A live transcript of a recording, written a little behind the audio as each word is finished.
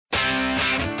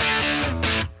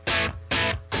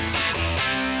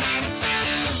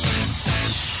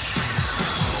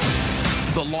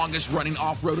longest-running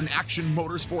off-road and action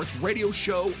motorsports radio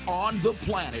show on the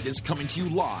planet is coming to you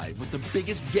live with the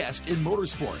biggest guest in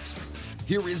motorsports.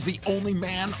 Here is the only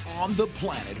man on the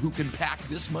planet who can pack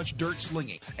this much dirt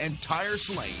slinging and tire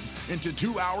slaying into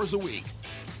 2 hours a week.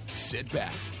 Sit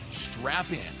back,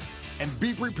 strap in, and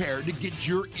be prepared to get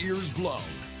your ears blown.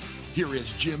 Here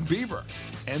is Jim Beaver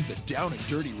and the Down and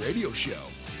Dirty Radio Show,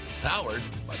 powered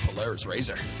by Polaris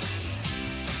RZR.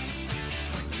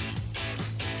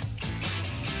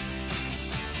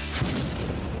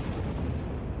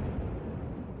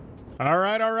 All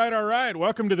right.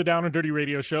 Welcome to the Down and Dirty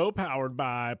Radio Show, powered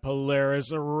by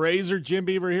Polaris RZR. Jim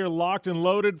Beaver here, locked and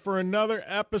loaded for another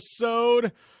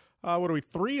episode. What are we,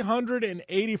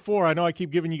 384? I know I keep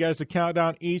giving you guys the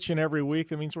countdown each and every week.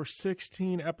 That means we're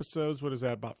 16 episodes. What is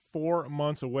that, about 4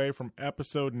 months away from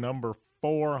episode number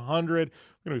 400.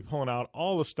 We're going to be pulling out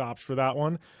all the stops for that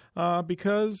one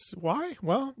because, why?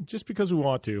 Well, just because we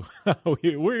want to.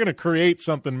 We're going to create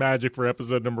something magic for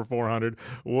episode number 400,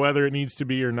 whether it needs to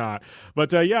be or not.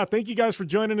 But, yeah, thank you guys for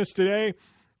joining us today.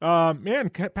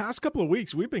 Past couple of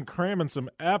weeks, we've been cramming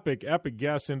some epic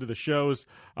guests into the shows.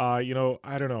 I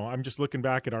don't know. I'm just looking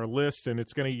back at our list, and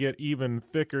it's going to get even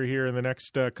thicker here in the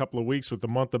next couple of weeks with the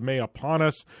month of May upon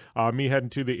us. Me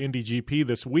heading to the Indy GP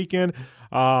this weekend.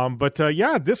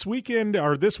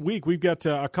 This week, we've got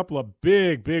a couple of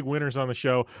big winners on the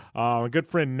show. A good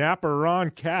friend, Napa Ron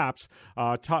Capps,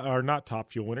 not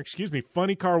Top Fuel winner,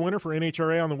 Funny Car winner for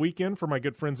NHRA on the weekend for my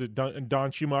good friends at Don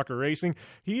Schumacher Racing.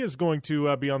 He is going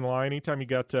to be on the line. Anytime you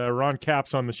got Ron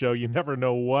Capps on the show, you never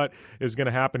know what is going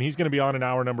to happen. He's going to be on in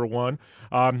hour number 1.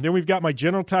 Then we've got my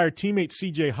General Tire teammate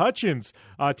CJ Hutchins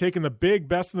taking the big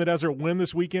Best in the Desert win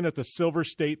this weekend at the Silver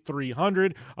State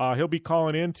 300. He'll be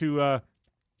calling in to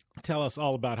tell us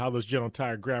all about how those General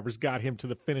Tire grabbers got him to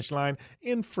the finish line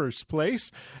in first place.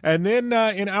 And then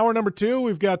in hour number 2,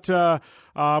 we've got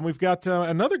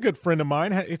another good friend of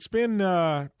mine. It's been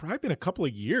probably been a couple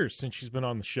of years since she's been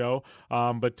on the show.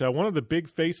 But one of the big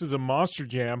faces of Monster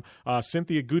Jam,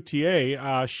 Cynthia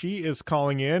Gutierrez, she is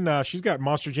calling in. She's got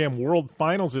Monster Jam World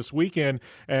Finals this weekend.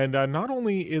 And not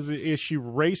only is she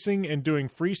racing and doing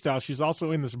freestyle, she's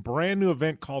also in this brand new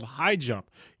event called High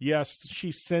Jump. Yes,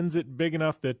 she sends it big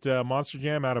enough that Monster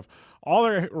Jam, out of all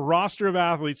their roster of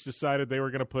athletes, decided they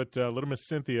were going to put Little Miss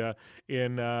Cynthia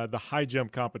in the high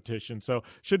jump competition. So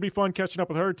should be fun catching up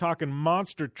with her, talking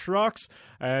monster trucks.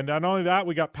 And not only that,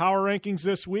 we got power rankings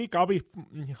this week. I'll be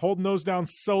holding those down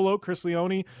solo. Chris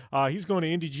Leone, he's going to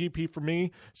Indy GP for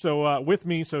me, with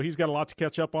me, so he's got a lot to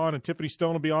catch up on. And Tiffany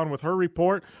Stone will be on with her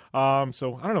report.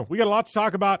 So I don't know. We got a lot to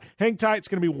talk about. Hang tight. It's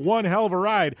going to be one hell of a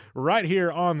ride right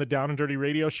here on the Down and Dirty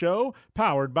Radio Show,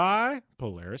 powered by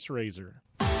Polaris RZR.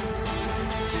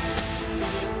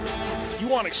 You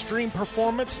want extreme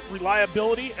performance,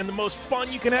 reliability, and the most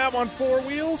fun you can have on 4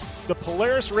 wheels? The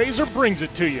Polaris RZR brings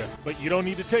it to you. But you don't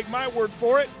need to take my word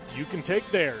for it. You can take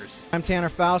theirs. I'm Tanner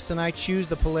Faust, and I choose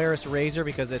the Polaris RZR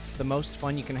because it's the most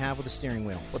fun you can have with a steering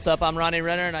wheel. What's up? I'm Ronnie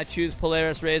Renner, and I choose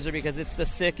Polaris RZR because it's the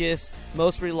sickest,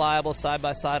 most reliable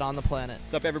side-by-side on the planet.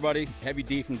 What's up, everybody? Heavy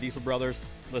D from Diesel Brothers.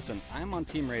 Listen, I'm on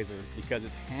Team RZR because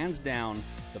it's hands down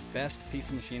the best piece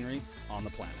of machinery on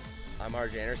the planet. I'm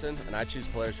RJ Anderson, and I choose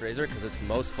Polaris RZR because it's the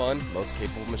most fun, most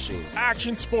capable machine.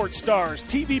 Action sports stars,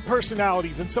 TV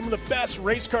personalities, and some of the best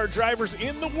race car drivers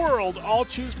in the world all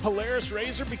choose Polaris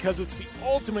RZR because it's the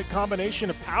ultimate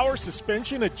combination of power,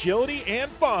 suspension, agility,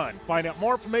 and fun. Find out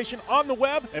more information on the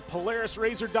web at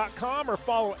PolarisRZR.com or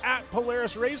follow at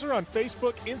Polaris RZR on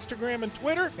Facebook, Instagram, and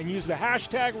Twitter, and use the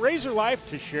hashtag RZRLife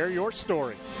to share your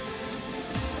story.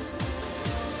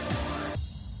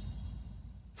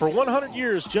 For 100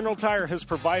 years, General Tire has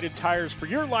provided tires for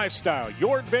your lifestyle,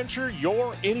 your adventure,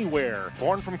 your anywhere.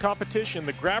 Born from competition,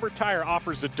 the Grabber tire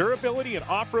offers the durability and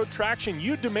off-road traction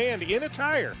you demand in a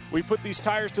tire. We put these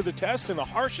tires to the test in the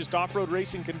harshest off-road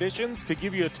racing conditions to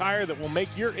give you a tire that will make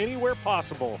your anywhere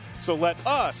possible. So let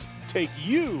us take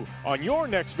you on your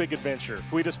next big adventure.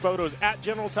 Tweet us photos at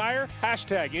General Tire,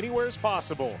 hashtag anywhere is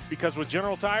possible. Because with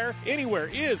General Tire, anywhere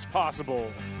is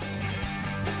possible.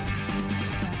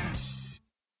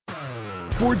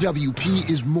 4WP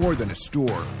is more than a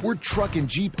store. We're truck and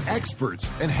Jeep experts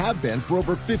and have been for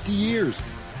over 50 years.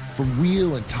 From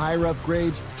wheel and tire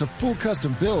upgrades to full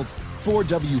custom builds,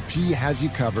 4WP has you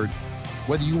covered.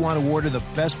 Whether you want to order the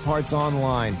best parts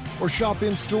online or shop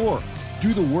in store,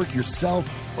 do the work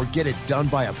yourself or get it done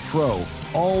by a pro,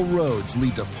 all roads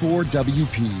lead to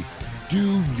 4WP.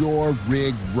 Do your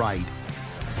rig right.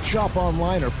 Shop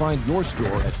online or find your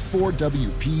store at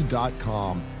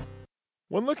 4WP.com.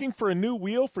 When looking for a new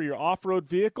wheel for your off-road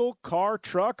vehicle, car,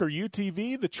 truck, or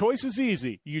UTV, the choice is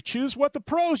easy. You choose what the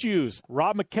pros use.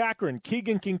 Rob McCachran,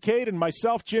 Keegan Kincaid, and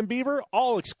myself, Jim Beaver,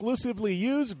 all exclusively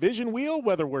use Vision Wheel,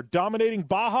 whether we're dominating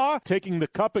Baja, taking the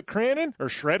cup at Crandon, or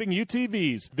shredding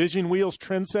UTVs. Vision Wheel's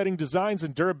trend-setting designs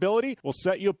and durability will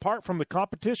set you apart from the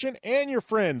competition and your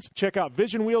friends. Check out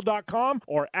visionwheel.com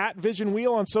or at Vision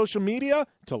Wheel on social media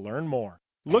to learn more.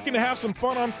 Looking to have some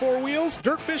fun on four wheels?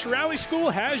 Dirtfish Rally School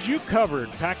has you covered.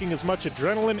 Packing as much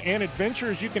adrenaline and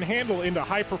adventure as you can handle into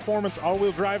high-performance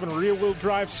all-wheel drive and rear-wheel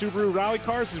drive Subaru rally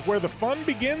cars is where the fun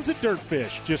begins at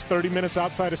Dirtfish. Just 30 minutes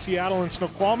outside of Seattle in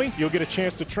Snoqualmie, you'll get a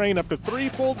chance to train up to 3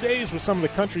 full days with some of the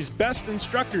country's best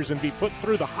instructors and be put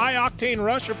through the high-octane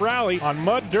rush of rally on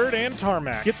mud, dirt, and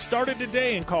tarmac. Get started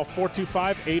today and call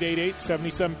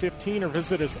 425-888-7715 or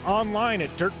visit us online at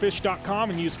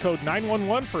dirtfish.com and use code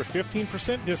 911 for a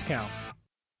 15% discount.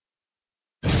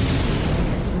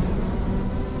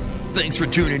 Thanks for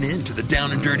tuning in to the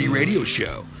Down and Dirty Radio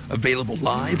Show, available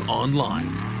live online,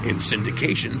 in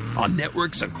syndication on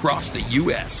networks across the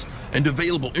U.S., and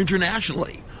available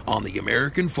internationally on the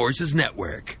American Forces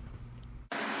Network.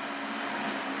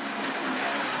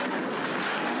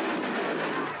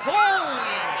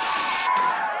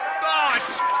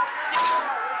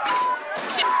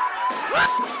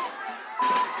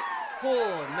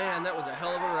 Oh, man, that was a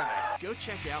hell of a ride. Go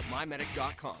check out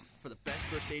MyMedic.com for the best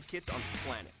first aid kits on the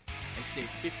planet and save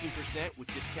 15%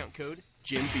 with discount code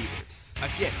Jim Beaver.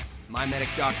 Again,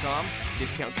 MyMedic.com,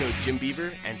 discount code Jim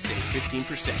Beaver, and save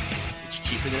 15%. It's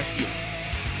cheaper than a feeling.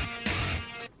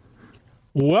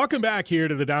 Welcome back here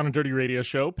to the Down and Dirty Radio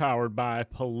Show, powered by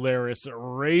Polaris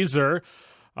Razor.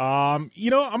 I'm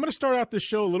going to start out this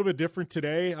show a little bit different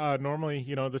today. Normally,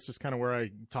 this is kind of where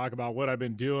I talk about what I've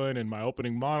been doing in my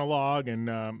opening monologue, and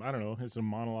I don't know, it's a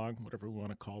monologue, whatever we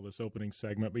want to call this opening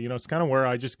segment, but it's kind of where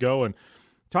I just go and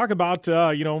talk about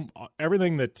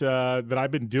everything that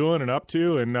I've been doing and up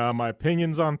to, and my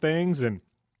opinions on things, and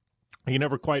you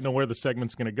never quite know where the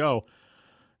segment's going to go.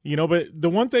 But the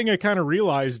one thing I kind of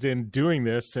realized in doing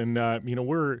this, and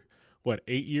we're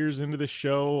 8 years into this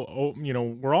show?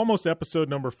 We're almost episode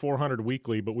number 400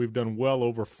 weekly, but we've done well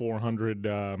over 400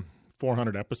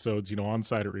 episodes,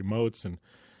 on-site at remotes and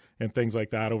things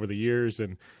like that over the years.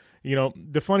 And,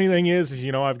 the funny thing is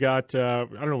I've got,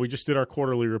 we just did our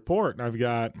quarterly report, and I've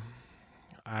got,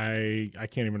 I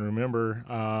can't even remember,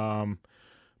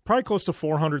 probably close to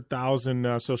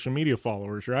 400,000 social media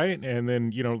followers, right? And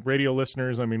then, radio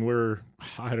listeners, I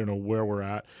don't know where we're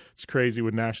at. It's crazy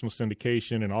with national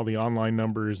syndication and all the online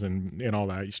numbers and all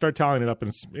that. You start tallying it up,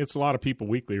 and it's a lot of people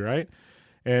weekly, right?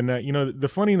 And, the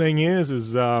funny thing is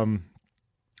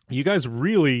you guys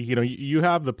really, you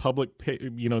have the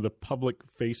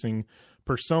public-facing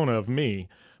persona of me,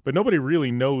 but nobody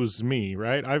really knows me,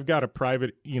 right? I've got a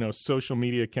private, social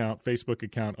media account, Facebook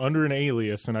account under an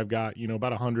alias, and I've got,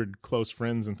 about 100 close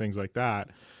friends and things like that.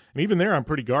 And even there, I'm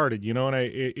pretty guarded, and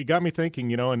it got me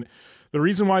thinking, and the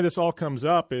reason why this all comes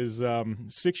up is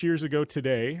 6 years ago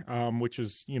today, which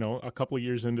is, a couple of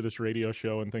years into this radio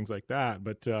show and things like that.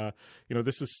 But,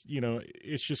 this is,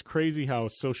 it's just crazy how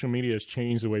social media has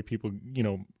changed the way people,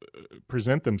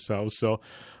 present themselves. So,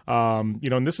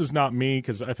 and this is not me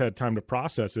because I've had time to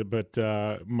process it, but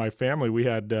my family, we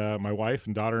had my wife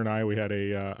and daughter and I, we had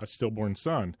a stillborn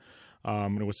son.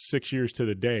 And it was 6 years to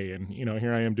the day. And,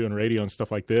 here I am doing radio and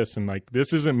stuff like this. And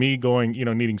this isn't me going,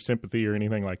 needing sympathy or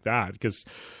anything like that, because,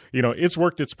 it's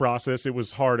worked its process. It was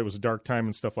hard. It was a dark time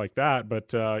and stuff like that.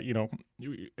 But,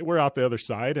 we're out the other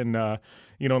side, and,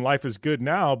 life is good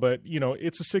now, but,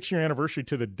 it's a 6-year anniversary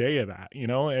to the day of that,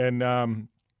 and,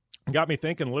 got me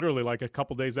thinking. Literally like a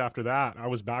couple days after that, I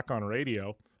was back on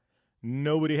radio.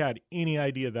 Nobody had any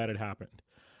idea that had happened.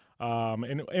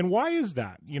 And why is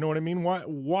that? You know what I mean?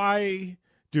 Why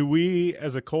do we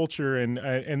as a culture,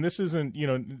 and this isn't,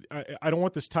 I don't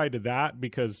want this tied to that,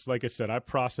 because like I said, I've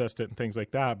processed it and things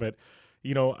like that. But,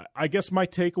 I guess my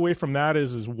takeaway from that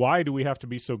is why do we have to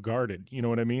be so guarded? You know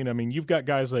what I mean? I mean, you've got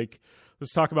guys like,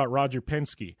 let's talk about Roger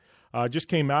Penske. Just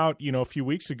came out, a few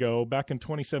weeks ago, back in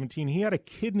 2017, he had a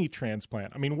kidney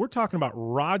transplant. I mean, we're talking about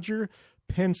Roger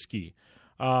Penske.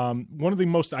 One of the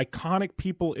most iconic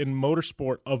people in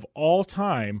motorsport of all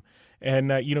time.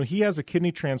 And, he has a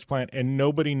kidney transplant and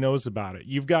nobody knows about it.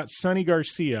 You've got Sonny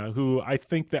Garcia, who I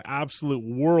think the absolute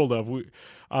world of.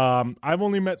 I've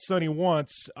only met Sonny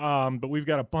once, but we've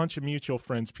got a bunch of mutual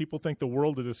friends. People think the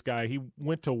world of this guy. He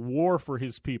went to war for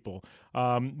his people.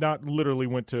 Not literally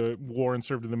went to war and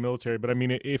served in the military, but I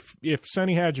mean, if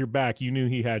Sonny had your back, you knew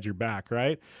he had your back,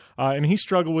 right? And he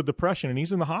struggled with depression, and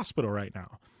he's in the hospital right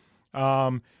now.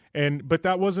 But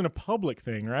that wasn't a public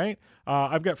thing, right?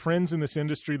 I've got friends in this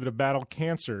industry that have battled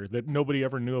cancer that nobody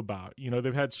ever knew about.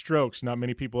 They've had strokes not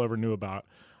many people ever knew about,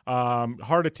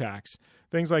 heart attacks,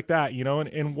 things like that,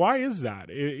 and why is that?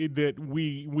 That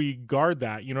we guard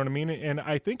that, you know what I mean? And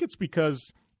I think it's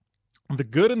because the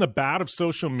good and the bad of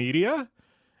social media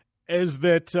is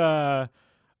that,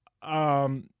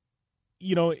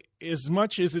 as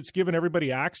much as it's given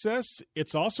everybody access,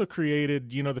 it's also created,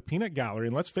 the peanut gallery.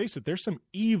 And let's face it, there's some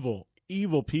evil,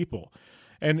 evil people.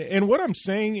 And what I'm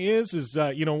saying is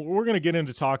we're going to get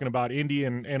into talking about Indy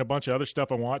and a bunch of other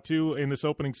stuff I want to in this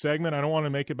opening segment. I don't want to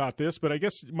make it about this, but I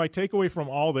guess my takeaway from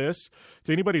all this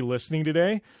to anybody listening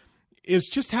today is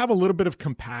just have a little bit of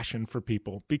compassion for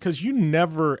people, because you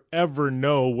never, ever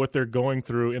know what they're going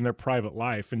through in their private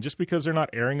life. And just because they're not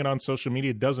airing it on social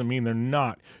media doesn't mean they're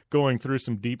not going through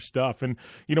some deep stuff. And,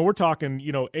 we're talking,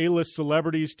 A-list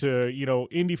celebrities to,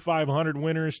 Indy 500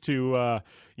 winners to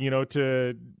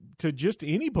just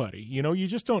anybody. You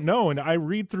just don't know. And I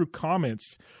read through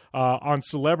comments on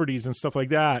celebrities and stuff like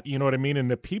that, you know what I mean? And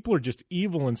the people are just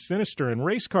evil and sinister, and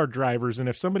race car drivers. And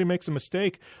if somebody makes a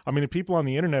mistake, the people on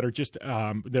the internet are just,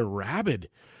 they're rabid,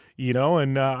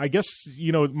 and I guess,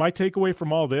 my takeaway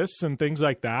from all this and things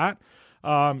like that,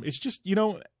 is just, you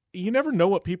never know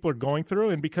what people are going through.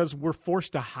 And because we're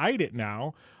forced to hide it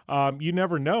now, you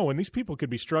never know. And these people could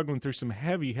be struggling through some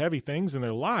heavy, heavy things in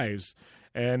their lives.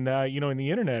 And, and the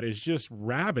internet is just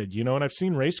rabid, and I've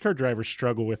seen race car drivers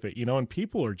struggle with it, and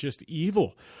people are just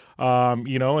evil,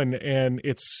 and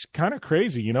it's kind of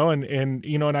crazy, and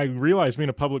I realize being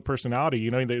a public personality,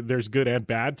 there's good and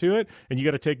bad to it, and you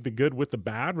got to take the good with the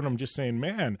bad. But I'm just saying,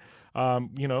 man,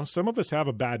 some of us have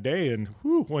a bad day, and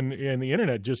the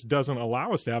internet just doesn't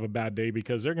allow us to have a bad day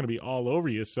because they're going to be all over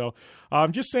you. So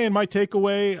I'm just saying my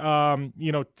takeaway,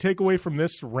 takeaway from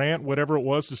this rant, whatever it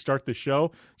was to start the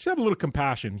show, just have a little compassion.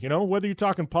 Whether you're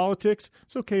talking politics,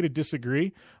 it's okay to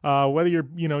disagree. Whether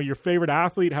your favorite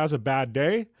athlete has a bad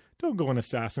day, don't go and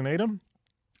assassinate them.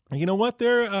 You know what?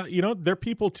 They're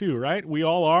people too, right? We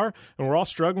all are, and we're all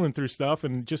struggling through stuff.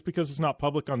 And just because it's not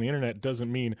public on the internet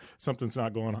doesn't mean something's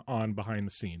not going on behind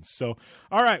the scenes. So,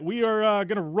 all right, we are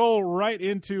going to roll right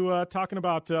into talking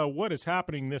about what is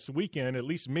happening this weekend. At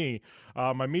least me,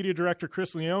 my media director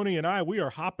Chris Leone, and we are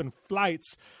hopping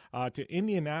flights to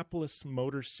Indianapolis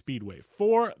Motor Speedway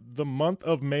for the month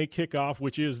of May kickoff,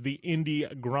 which is the Indy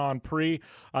Grand Prix.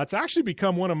 It's actually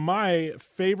become one of my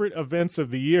favorite events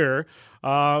of the year.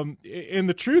 And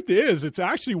the truth is, it's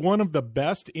actually one of the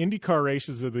best IndyCar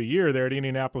races of the year there at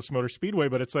Indianapolis Motor Speedway.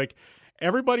 But it's like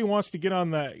everybody wants to get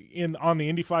on the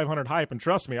Indy 500 hype, and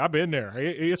trust me, I've been there.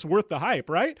 It's worth the hype,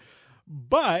 right?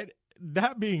 But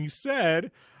that being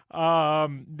said,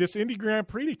 this Indy Grand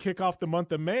Prix to kick off the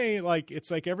month of May,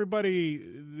 it's like everybody,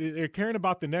 they're caring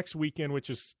about the next weekend, which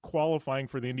is qualifying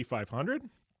for the Indy 500.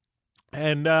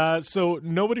 And so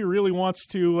nobody really wants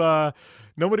to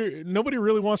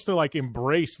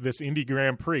embrace this Indy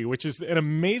Grand Prix, which is an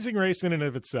amazing race in and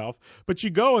of itself. But you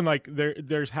go and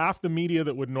there's half the media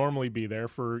that would normally be there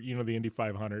for the Indy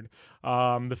 500.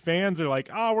 The fans are like,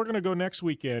 we're going to go next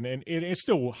weekend, and it's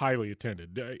still highly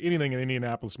attended. Anything in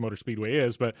Indianapolis Motor Speedway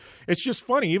is, but it's just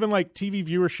funny. Even TV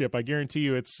viewership, I guarantee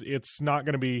you, it's not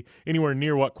going to be anywhere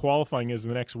near what qualifying is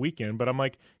the next weekend. But I'm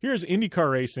like, here's IndyCar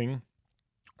racing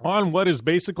on what is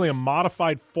basically a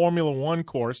modified Formula One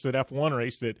course that F1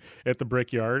 raced at the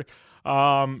Brickyard.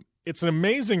 It's an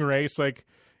amazing race.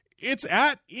 It's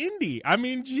at Indy. I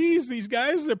mean, geez, these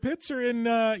guys, their pits are in,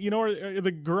 or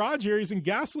the garage areas in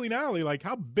Gasoline Alley.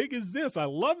 How big is this? I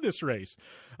love this race.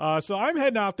 So I'm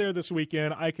heading out there this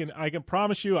weekend. I can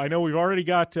promise you, I know we've already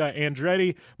got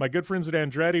Andretti, my good friends at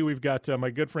Andretti. We've got my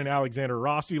good friend Alexander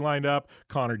Rossi lined up,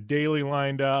 Connor Daly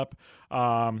lined up.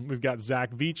 We've got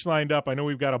Zach Veach lined up. I know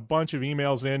we've got a bunch of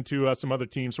emails into some other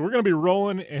teams. So we're going to be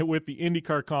rolling with the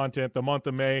IndyCar content the month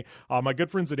of May. My good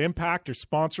friends at Impact are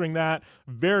sponsoring that.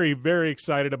 Very, very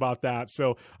excited about that.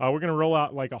 So we're going to roll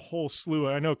out a whole slew.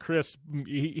 I know Chris,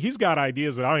 he's got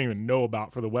ideas that I don't even know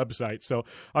about for the website. So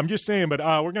I'm just saying, but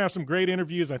we're going to have some great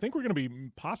interviews. I think we're going to be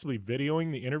possibly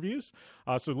videoing the interviews.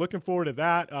 So looking forward to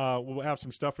that. We'll have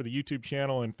some stuff for the YouTube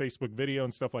channel and Facebook video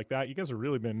and stuff like that. You guys have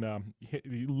really been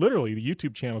literally, the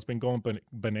YouTube channel has been going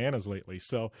bananas lately.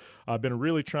 So I've been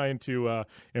really trying to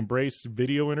embrace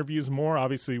video interviews more.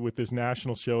 Obviously, with this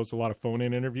national show, it's a lot of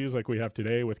phone-in interviews like we have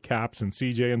today with Caps and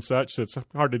CJ and such. So it's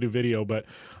hard to do video, but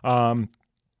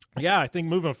Yeah, I think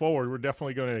moving forward, we're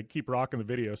definitely going to keep rocking the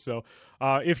video. So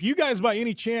if you guys by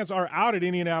any chance are out at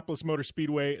Indianapolis Motor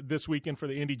Speedway this weekend for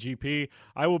the Indy GP,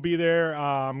 I will be there.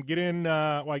 I get in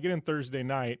Thursday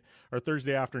night or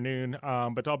Thursday afternoon,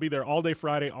 but I'll be there all day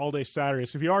Friday, all day Saturday.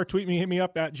 So if you are, tweet me, hit me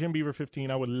up at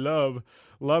JimBeaver15. I would love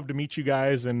to meet you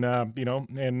guys and,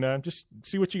 just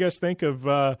see what you guys think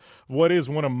of what is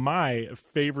one of my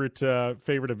favorite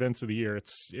events of the year.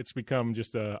 It's become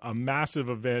just a massive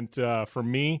event for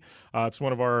me. It's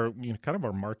one of our kind of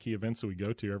our marquee events that we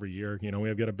go to every year.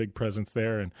 We've got a big presence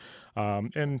there, and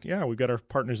we've got our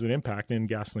partners at Impact in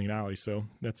Gasoline Alley. So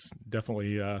that's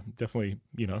definitely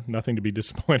nothing to be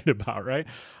disappointed about, right?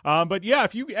 But yeah,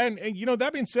 if you and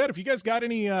that being said, if you guys got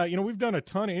any, we've done a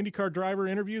ton of IndyCar driver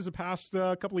interviews the past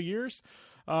couple of years.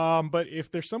 But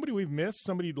if there's somebody we've missed,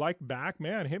 somebody you'd like back,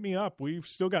 man, hit me up. We've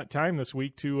still got time this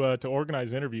week to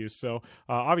organize interviews. So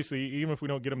obviously, even if we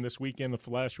don't get them this week in the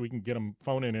flesh, we can get them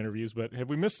phone-in interviews. But have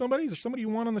we missed somebody? Is there somebody you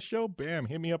want on the show? Bam,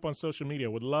 hit me up on social media.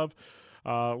 Would love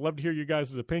to hear you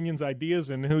guys' opinions, ideas,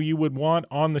 and who you would want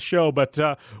on the show. But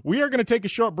we are going to take a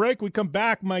short break. We come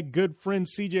back, my good friend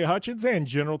CJ Hutchins and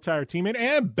General Tire teammate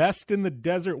and Best in the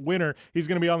Desert winner. He's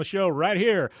going to be on the show right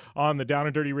here on the Down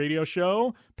and Dirty Radio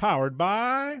Show, powered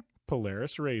by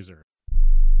Polaris Razor.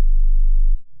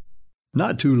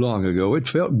 Not too long ago, it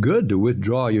felt good to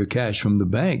withdraw your cash from the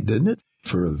bank, didn't it?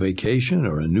 For a vacation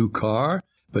or a new car.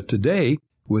 But today,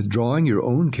 withdrawing your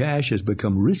own cash has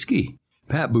become risky.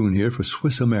 Pat Boone here for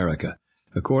Swiss America.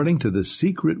 According to The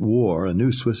Secret War, a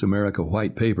new Swiss America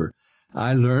white paper,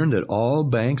 I learned that all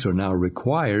banks are now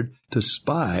required to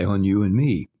spy on you and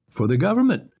me for the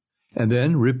government, and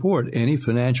then report any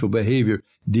financial behavior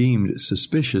deemed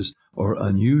suspicious or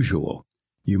unusual.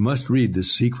 You must read The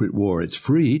Secret War. It's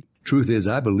free. Truth is,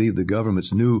 I believe the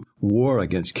government's new war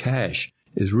against cash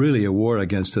is really a war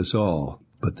against us all.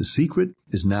 But the secret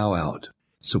is now out.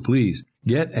 So please,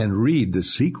 get and read The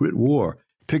Secret War.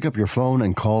 Pick up your phone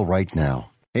and call right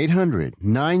now.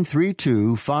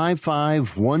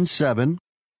 800-932-5517.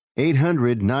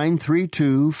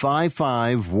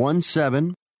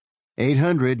 800-932-5517.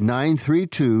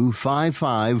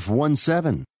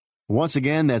 800-932-5517. Once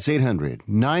again, that's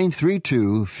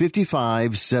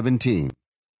 800-932-5517.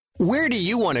 Where do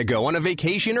you want to go on a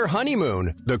vacation or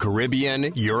honeymoon? The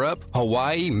Caribbean, Europe,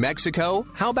 Hawaii, Mexico?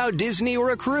 How about Disney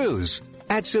or a cruise?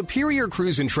 At Superior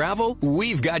Cruise and Travel,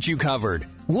 we've got you covered.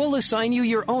 We'll assign you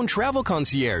your own travel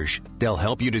concierge. They'll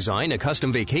help you design a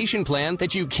custom vacation plan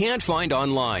that you can't find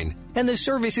online. And the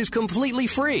service is completely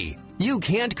free. You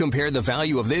can't compare the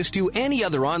value of this to any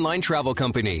other online travel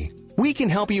company. We can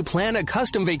help you plan a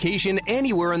custom vacation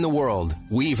anywhere in the world.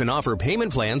 We even offer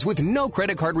payment plans with no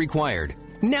credit card required.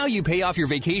 Now you pay off your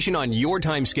vacation on your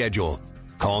time schedule.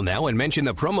 Call now and mention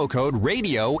the promo code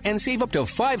RADIO and save up to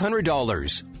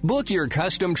 $500. Book your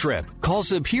custom trip. Call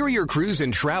Superior Cruise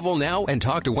and Travel now and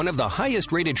talk to one of the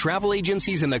highest rated travel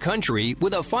agencies in the country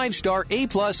with a 5-star A+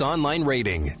 online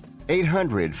rating.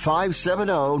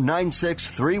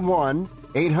 800-570-9631.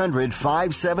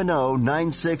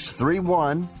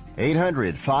 800-570-9631.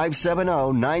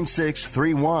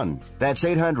 800-570-9631. That's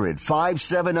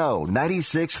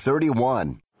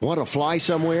 800-570-9631. Want to fly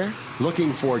somewhere?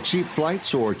 Looking for cheap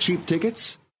flights or cheap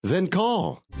tickets? Then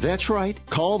call. That's right.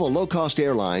 Call the low-cost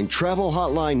airline travel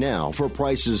hotline now for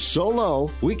prices so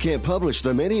low we can't publish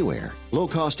them anywhere. Low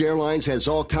Cost Airlines has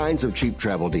all kinds of cheap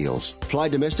travel deals. Fly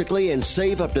domestically and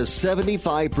save up to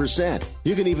 75%.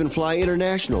 You can even fly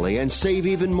internationally and save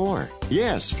even more.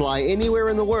 Yes, fly anywhere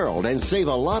in the world and save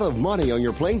a lot of money on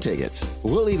your plane tickets.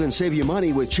 We'll even save you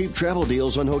money with cheap travel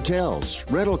deals on hotels,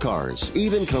 rental cars,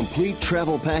 even complete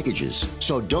travel packages.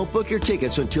 So don't book your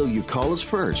tickets until you call us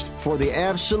first for the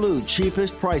absolute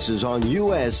cheapest prices on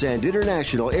U.S. and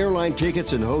international airline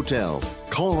tickets and hotels.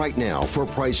 Call right now for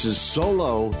prices so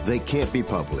low they can't be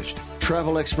published.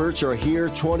 Travel experts are here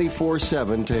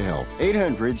 24/7 to help.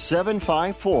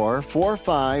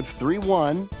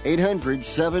 800-754-4531.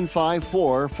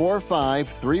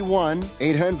 800-754-4531.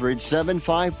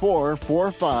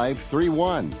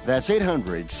 800-754-4531. That's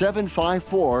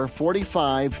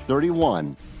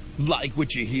 800-754-4531. Like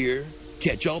what you hear?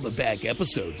 Catch all the back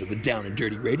episodes of the Down and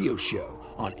Dirty Radio Show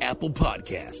on Apple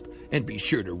Podcast, and be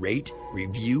sure to rate,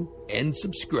 review, and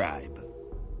subscribe.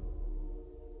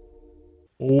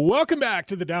 Welcome back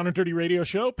to the Down and Dirty Radio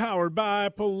Show, powered by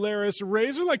Polaris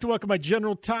Razor. I'd like to welcome my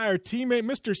General Tire teammate,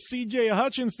 Mr. CJ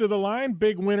Hutchins, to the line.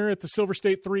 Big winner at the Silver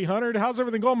State 300. How's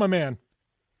everything going, my man?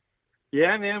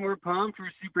 Yeah, man, we're pumped.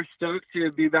 We're super stoked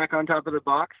to be back on top of the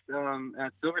box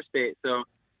at Silver State. So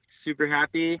super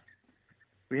happy.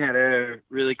 We had a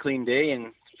really clean day, and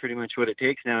it's pretty much what it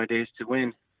takes nowadays to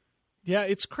win. Yeah,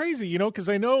 it's crazy, you know, because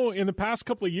I know in the past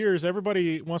couple of years,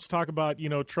 everybody wants to talk about, you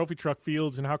know, trophy truck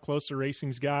fields and how close the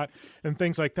racing's got and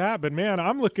things like that. But, man,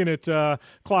 I'm looking at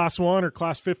Class 1 or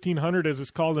Class 1500, as it's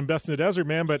called in Best in the Desert,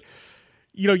 man. But,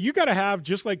 you know, you got to have,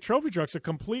 just like trophy trucks, a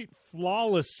complete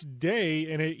flawless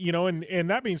day. And, you know, and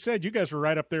that being said, you guys were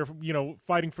right up there, you know,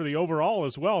 fighting for the overall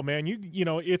as well, man. You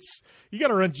know, you got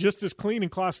to run just as clean in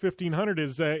Class 1500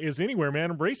 as anywhere,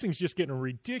 man. Racing's just getting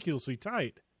ridiculously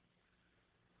tight.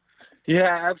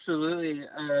 Yeah, absolutely.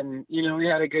 You know, we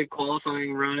had a good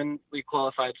qualifying run. We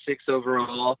qualified 6th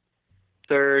overall,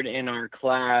 3rd in our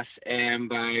class, and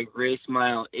by race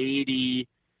mile 80,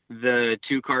 the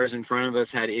 2 cars in front of us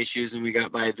had issues, and we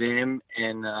got by them.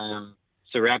 And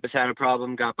Serapis had a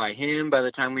problem, got by him. By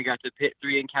the time we got to pit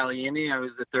 3 in Caliente, I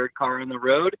was the 3rd car on the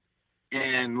road,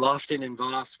 and Lofton and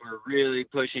Voss were really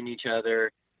pushing each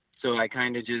other. So I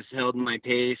kind of just held my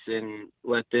pace and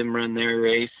let them run their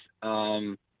race.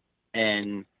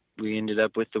 And we ended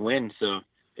up with the win, so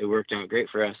it worked out great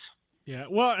for us. Yeah,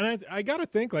 well, and I got to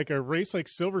think, like, a race like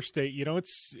Silver State, you know,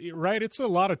 it's a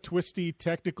lot of twisty,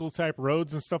 technical type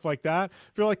roads and stuff like that.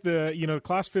 I feel like the, you know,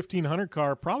 Class 1500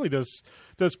 car probably does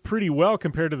pretty well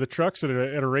compared to the trucks at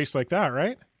a race like that,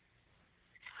 right?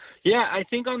 Yeah, I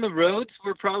think on the roads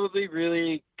we're probably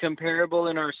really comparable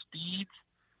in our speeds.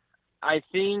 I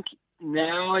think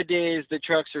nowadays the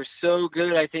trucks are so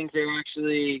good, I think they're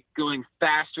actually going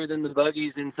faster than the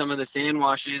buggies in some of the sand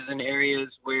washes and areas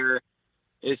where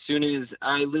as soon as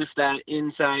I lift that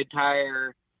inside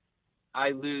tire,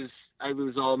 I lose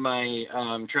all my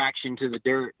traction to the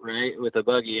dirt, right? With a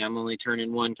buggy, I'm only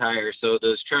turning one tire. So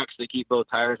those trucks, they keep both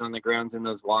tires on the grounds in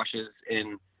those washes,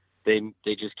 and they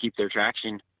just keep their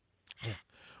traction.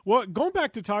 Well, going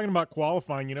back to talking about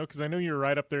qualifying, you know, because I know you're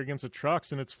right up there against the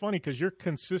trucks, and it's funny because you're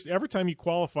consistent. Every time you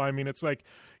qualify, I mean, it's like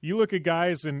you look at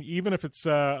guys, and even if it's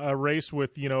a race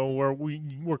with, you know, where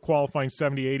we're qualifying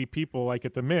 70, 80 people, like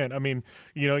at the Mint, I mean,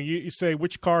 you know, you say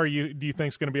which car do you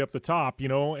think is going to be up the top, you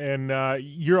know, and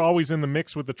you're always in the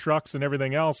mix with the trucks and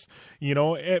everything else, you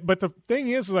know. But the thing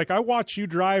is, like, I watch you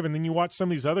drive, and then you watch some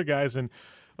of these other guys, and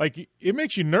like, it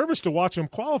makes you nervous to watch them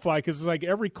qualify because it's like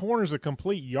every corner is a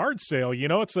complete yard sale. You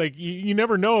know, it's like you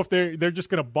never know if they're just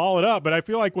going to ball it up. But I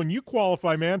feel like when you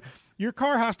qualify, man, your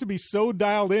car has to be so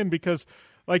dialed in because,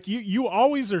 like, you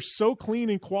always are so clean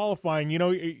in qualifying. You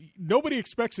know, nobody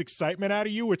expects excitement out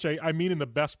of you, which I mean in the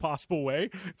best possible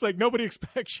way. It's like nobody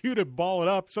expects you to ball it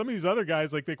up. Some of these other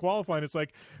guys, like, they qualify, and it's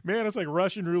like, man, it's like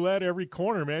Russian roulette every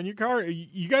corner, man. You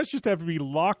guys just have to be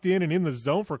locked in and in the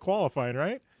zone for qualifying,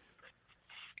 right?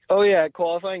 Oh, yeah,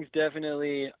 qualifying is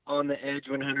definitely on the edge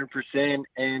 100%,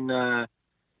 and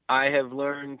I have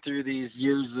learned through these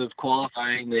years of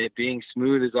qualifying that being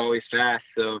smooth is always fast.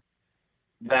 So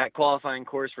that qualifying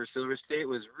course for Silver State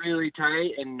was really tight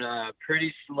and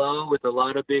pretty slow with a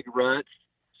lot of big ruts.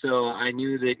 So I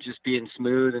knew that just being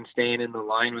smooth and staying in the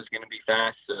line was going to be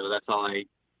fast. So that's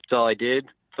all I did.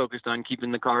 Focused on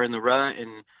keeping the car in the rut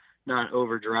and not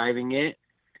over driving it,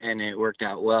 and it worked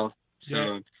out well. So.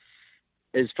 Yeah.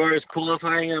 As far as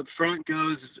qualifying up front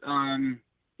goes,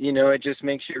 you know, it just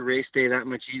makes your race day that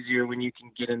much easier when you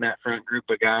can get in that front group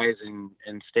of guys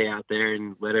and stay out there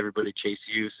and let everybody chase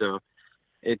you. So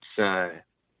it's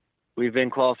we've been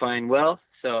qualifying well,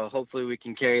 so hopefully we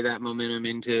can carry that momentum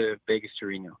into Vegas to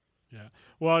Reno. Yeah.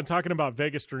 Well, and talking about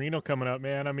Vegas to Reno coming up,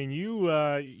 man, I mean, you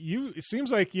it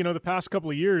seems like, you know, the past couple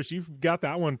of years you've got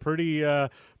that one pretty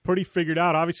figured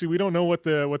out. Obviously, we don't know what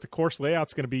the course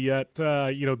layout's going to be yet,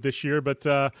 you know, this year, but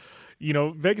you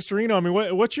know, Vegas to Reno, I mean,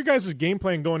 what's your guys' game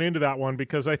plan going into that one?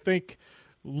 Because I think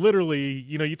literally,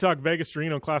 you know, you talk Vegas to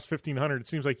Reno Class 1500, it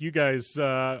seems like you guys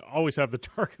always have the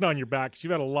target on your back because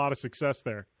you've had a lot of success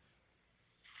there.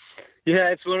 Yeah,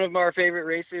 it's one of our favorite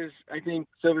races. I think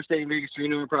Silver State and Vegas to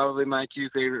Reno are probably my 2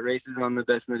 favorite races on the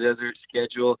Best in the Desert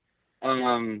schedule.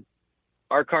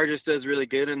 Our car just does really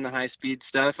good in the high-speed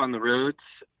stuff on the roads.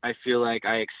 I feel like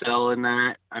I excel in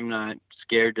that. I'm not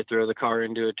scared to throw the car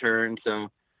into a turn. So,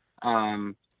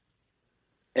 and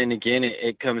again,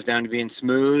 it comes down to being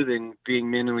smooth and being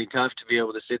mentally tough to be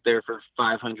able to sit there for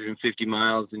 550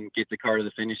 miles and get the car to the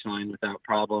finish line without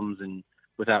problems and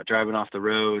without driving off the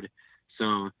road.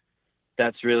 So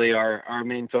that's really our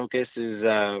main focus is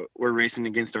we're racing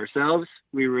against ourselves.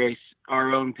 We race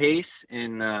our own pace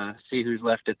and see who's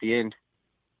left at the end.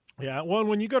 Yeah, well,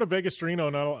 when you go to Vegas to Reno,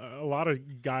 a lot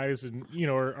of guys and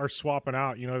are swapping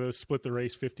out. They split the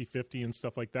race 50-50 and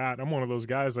stuff like that. I'm one of those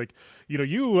guys. Like,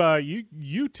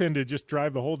 you tend to just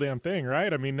drive the whole damn thing,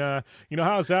 right? I mean,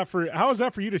 how is that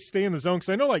for you to stay in the zone? Because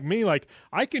I know, like me, like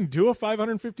I can do a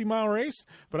 550-mile race,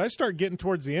 but I start getting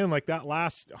towards the end, like that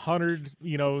last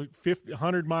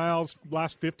 100 miles,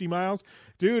 last 50 miles,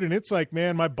 dude, and it's like,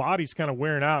 man, my body's kind of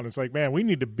wearing out. And it's like, man, we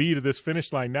need to be to this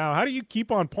finish line now. How do you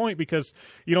keep on point? Because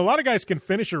a lot of guys can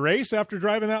finish a race after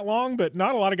driving that long, but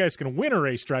not a lot of guys can win a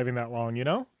race driving that long,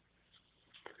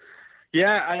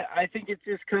 Yeah, I think it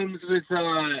just comes with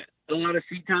a lot of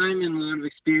seat time and a lot of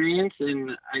experience,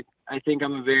 and I think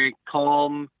I'm a very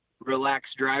calm,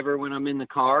 relaxed driver when I'm in the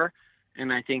car,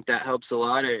 and I think that helps a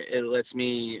lot. It lets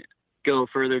me go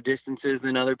further distances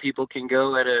than other people can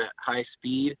go at a high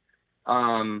speed.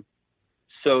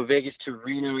 So Vegas to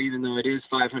Reno, even though it is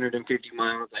 550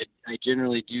 miles, I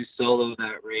generally do solo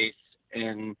that race,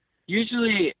 and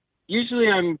usually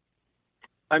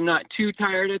I'm not too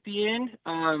tired at the end.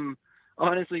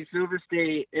 Honestly, Silver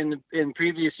State in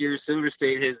previous years, Silver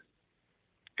State has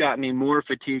got me more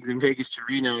fatigued than Vegas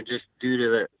to Reno just due to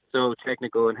the so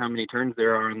technical and how many turns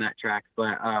there are on that track.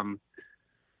 But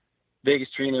Vegas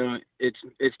to Reno, it's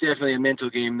definitely a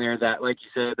mental game there. That, like you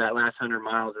said, that last 100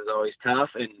 miles is always tough,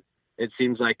 and it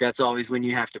seems like that's always when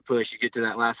you have to push. You get to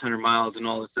that last 100 miles, and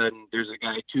all of a sudden there's a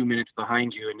guy 2 minutes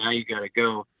behind you, and now you got to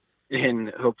go. And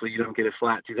hopefully you don't get a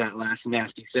flat through that last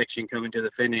nasty section coming to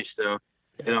the finish. So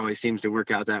it always seems to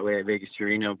work out that way at Vegas to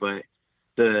Reno. But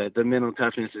the mental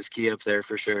toughness is key up there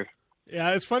for sure.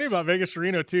 Yeah, it's funny about Vegas to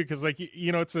Reno, too, because, like,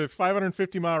 it's a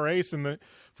 550-mile race, and the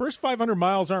first 500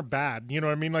 miles aren't bad. You know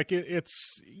what I mean? Like,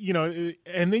 it's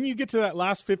and then you get to that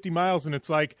last 50 miles, and it's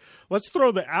like, let's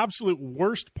throw the absolute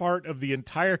worst part of the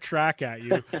entire track at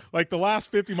you. Like, the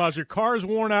last 50 miles, your car's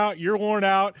worn out, you're worn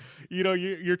out,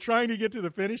 you're trying to get to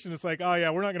the finish, and it's like, oh,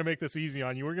 yeah, we're not going to make this easy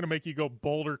on you. We're going to make you go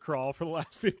boulder crawl for the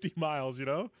last 50 miles,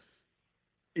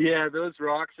 Yeah, those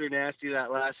rocks are nasty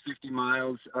that last 50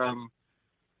 miles.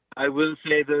 I will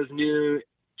say those new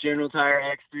General Tire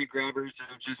X3 grabbers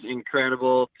are just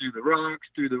incredible through the rocks,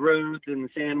 through the roads, and the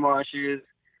sand washes.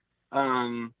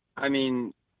 I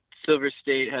mean, Silver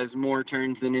State has more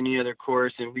turns than any other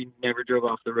course, and we never drove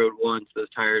off the road once. Those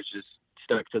tires just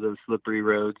stuck to those slippery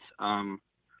roads.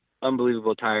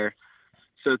 Unbelievable tire.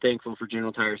 So thankful for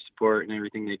General Tire's support and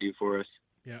everything they do for us.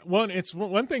 Yeah, well, it's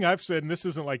one thing I've said, and this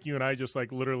isn't like you and I just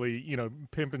like literally,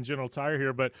 pimping General Tire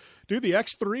here, but dude, the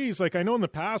X3s, like I know in the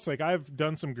past, like I've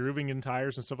done some grooving in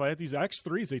tires and stuff like that. These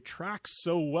X3s, they track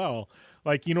so well.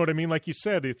 Like, you know what I mean? Like you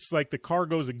said, it's like the car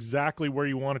goes exactly where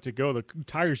you want it to go. The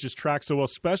tires just track so well,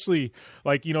 especially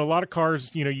like, a lot of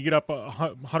cars, you get up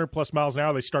 100 plus miles an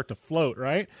hour, they start to float,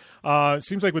 right? It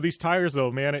seems like with these tires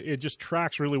though, man, it just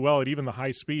tracks really well at even the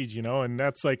high speeds, and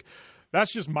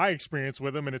that's just my experience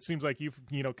with them, and it seems like you've,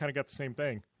 kind of got the same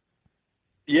thing.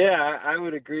 Yeah, I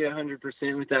would agree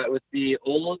 100% with that. With the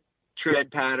old tread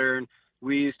pattern,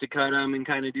 we used to cut them and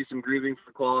kind of do some grooving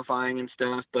for qualifying and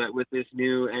stuff, but with this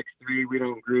new X3, we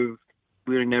don't groove.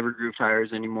 We never groove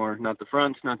tires anymore, not the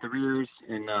fronts, not the rears,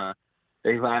 and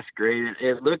they last great.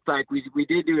 It looked like we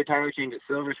did do a tire change at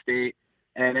Silver State,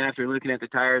 and after looking at the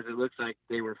tires, it looks like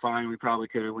they were fine. We probably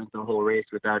could have went the whole race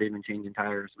without even changing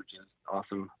tires, which is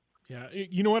awesome. Yeah,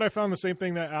 you know what? I found the same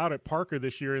thing that out at Parker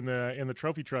this year in the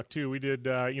trophy truck too. We did,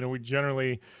 we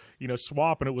generally,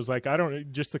 swap, and it was like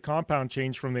just the compound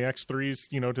change from the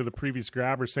X3s, to the previous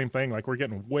grabber. Same thing. Like we're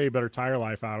getting way better tire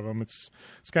life out of them. It's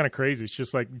kind of crazy. It's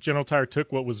just like General Tire took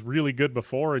what was really good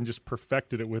before and just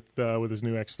perfected it with his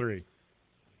new X3.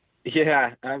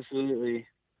 Yeah, absolutely.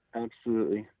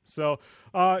 Absolutely. So,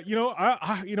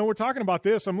 we're talking about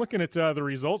this. I'm looking at the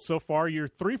results so far. You're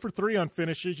 3 for 3 on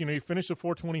finishes. You finished at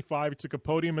 425. You took a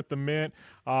podium at the Mint.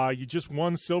 You just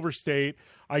won Silver State.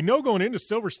 I know going into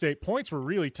Silver State, points were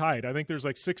really tight. I think there's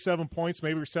like 6-7 points.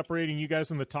 Maybe we're separating you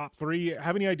guys in the top 3.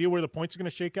 Have any idea where the points are going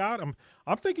to shake out?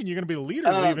 I'm thinking you're going to be the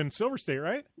leader leaving Silver State,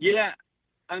 right? Yeah,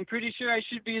 I'm pretty sure I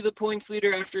should be the points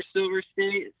leader after Silver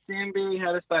State. Sam Bailey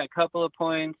had us by a couple of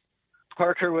points.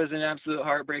 Parker was an absolute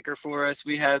heartbreaker for us.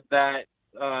 We had that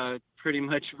pretty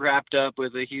much wrapped up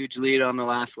with a huge lead on the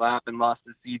last lap and lost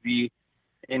the CV.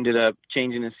 Ended up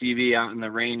changing the CV out in the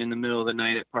rain in the middle of the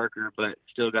night at Parker, but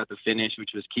still got the finish, which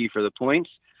was key for the points.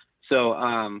 So,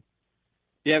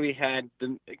 we had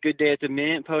a good day at the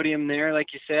Mint, podium there, like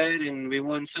you said, and we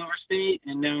won Silver State,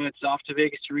 and now it's off to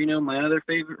Vegas to Reno, my other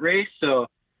favorite race. So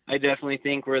I definitely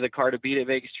think we're the car to beat at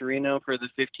Vegas to Reno for the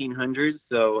 1500s.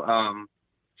 So,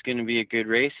 it's going to be a good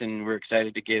race, and we're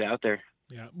excited to get out there.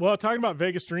 Yeah. Well, talking about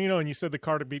Vegas to Reno, and you said the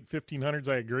car to beat 1500s,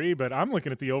 I agree, but I'm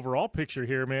looking at the overall picture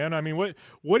here, man. I mean, what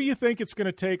do you think it's going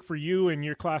to take for you and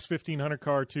your Class 1500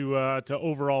 car to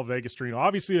overall Vegas to Reno?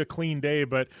 Obviously a clean day,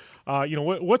 but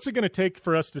what's it going to take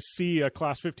for us to see a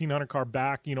Class 1500 car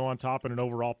back, on top in an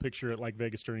overall picture at like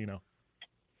Vegas to Reno?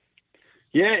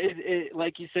 Yeah, it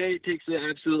like you say, it takes an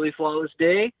absolutely flawless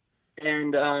day,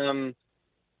 and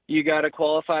you got to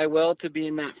qualify well to be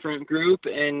in that front group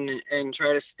and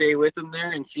try to stay with them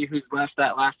there and see who's left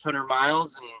that last 100 miles.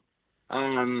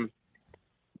 And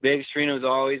Vegas to Reno is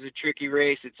always a tricky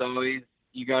race. It's always,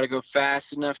 you got to go fast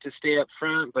enough to stay up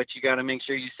front, but you got to make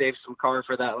sure you save some car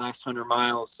for that last 100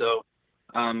 miles. So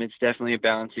it's definitely a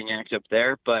balancing act up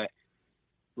there. But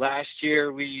last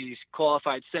year we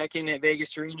qualified second at Vegas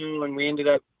to Reno, and we ended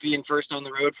up being first on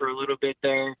the road for a little bit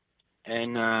there.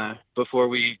 And before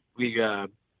we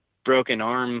broke an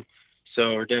arm,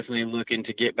 so we're definitely looking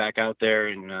to get back out there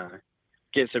and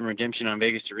get some redemption on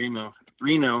Vegas to Reno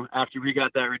after we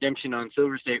got that redemption on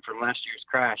Silver State from last year's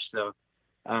crash. So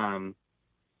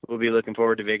we'll be looking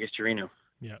forward to Vegas to Reno.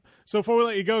 Yeah. So before we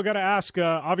let you go, got to ask,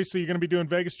 obviously you're going to be doing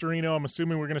Vegas to Reno. I'm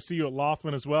assuming we're going to see you at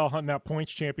Laughlin as well, hunting that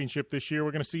points championship this year. We're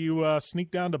going to see you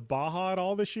sneak down to Baja at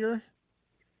all this year?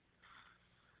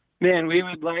 Man, we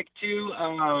would like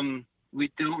to. We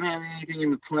don't have anything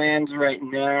in the plans right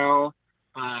now.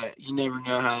 You never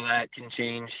know how that can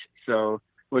change. So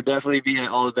we'll definitely be at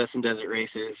all the Best in Desert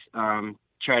races.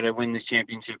 Try to win this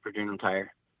championship for General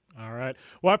Tire. All right.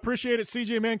 Well, I appreciate it,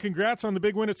 CJ, man. Congrats on the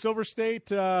big win at Silver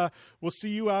State. We'll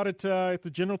see you out at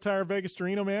the General Tire Vegas to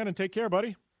Reno, man, and take care,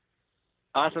 buddy.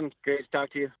 Awesome. Great to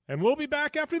talk to you. And we'll be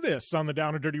back after this on the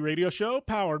Down and Dirty Radio Show,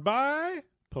 powered by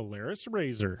Polaris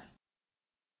RZR.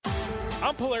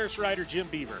 I'm Polaris rider Jim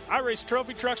Beaver. I race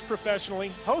trophy trucks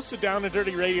professionally, host a Down and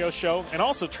Dirty radio show, and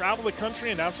also travel the country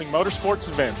announcing motorsports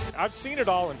events. I've seen it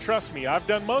all, and trust me, I've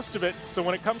done most of it. So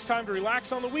when it comes time to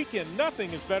relax on the weekend,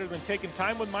 nothing is better than taking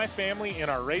time with my family in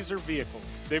our RZR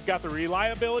vehicles. They've got the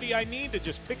reliability I need to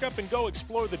just pick up and go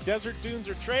explore the desert, dunes,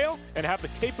 or trail, and have the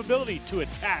capability to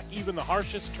attack even the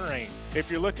harshest terrain.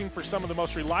 If you're looking for some of the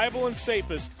most reliable and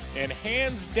safest, and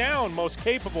hands down most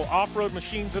capable off-road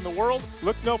machines in the world,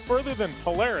 look no further than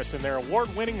Polaris and their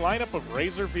award-winning lineup of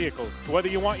RZR vehicles. Whether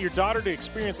you want your daughter to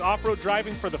experience off-road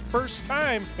driving for the first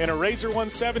time in a RZR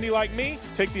 170 like me,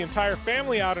 take the entire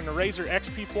family out in a RZR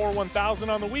XP4 1000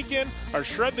 on the weekend, or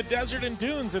shred the desert and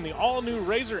dunes in the all-new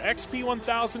RZR XP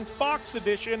 1000 Fox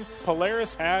Edition,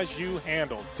 Polaris has you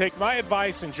handled. Take my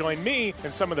advice and join me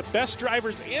and some of the best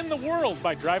drivers in the world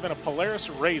by driving a Polaris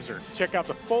RZR. Check out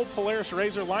the full Polaris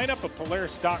RZR lineup at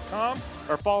Polaris.com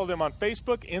or follow them on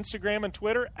Facebook, Instagram, and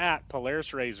Twitter at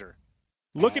Polaris RZR.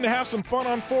 Looking to have some fun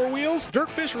on four wheels?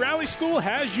 Dirtfish Rally School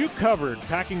has you covered.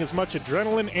 Packing as much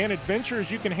adrenaline and adventure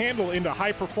as you can handle into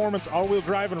high-performance all-wheel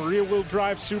drive and rear-wheel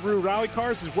drive Subaru rally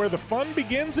cars is where the fun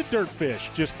begins at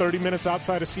Dirtfish. Just 30 minutes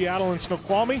outside of Seattle and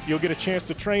Snoqualmie, you'll get a chance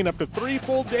to train up to 3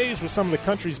 full days with some of the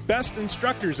country's best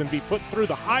instructors and be put through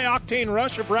the high-octane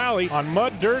rush of rally on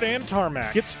mud, dirt, and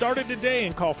tarmac. Get started today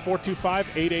and call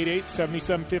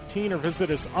 425-888-7715 or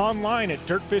visit us online at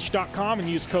dirtfish.com and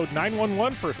use code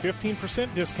 911 for a 15%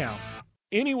 discount.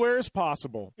 Anywhere is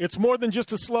possible. It's more than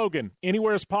just a slogan.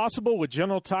 Anywhere is possible with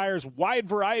General Tire's wide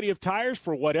variety of tires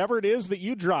for whatever it is that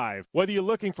you drive. Whether you're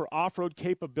looking for off-road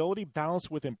capability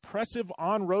balanced with impressive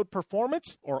on-road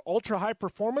performance or ultra-high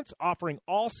performance offering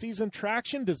all-season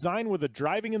traction designed with a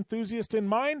driving enthusiast in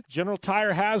mind, General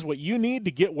Tire has what you need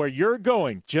to get where you're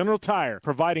going. General Tire,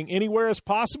 providing anywhere is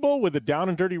possible with the Down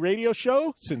and Dirty Radio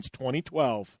Show since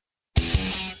 2012.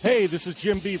 Hey, this is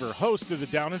Jim Beaver, host of the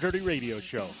Down and Dirty Radio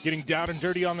Show. Getting down and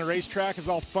dirty on the racetrack is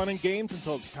all fun and games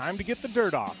until it's time to get the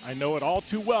dirt off. I know it all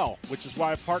too well, which is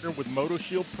why I partnered with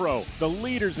MotoShield Pro, the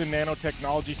leaders in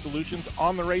nanotechnology solutions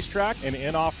on the racetrack and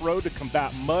in off-road to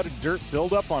combat mud and dirt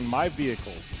buildup on my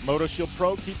vehicles. MotoShield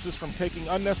Pro keeps us from taking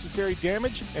unnecessary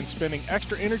damage and spending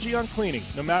extra energy on cleaning.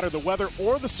 No matter the weather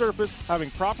or the surface, having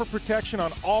proper protection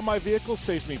on all my vehicles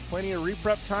saves me plenty of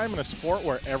reprep time in a sport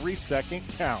where every second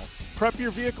counts. Prep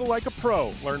your vehicle like a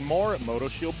pro. Learn more at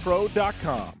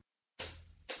MotoShieldPro.com.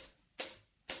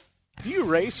 Do you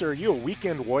race or are you a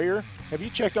weekend warrior? Have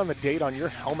you checked on the date on your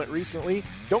helmet recently?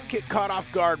 Don't get caught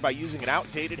off guard by using an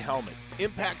outdated helmet.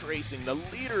 Impact Racing, the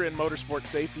leader in motorsport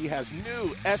safety, has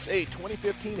new SA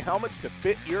 2015 helmets to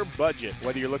fit your budget.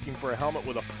 Whether you're looking for a helmet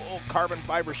with a full carbon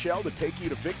fiber shell to take you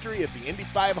to victory at the Indy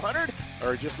 500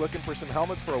 or just looking for some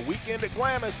helmets for a weekend at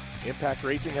Glamis, Impact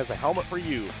Racing has a helmet for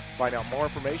you. Find out more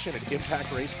information at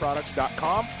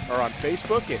ImpactRaceProducts.com or on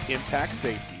Facebook at Impact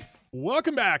Safety.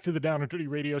 Welcome back to the Down and Dirty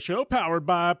Radio Show, powered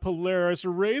by Polaris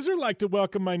Razor. I'd like to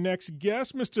welcome my next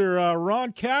guest, Mr.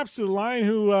 Ron Capps, to the line,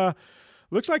 who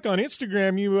looks like on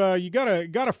Instagram you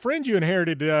got a friend you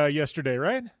inherited yesterday,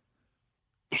 right?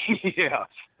 Yeah.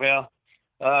 Well,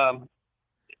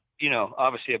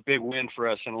 obviously a big win for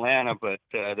us in Atlanta, but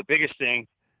the biggest thing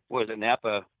was that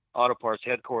Napa Auto Parts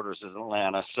headquarters is in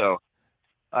Atlanta. So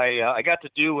I got to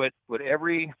do what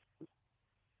every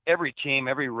team,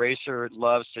 every racer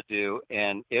loves to do,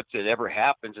 and if it ever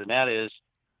happens, and that is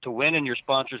to win in your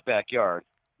sponsor's backyard,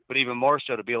 but even more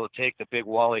so to be able to take the big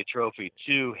Wally trophy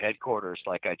to headquarters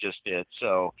like I just did.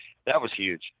 So that was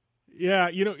huge. Yeah,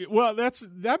 well,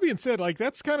 that being said, like,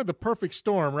 that's kind of the perfect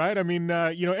storm, right? I mean,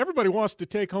 everybody wants to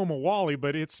take home a Wally,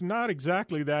 but it's not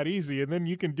exactly that easy. And then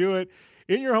you can do it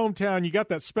in your hometown. You got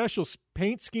that special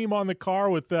paint scheme on the car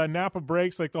with Napa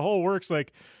brakes, like the whole works.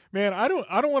 Like, man, I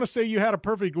don't want to say you had a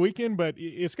perfect weekend, but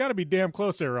it's got to be damn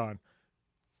close there, Ron.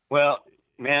 Well,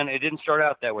 man, it didn't start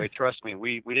out that way. Trust me.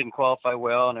 We didn't qualify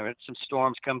well, and there had some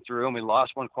storms come through, and we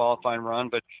lost one qualifying run,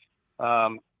 but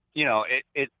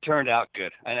it turned out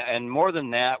good. And more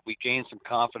than that, we gained some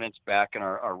confidence back in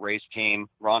our race team.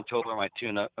 Ron Tobler, my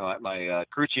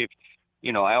crew chief,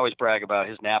 I always brag about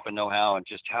his Napa know-how and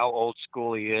just how old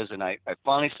school he is. And I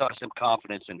finally saw some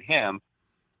confidence in him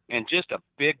and just a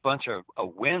big bunch of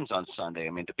wins on Sunday. I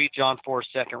mean, to beat John Force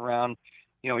second round,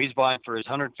 he's vying for his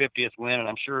 150th win. And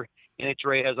I'm sure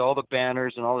NHRA has all the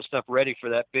banners and all the stuff ready for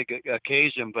that big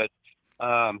occasion. But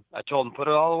I told him, put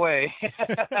it all away. It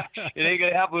ain't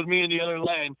going to happen with me in the other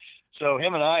lane. So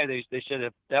him and I, they said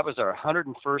that was our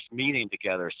 101st meeting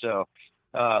together. So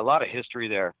a lot of history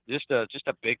there. Just a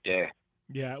big day.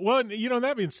 Yeah. Well,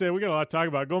 that being said, we got a lot to talk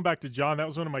about. Going back to John, that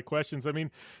was one of my questions. I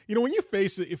mean, when you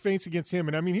face against him,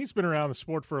 and I mean, he's been around the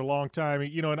sport for a long time,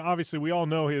 and obviously we all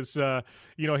know his,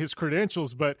 his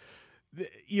credentials, but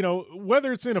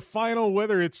whether it's in a final,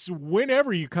 whether it's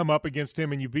whenever you come up against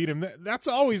him and you beat him, that's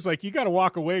always like, you got to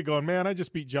walk away going, man, I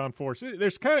just beat John Force.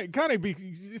 There's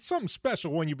it's something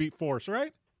special when you beat Force,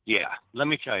 right? Yeah, let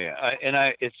me tell you,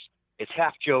 it's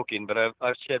half joking, but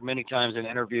I've said many times in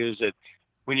interviews that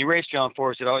when you race John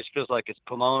Force, it always feels like it's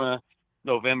Pomona,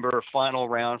 November, final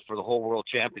round for the whole world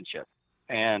championship.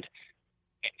 And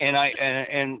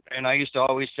I used to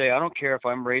always say, I don't care if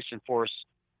I'm racing Force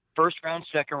first round,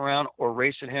 second round, or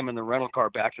racing him in the rental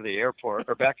car back to the airport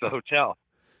or back to the hotel.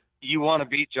 You want to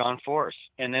beat John Force.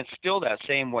 And that's still that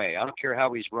same way. I don't care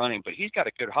how he's running, but he's got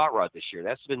a good hot rod this year.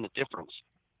 That's been the difference.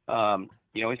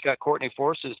 He's got Courtney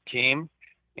Force's team,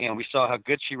 and we saw how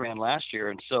good she ran last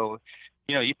year. And so,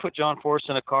 you put John Force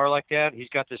in a car like that, he's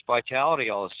got this vitality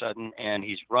all of a sudden, and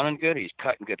he's running good. He's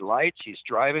cutting good lights. He's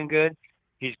driving good.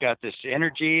 He's got this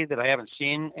energy that I haven't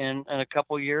seen in a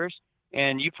couple of years.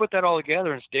 And you put that all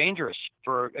together, and it's dangerous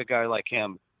for a guy like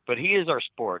him. But he is our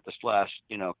sport this last,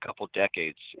 couple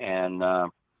decades. And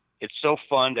it's so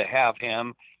fun to have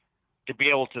him, to be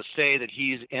able to say that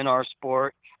he's in our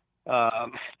sport.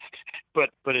 But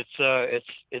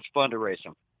it's fun to race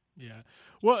him. Yeah.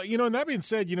 Well, and that being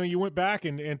said, you went back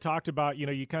and talked about,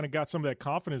 you kind of got some of that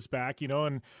confidence back,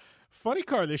 and Funny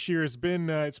Car this year has been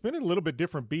it's been a little bit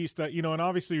different beast, and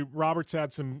obviously Roberts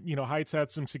had some, Heights had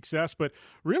some success, but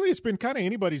really it's been kind of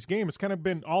anybody's game. It's kind of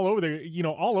been all over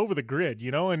the grid,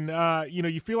 and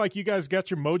you feel like you guys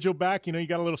got your mojo back. You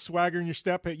got a little swagger in your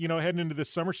step, heading into this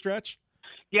summer stretch.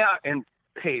 Yeah, and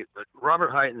hey,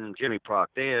 Robert Height and Jimmy Prock,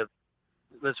 they have.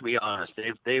 Let's be honest,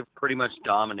 they've pretty much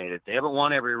dominated. They haven't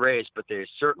won every race, but they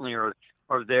certainly are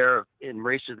there in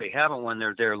races they haven't won.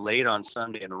 They're there late on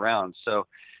Sunday and around. So,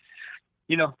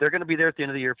 they're going to be there at the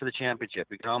end of the year for the championship.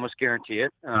 We can almost guarantee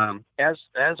it.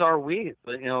 As are we,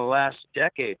 the last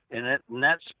decade, and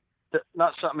that's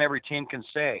not something every team can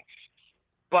say.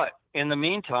 But in the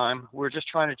meantime, we're just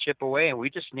trying to chip away, and we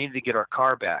just need to get our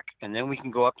car back, and then we can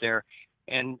go up there.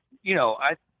 And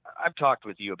I've talked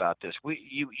with you about this.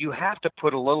 You have to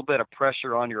put a little bit of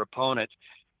pressure on your opponent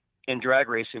in drag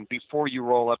racing before you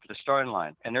roll up to the starting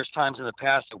line. And there's times in the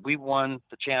past that we won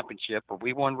the championship or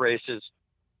we won races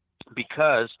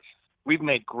because we've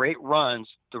made great runs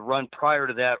the run prior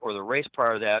to that or the race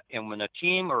prior to that. And when a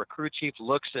team or a crew chief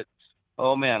looks at,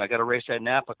 oh man, I got to race that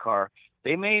Napa car,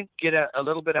 they may get a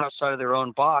little bit outside of their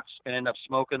own box and end up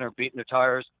smoking or beating their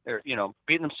tires, or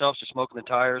beating themselves or smoking the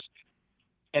tires,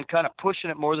 and kind of pushing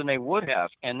it more than they would have.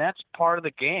 And that's part of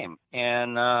the game.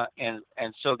 And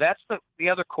so that's the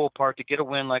other cool part, to get a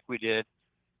win like we did,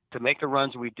 to make the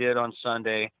runs we did on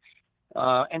Sunday,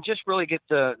 and just really get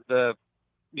that,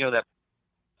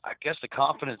 I guess, the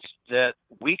confidence that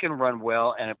we can run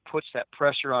well, and it puts that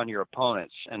pressure on your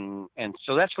opponents. And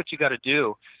so that's what you got to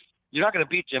do. you're not going to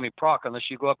beat Jimmy Prock unless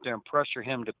you go up there and pressure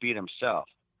him to beat himself.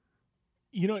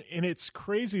 You know, and it's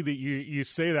crazy that you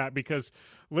say that, because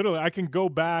literally I can go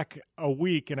back a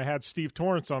week and I had Steve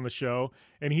Torrance on the show,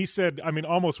 and he said, I mean,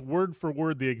 almost word for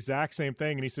word the exact same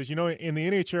thing. And he says, you know, in the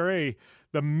NHRA,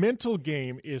 the mental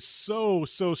game is so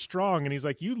strong. And he's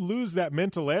like, you lose that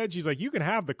mental edge. He's like, you can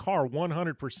have the car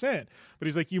 100%, but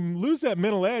he's like, you lose that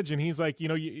mental edge. And he's like, you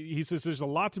know, he says there's a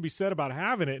lot to be said about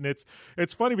having it. And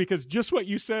it's funny because just what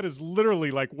you said is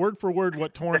literally like word for word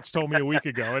what Torrance told me a week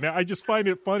ago. And I just find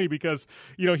it funny because,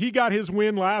 you know, he got his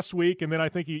win last week, and then I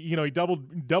think he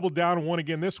doubled down and won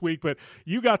again this week, but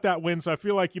you got that win. So I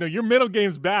feel like, you know, your mental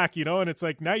game's back, you know, and it's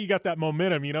like now you got that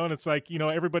momentum, you know, and it's like, you know,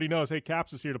 everybody knows, hey,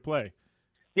 Caps is here to play.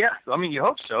 Yeah, I mean, you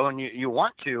hope so, and you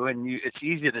want to, and it's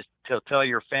easy to tell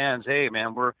your fans, hey,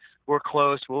 man, we're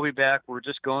close, we'll be back, we're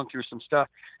just going through some stuff.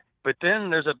 But then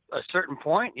there's a certain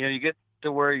point, you know, you get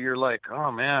to where you're like,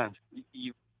 oh man,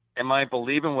 am I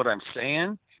believing what I'm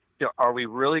saying? Are we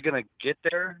really going to get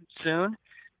there soon?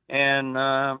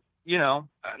 And you know,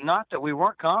 not that we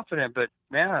weren't confident, but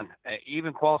man,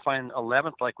 even qualifying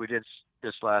 11th like we did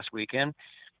this last weekend,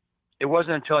 it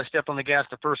wasn't until I stepped on the gas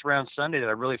the first round Sunday that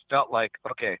I really felt like,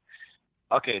 okay,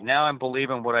 now I'm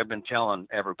believing what I've been telling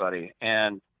everybody.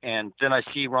 And then I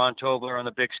see Ron Tobler on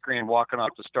the big screen walking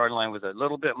off the starting line with a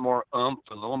little bit more oomph,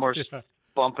 a little more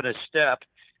bump in his step.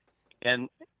 And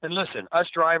listen, us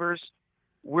drivers,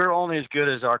 we're only as good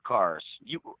as our cars.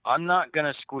 I'm not going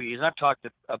to squeeze. I've talked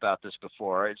about this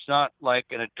before. It's not like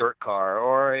in a dirt car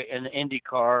or an Indy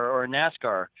car or a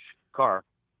NASCAR car.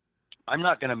 I'm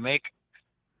not going to make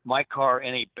my car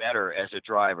any better as a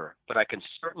driver, but I can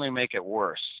certainly make it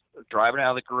worse. Driving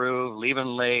out of the groove, leaving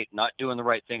late, not doing the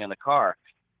right thing in the car.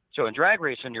 So in drag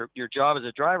racing, your job as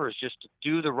a driver is just to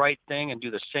do the right thing and do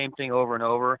the same thing over and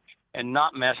over and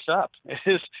not mess up. It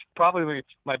is probably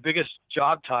my biggest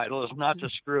job title, is not to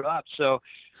screw up. So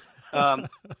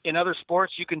in other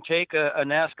sports, you can take a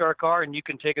NASCAR car and you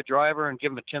can take a driver and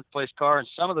give them a 10th place car, and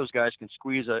some of those guys can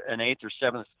squeeze an 8th or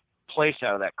 7th place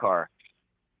out of that car.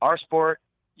 Our sport,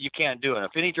 you can't do it.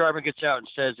 If any driver gets out and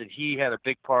says that he had a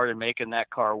big part in making that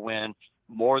car win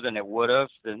more than it would have,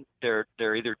 then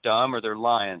they're either dumb or they're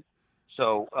lying.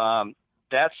 So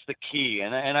that's the key.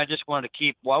 And I just wanted to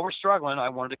keep, while we're struggling, I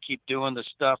wanted to keep doing the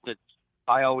stuff that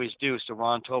I always do so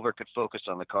Ron Tobler could focus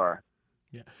on the car.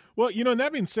 Yeah. Well, you know, and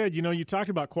that being said, you know, you talked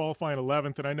about qualifying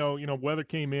 11th, and I know, you know, weather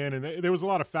came in, and there was a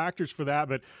lot of factors for that.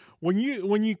 But when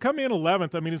you come in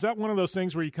 11th, I mean, is that one of those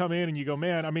things where you come in and you go,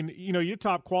 man, I mean, you know, you're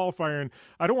top qualifier, and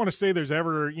I don't want to say there's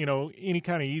ever, you know, any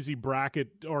kind of easy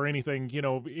bracket or anything, you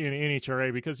know, in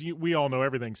NHRA, because we all know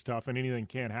everything's tough and anything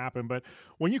can happen. But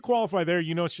when you qualify there,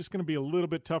 you know, it's just going to be a little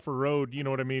bit tougher road, you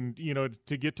know what I mean, you know,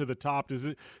 to get to the top. Does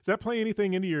that play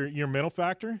anything into your mental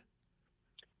factor?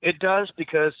 It does,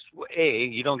 because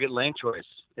you don't get lane choice.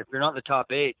 If you're not in the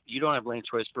top 8, you don't have lane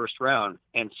choice first round.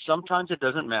 And sometimes it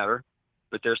doesn't matter,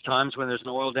 but there's times when there's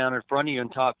no oil down in front of you in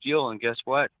top fuel, and guess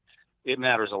what? It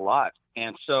matters a lot.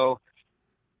 And so,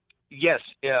 yes,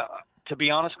 to be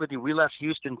honest with you, we left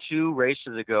Houston 2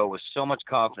 races ago with so much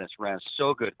confidence, ran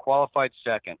so good, qualified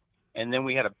second, and then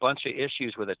we had a bunch of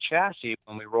issues with a chassis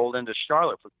when we rolled into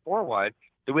Charlotte for 4-wide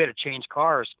that we had to change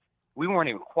cars. We weren't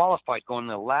even qualified going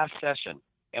into the last session.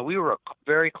 And we were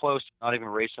very close to not even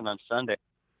racing on Sunday.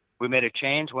 We made a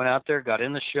change, went out there, got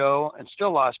in the show, and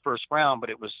still lost first round, but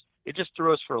it just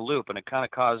threw us for a loop, and it kind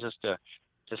of caused us to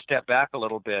step back a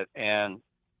little bit. And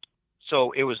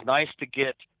so it was nice to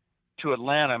get to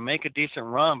Atlanta, make a decent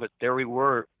run, but there we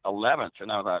were 11th, and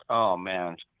I thought, oh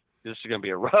man, this is going to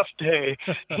be a rough day.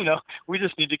 You know, we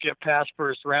just need to get past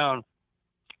first round.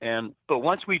 But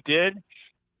once we did,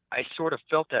 I sort of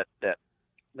felt that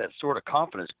sort of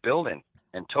confidence building.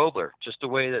 And Tobler, just the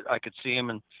way that I could see him,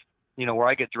 and you know, where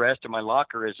I get dressed in my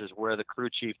locker is where the crew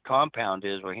chief compound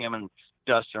is, where him and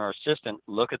Dustin, our assistant,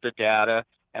 look at the data,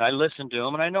 and I listen to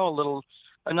him, and I know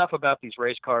enough about these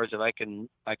race cars that I can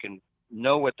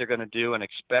know what they're going to do and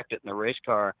expect it in the race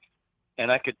car. And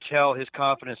I could tell his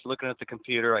confidence looking at the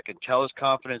computer. I could tell his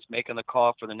confidence making the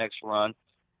call for the next run.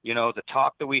 You know, the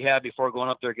talk that we had before going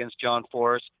up there against John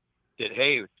Forrest, that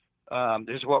hey,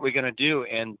 this is what we're going to do,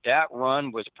 and that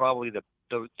run was probably the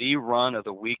run of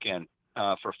the weekend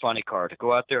for Funny Car, to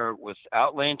go out there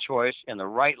without lane choice in the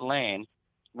right lane,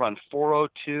 run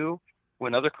 402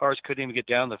 when other cars couldn't even get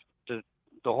down the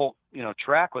whole, you know,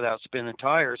 track without spinning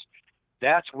tires.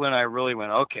 That's when I really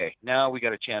went, okay, now we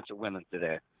got a chance at winning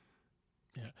today.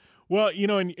 Yeah. Well, you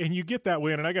know, and you get that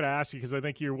win, and I got to ask you, because I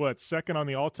think you're, second on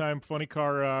the all-time Funny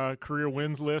Car career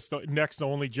wins list, next to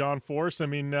only John Force. I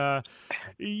mean,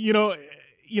 you know,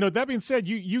 that being said,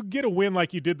 you get a win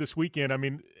like you did this weekend. I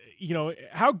mean,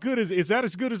 how good is that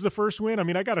as good as the first win? I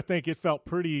mean, I got to think it felt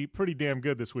pretty damn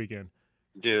good this weekend.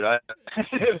 Dude,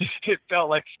 it felt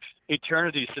like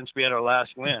eternity since we had our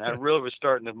last win. I really was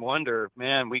starting to wonder,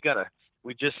 man, we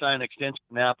just signed an extension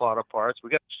with Napa Auto Parts. We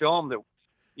got to show them that,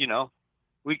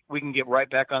 we can get right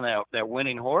back on that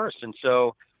winning horse. And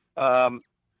so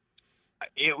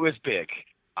it was big.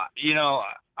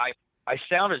 I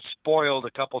sounded spoiled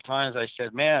a couple times. I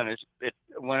said, man,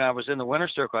 when I was in the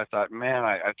winner's circle, I thought, man,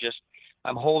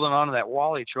 I'm holding on to that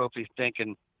Wally trophy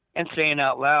thinking and saying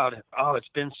out loud, oh, it's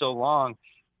been so long.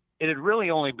 It had really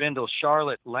only been till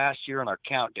Charlotte last year in our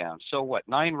countdown. So what,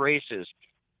 9 races.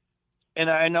 And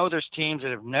I know there's teams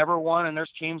that have never won and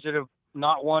there's teams that have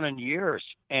not won in years.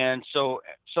 And so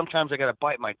sometimes I got to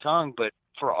bite my tongue, but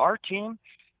for our team,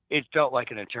 it felt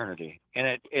like an eternity. And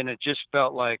it just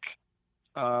felt like,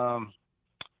 I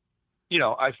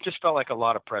just felt like a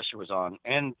lot of pressure was on.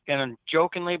 And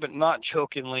jokingly, but not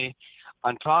jokingly,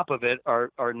 on top of it,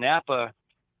 our Napa,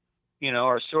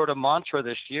 our sort of mantra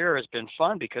this year has been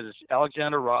fun because it's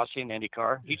Alexander Rossi in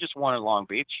IndyCar. He just won in Long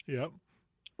Beach. Yep.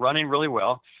 Running really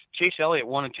well. Chase Elliott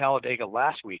won in Talladega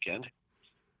last weekend.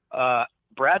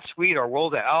 Brad Sweet, our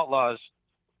World of Outlaws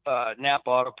Napa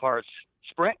Auto Parts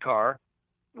sprint car,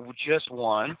 just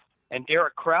won. And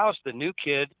Derek Kraus, the new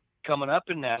kid coming up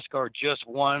in NASCAR, just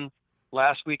won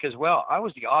last week as well. I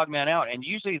was the odd man out. And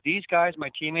usually these guys, my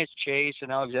teammates, Chase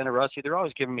and Alexander Rossi, they're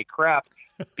always giving me crap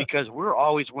because we're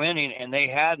always winning. And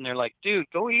they're like, dude,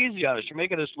 go easy on us. You're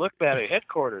making us look bad at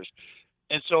headquarters.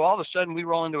 And so all of a sudden we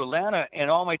roll into Atlanta and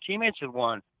all my teammates have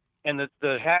won. And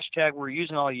the hashtag we're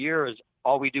using all year is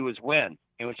all we do is win.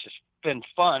 And it's just been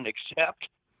fun, except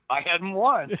I hadn't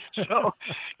won. So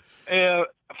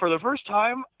for the first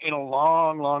time in a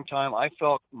long, long time, I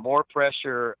felt more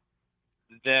pressure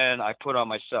than I put on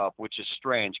myself, which is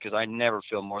strange because I never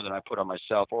feel more than I put on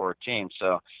myself or a team.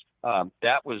 So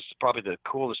that was probably the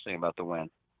coolest thing about the win.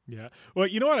 Yeah. Well,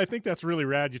 you know what? I think that's really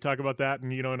rad. You talk about that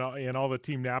and, and all the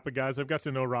Team Napa guys. I've got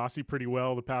to know Rossi pretty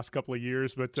well the past couple of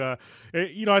years. But,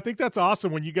 I think that's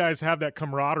awesome when you guys have that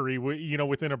camaraderie,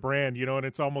 within a brand, and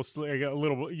it's almost like a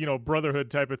little, brotherhood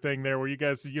type of thing there where you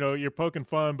guys, you're poking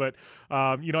fun. But,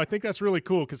 I think that's really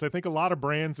cool because I think a lot of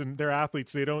brands and their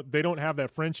athletes, they don't have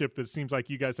that friendship that seems like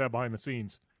you guys have behind the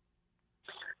scenes.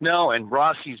 No, and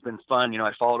Rossi's been fun.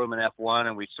 I followed him in F1,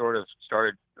 and we sort of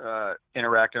started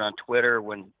interacting on Twitter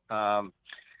when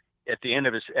at the end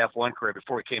of his F1 career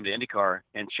before he came to IndyCar.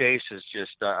 And Chase is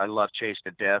just I love Chase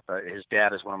to death. His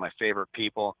dad is one of my favorite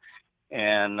people,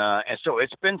 and so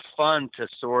it's been fun to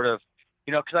sort of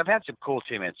because I've had some cool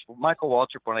teammates. Michael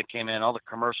Waltrip when I came in, all the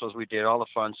commercials we did, all the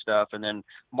fun stuff, and then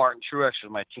Martin Truex was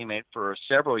my teammate for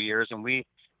several years, and we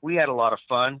had a lot of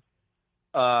fun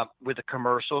with the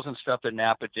commercials and stuff that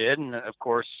Napa did. And of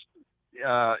course,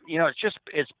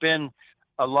 it's been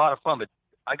a lot of fun, but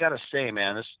I got to say,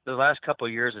 man, the last couple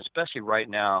of years, especially right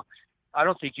now, I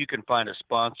don't think you can find a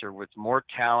sponsor with more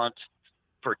talent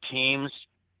for teams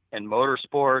and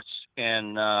motorsports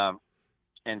and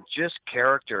just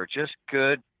character, just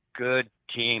good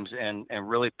teams and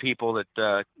really people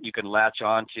that you can latch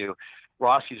on to.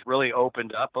 Rossi's really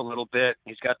opened up a little bit.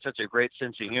 He's got such a great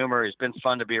sense of humor. He's been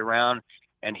fun to be around,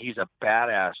 and he's a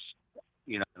badass,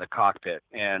 in the cockpit.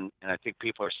 And I think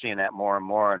people are seeing that more and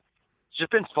more. It's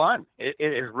just been fun. It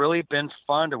has really been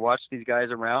fun to watch these guys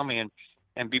around me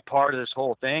and be part of this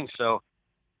whole thing. So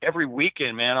every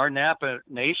weekend, man, our Napa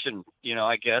Nation,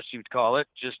 I guess you'd call it,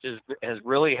 just has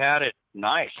really had it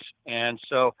nice. And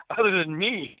so other than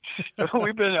me,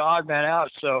 we've been an odd man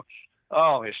out. So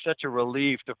it's such a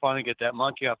relief to finally get that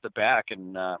monkey off the back.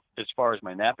 And as far as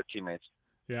my Napa teammates.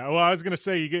 Yeah, well, I was going to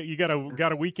say you got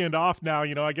a weekend off now.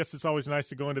 I guess it's always nice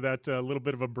to go into that little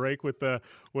bit of a break with a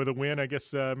win. I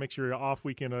guess makes your off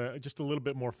weekend just a little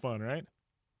bit more fun, right?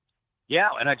 Yeah,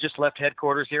 and I just left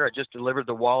headquarters here. I just delivered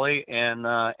the Wally, and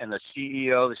the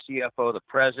CEO, the CFO, the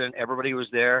president, everybody was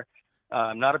there.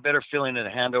 Not a better feeling than to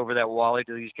hand over that Wally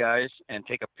to these guys and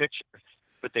take a picture.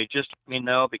 But they just let me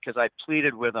know because I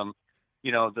pleaded with them.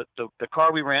 The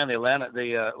car we ran, the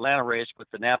Atlanta race with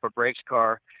the Napa Brakes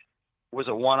car, was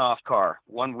a one-off car,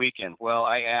 one weekend. Well,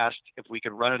 I asked if we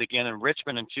could run it again in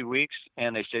Richmond in 2 weeks,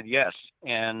 and they said yes.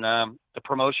 And the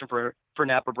promotion for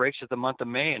Napa Brakes is the month of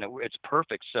May, and it's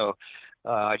perfect. So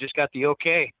I just got the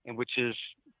okay, and which is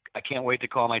I can't wait to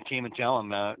call my team and tell them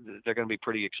they're going to be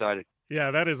pretty excited.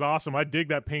 Yeah, that is awesome. I dig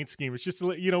that paint scheme. It's just,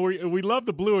 we love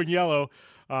the blue and yellow,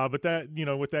 but that,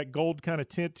 with that gold kind of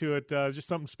tint to it, just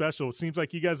something special. It seems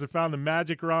like you guys have found the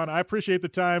magic, Ron. I appreciate the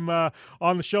time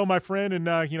on the show, my friend,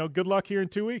 and, good luck here in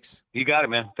 2 weeks. You got it,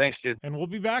 man. Thanks, dude. And we'll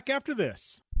be back after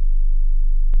this.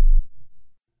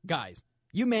 Guys,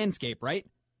 you manscape, right?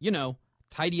 You know,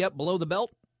 tidy up below the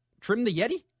belt, trim the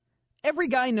Yeti. Every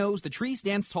guy knows the tree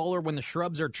stands taller when the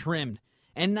shrubs are trimmed,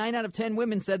 and 9 out of 10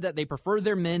 women said that they prefer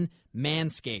their men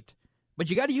manscaped. But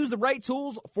you got to use the right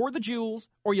tools for the jewels,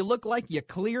 or you look like you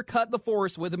clear-cut the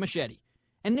forest with a machete.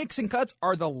 And nicks and cuts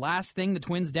are the last thing the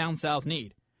twins down south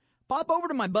need. Pop over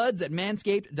to my buds at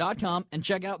manscaped.com and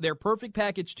check out their Perfect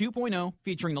Package 2.0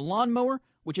 featuring the lawnmower,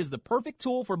 which is the perfect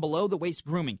tool for below-the-waist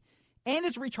grooming. And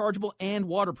it's rechargeable and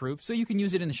waterproof, so you can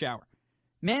use it in the shower.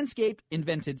 Manscaped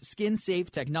invented skin-safe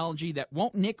technology that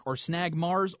won't nick or snag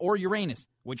Mars or Uranus,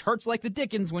 which hurts like the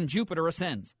dickens when Jupiter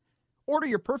ascends. Order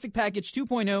your Perfect Package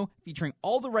 2.0 featuring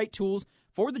all the right tools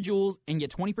for the jewels and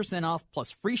get 20% off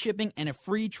plus free shipping and a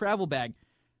free travel bag.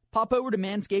 Pop over to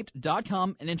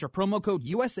manscaped.com and enter promo code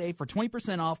USA for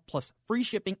 20% off plus free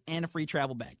shipping and a free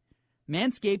travel bag.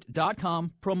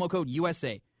 Manscaped.com, promo code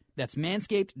USA. That's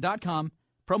manscaped.com,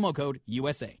 promo code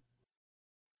USA.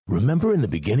 Remember in the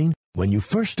beginning, when you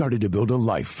first started to build a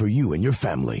life for you and your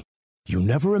family, you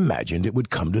never imagined it would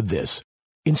come to this.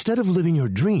 Instead of living your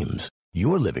dreams,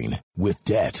 you're living with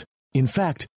debt. In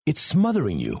fact, it's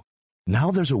smothering you.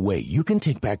 Now there's a way you can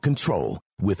take back control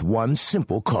with one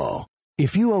simple call.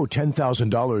 If you owe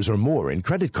 $10,000 or more in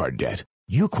credit card debt,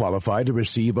 you qualify to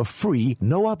receive a free,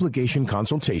 no-obligation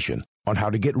consultation on how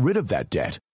to get rid of that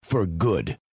debt for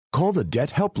good. Call the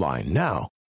Debt Helpline now.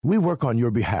 We work on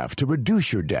your behalf to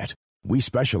reduce your debt. We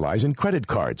specialize in credit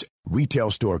cards, retail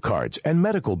store cards, and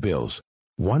medical bills.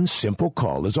 One simple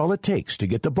call is all it takes to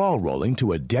get the ball rolling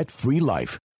to a debt-free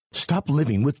life. Stop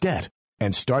living with debt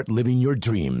and start living your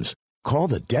dreams. Call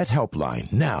the Debt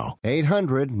Helpline now.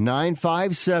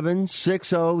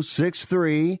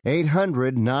 800-957-6063.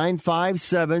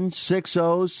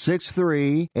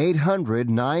 800-957-6063.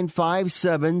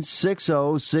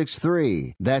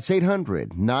 800-957-6063. That's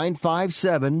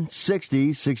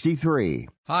 800-957-6063.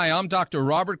 Hi, I'm Dr.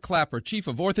 Robert Clapper, Chief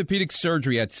of Orthopedic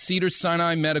Surgery at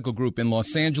Cedars-Sinai Medical Group in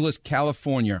Los Angeles,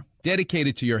 California.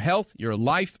 Dedicated to your health, your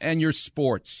life, and your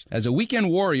sports. As a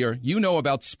weekend warrior, you know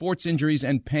about sports injuries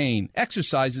and pain.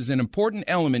 Exercise is an important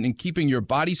element in keeping your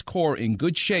body's core in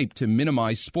good shape to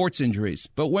minimize sports injuries.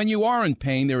 But when you are in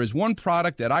pain, there is one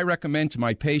product that I recommend to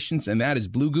my patients, and that is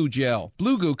Blue Goo Gel.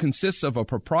 Blue Goo consists of a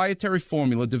proprietary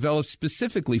formula developed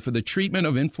specifically for the treatment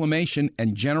of inflammation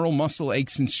and general muscle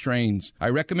aches and strains. I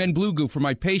recommend Blue Goo for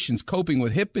my patients coping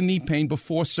with hip and knee pain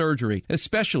before surgery,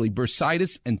 especially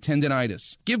bursitis and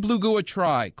tendinitis. Give Blue Goo a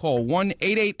try. Call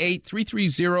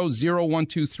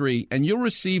 1-888-330-0123 and you'll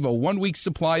receive a 1-week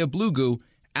supply of Blue Goo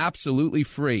absolutely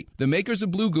free. The makers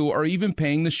of Blue Goo are even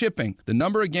paying the shipping. The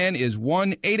number again is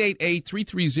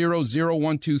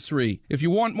 1-888-330-0123. If you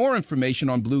want more information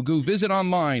on Blue Goo, visit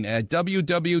online at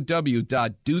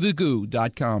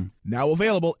www.dothegoo.com. Now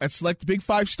available at select Big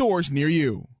 5 stores near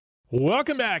you.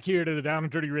 Welcome back here to the Down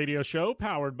and Dirty Radio Show,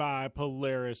 powered by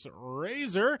Polaris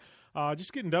Razor.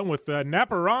 Just getting done with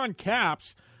Napa Ron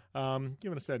Caps,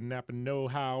 giving us that Napa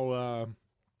know-how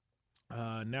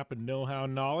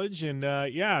knowledge. And,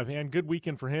 yeah, man, good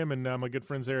weekend for him and my good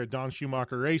friends there at Don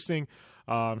Schumacher Racing.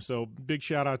 So big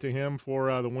shout-out to him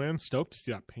for the win. Stoked to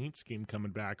see that paint scheme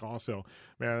coming back also.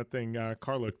 Man, that thing,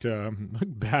 car looked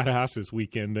badass this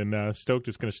weekend, and stoked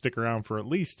it's going to stick around for at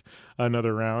least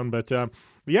another round. But,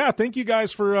 yeah, thank you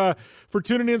guys for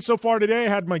tuning in so far today. I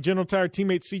had my General Tire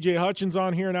teammate CJ Hutchins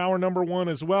on here in hour number 1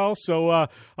 as well. So,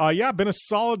 yeah, been a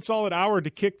solid hour to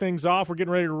kick things off. We're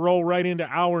getting ready to roll right into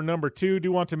hour number 2.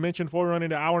 Do want to mention before we run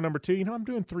into hour number 2, I'm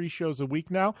doing 3 shows a week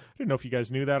now. I didn't know if you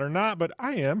guys knew that or not, but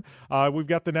I am. We've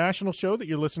got the national show that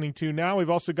you're listening to now. We've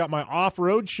also got my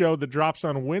off-road show that drops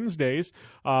on Wednesdays.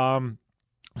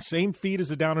 Same feed as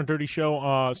the Down and Dirty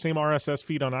Show, same RSS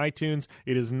feed on iTunes.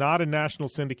 It is not a national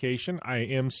syndication. I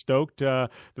am stoked that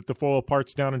the 4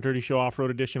 Parts Down and Dirty Show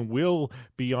Off-Road Edition will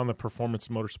be on the Performance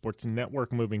Motorsports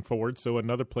Network moving forward, so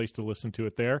another place to listen to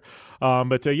it there.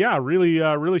 But yeah,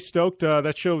 really stoked.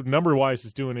 That show, number-wise,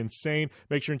 is doing insane.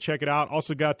 Make sure and check it out.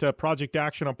 Also got Project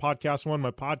Action on Podcast One,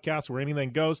 my podcast where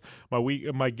anything goes.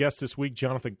 My guest this week,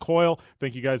 Jonathan Coyle. I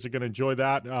think you guys are going to enjoy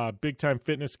that. Big-time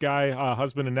fitness guy,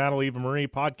 husband of Natalie Eva Marie,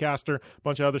 podcaster, a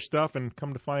bunch of other stuff, and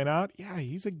come to find out, yeah,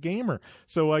 he's a gamer.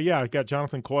 So, yeah, I got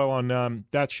Jonathan Coyle on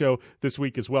that show this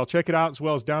week as well. Check it out, as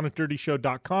well as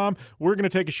downanddirtyshow.com. We're going to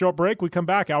take a short break. We come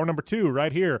back, hour number 2,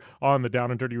 right here on the Down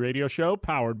and Dirty Radio Show,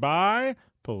 powered by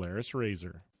Polaris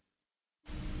Razor.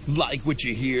 Like what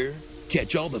you hear?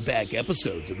 Catch all the back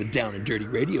episodes of the Down and Dirty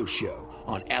Radio Show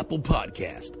on Apple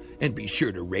Podcast, and be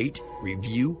sure to rate,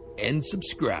 review, and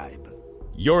subscribe.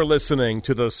 You're listening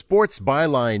to the Sports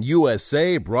Byline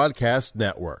USA Broadcast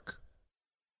Network.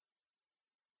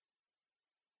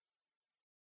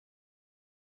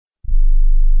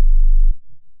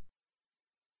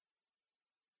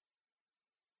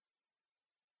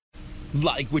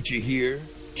 Like what you hear?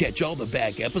 Catch all the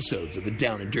back episodes of the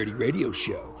Down and Dirty Radio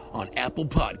Show on Apple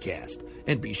Podcast,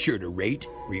 and be sure to rate,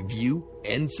 review,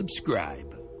 and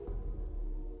subscribe.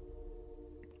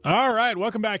 All right,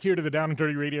 welcome back here to the Down and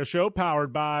Dirty Radio Show,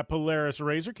 powered by Polaris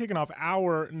Razor. Kicking off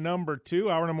hour number 2.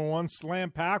 Hour number 1,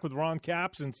 Slam Pack with Ron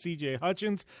Capps and CJ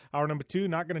Hutchins. Hour number 2,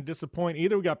 not going to disappoint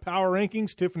either. We got Power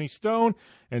Rankings, Tiffany Stone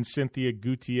and Cynthia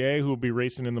Goutier, who will be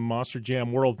racing in the Monster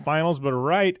Jam World Finals. But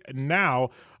right now,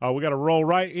 we got to roll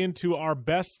right into our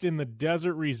Best in the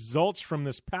Desert results from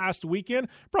this past weekend,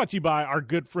 brought to you by our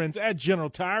good friends at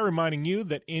General Tire, reminding you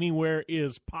that anywhere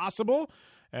is possible.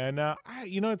 And,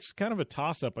 it's kind of a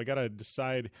toss-up. I got to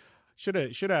decide. Should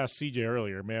ask CJ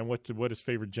earlier, man, what his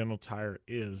favorite General Tire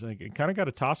is. I kind of got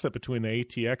a toss-up between the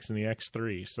ATX and the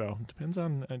X3. So it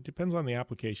depends on the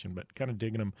application, but kind of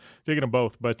digging them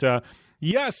both. But,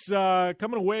 yes,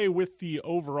 coming away with the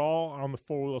overall on the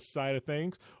four-wheel side of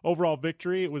things. Overall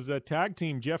victory, it was a tag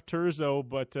team, Jeff Turzo,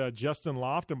 but Justin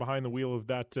Lofton behind the wheel of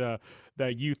that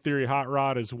U-Theory hot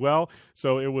rod as well.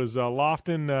 So it was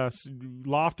Lofton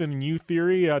and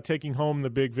U-Theory taking home the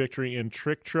big victory in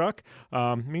Trick Truck.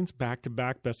 Means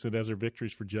back-to-back Best of the Desert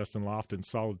victories for Justin Lofton.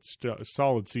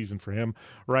 Solid season for him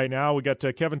right now. We got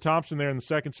Kevin Thompson there in the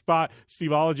second spot. Steve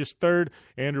Ologist third.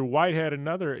 Andrew Whitehead,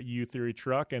 another U-Theory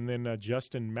truck. And then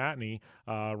Justin Matney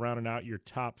rounding out your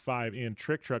top 5 in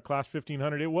Trick Truck. Class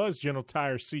 1500, it was General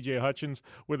Tire CJ Hutchins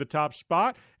with the top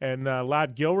spot. And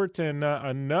Ladd Gilbert and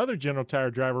another General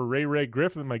Tire driver, Ray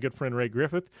Griffith, my good friend Ray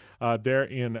Griffith, there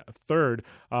in third.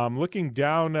 Looking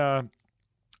down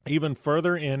even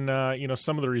further in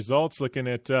some of the results, looking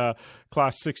at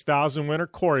Class 6000 winner,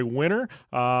 Corey Winter,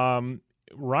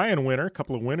 Ryan Winter, a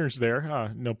couple of winners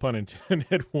there, no pun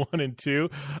intended, 1 and 2.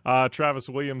 Travis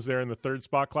Williams there in the third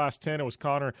spot. Class 10, it was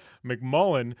Connor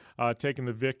McMullen taking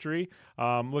the victory.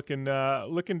 Looking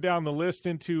down the list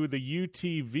into the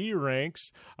UTV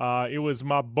ranks, it was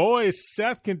my boy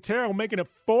Seth Quintero making it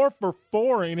 4 for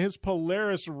 4 in his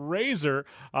Polaris Razor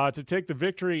to take the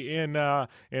victory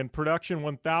in Production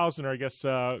 1000, or I guess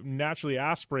naturally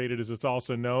aspirated as it's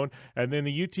also known. And then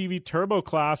the UTV Turbo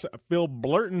class, Phil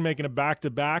Blurton making it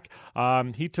back-to-back.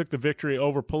 He took the victory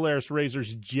over Polaris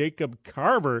Razor's Jacob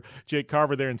Carver. Jake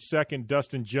Carver there in second.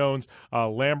 Dustin Jones,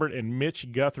 Lambert, and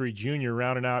Mitch Guthrie Jr.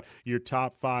 rounding out your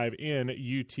top 5 in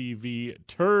UTV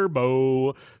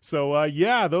Turbo. So,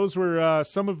 those were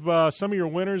some of your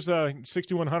winners.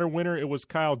 6100 winner, it was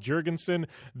Kyle Jurgensen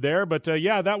there. But,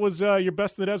 that was your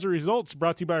Best in the Desert results,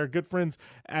 brought to you by our good friends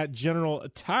at General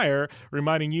Tire,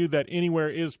 reminding you that anywhere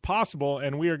is possible.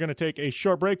 And we are going to take a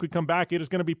short break. We come back. It is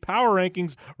going to be Power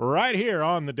Rankings right here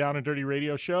on the Down and Dirty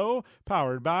Radio Show,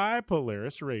 powered by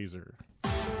Polaris Razor.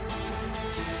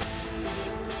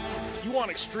 You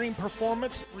want extreme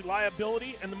performance,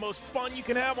 reliability, and the most fun you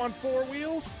can have on 4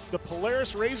 wheels? The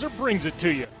Polaris Razor brings it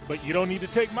to you. But you don't need to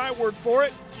take my word for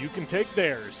it. You can take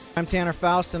theirs. I'm Tanner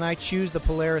Faust, and I choose the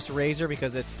Polaris Razor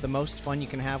because it's the most fun you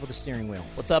can have with a steering wheel.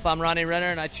 What's up? I'm Ronnie Renner,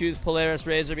 and I choose Polaris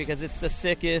Razor because it's the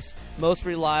sickest, most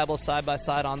reliable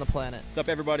side-by-side on the planet. What's up,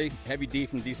 everybody? Heavy D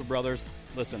from Diesel Brothers.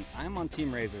 Listen, I'm on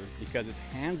Team Razor because it's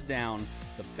hands down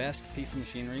the best piece of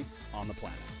machinery on the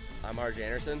planet. I'm RJ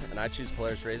Anderson, and I choose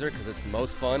Polaris Razor because it's the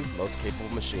most fun, most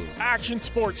capable machine. Action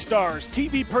sports stars,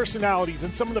 TV personalities,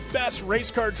 and some of the best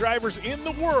race car drivers in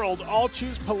the world all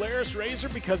choose Polaris Razor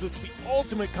because it's the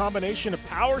ultimate combination of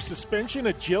power, suspension,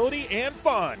 agility, and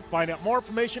fun. Find out more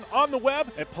information on the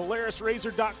web at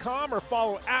PolarisRazor.com or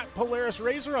follow at Polaris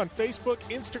Razor on Facebook,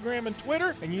 Instagram, and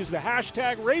Twitter, and use the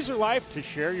hashtag RazorLife to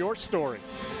share your story.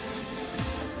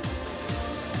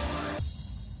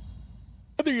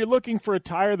 Whether you're looking for a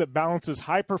tire that balances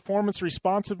high performance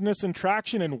responsiveness and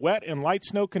traction in wet and light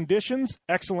snow conditions,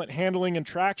 excellent handling and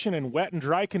traction in wet and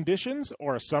dry conditions,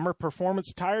 or a summer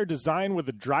performance tire designed with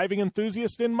the driving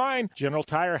enthusiast in mind, General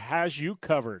Tire has you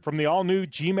covered. From the all-new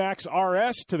G-Max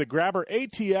RS to the Grabber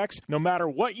ATX, no matter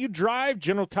what you drive,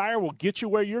 General Tire will get you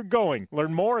where you're going.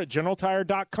 Learn more at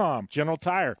GeneralTire.com. General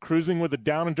Tire, cruising with the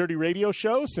Down and Dirty Radio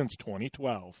Show since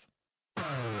 2012.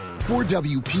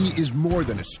 4WP is more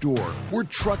than a store. We're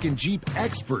truck and Jeep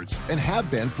experts and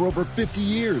have been for over 50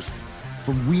 years.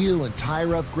 From wheel and tire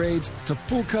upgrades to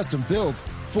full custom builds,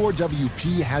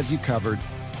 4WP has you covered.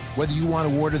 Whether you want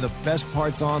to order the best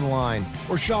parts online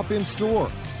or shop in store,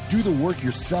 do the work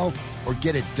yourself, or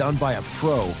get it done by a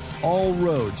pro, all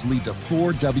roads lead to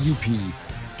 4WP.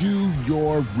 Do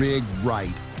your rig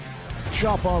right.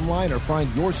 Shop online or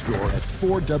find your store at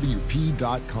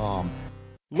 4WP.com.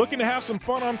 Looking to have some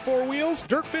fun on four wheels?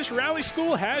 Dirtfish Rally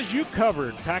School has you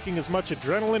covered. Packing as much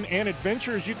adrenaline and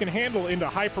adventure as you can handle into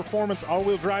high-performance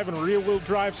all-wheel drive and rear-wheel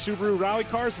drive Subaru rally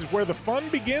cars is where the fun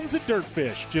begins at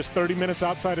Dirtfish. Just 30 minutes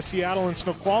outside of Seattle and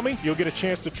Snoqualmie, you'll get a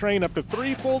chance to train up to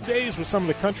 3 full days with some of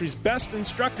the country's best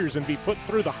instructors and be put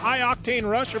through the high-octane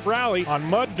rush of rally on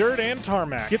mud, dirt, and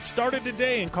tarmac. Get started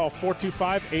today and call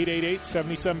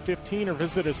 425-888-7715 or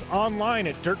visit us online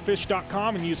at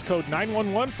dirtfish.com and use code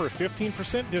 911 for a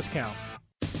 15% discount.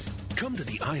 Come to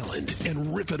the island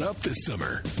and rip it up this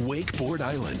summer. Wakeboard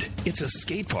Island. It's a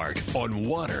skate park on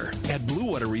water at Blue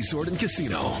Water Resort and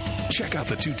Casino. Check out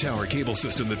the 2-tower cable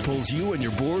system that pulls you and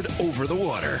your board over the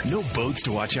water. No boats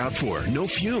to watch out for, no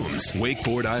fumes.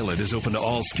 Wakeboard Island is open to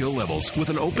all skill levels with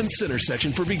an open center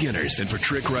section for beginners and for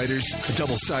trick riders, a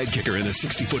double side kicker in a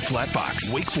 60-foot flat box.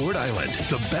 Wakeboard Island,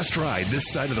 the best ride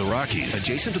this side of the Rockies.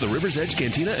 Adjacent to the River's Edge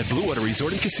Cantina at Blue Water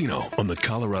Resort and Casino on the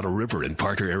Colorado River in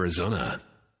Parker, Arizona.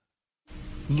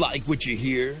 Like what you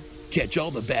hear? Catch all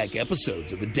the back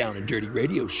episodes of the Down and Dirty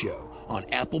Radio Show on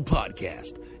Apple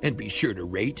Podcast, and be sure to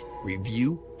rate,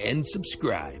 review, and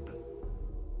subscribe.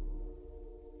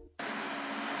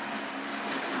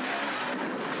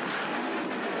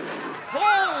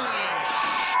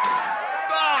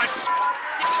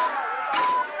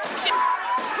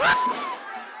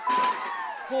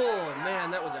 Oh,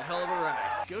 man, that was a hell of a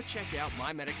ride. Go check out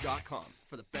MyMedic.com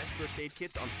for the best first aid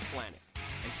kits on the planet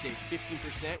and save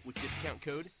 15% with discount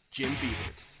code Jim Beaver.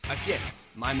 Again,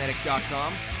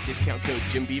 MyMedic.com, discount code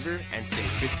Jim Beaver, and save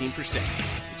 15%.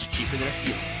 It's cheaper than a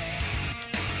funeral.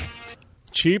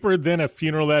 Cheaper than a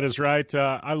funeral, that is right.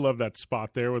 I love that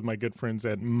spot there with my good friends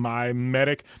at My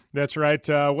Medic. That's right.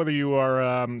 Whether you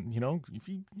are, if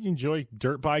you enjoy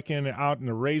dirt biking out in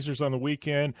the razors on the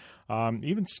weekend,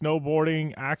 even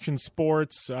snowboarding, action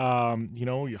sports,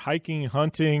 hiking,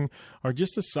 hunting, or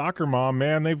just a soccer mom,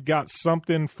 man, they've got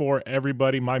something for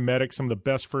everybody. My Medic, some of the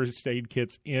best first aid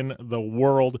kits in the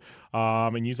world.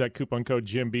 And use that coupon code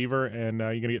Jim Beaver, and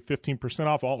you're going to get 15%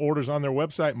 off all orders on their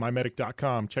website,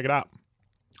 mymedic.com. Check it out.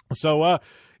 So,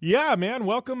 yeah, man,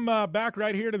 welcome back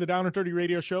right here to the Down and Dirty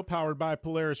Radio Show, powered by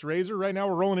Polaris Razor. Right now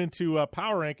we're rolling into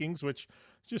Power Rankings, which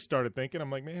just started thinking. I'm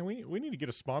like, man, we need to get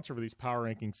a sponsor for these Power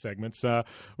Rankings segments.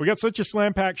 We got such a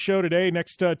slam-packed show today.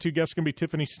 Next two guests going to be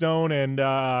Tiffany Stone and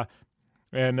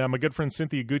my good friend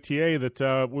Cynthia Gutierrez,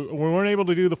 that we weren't able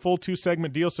to do the full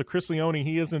 2-segment deal. So Chris Leone,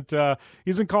 he isn't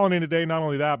calling in today. Not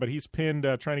only that, but he's pinned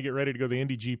trying to get ready to go to the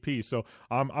Indy GP. So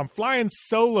I'm flying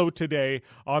solo today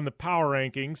on the Power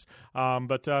Rankings.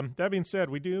 But that being said,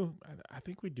 I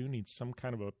think we do need some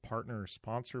kind of a partner or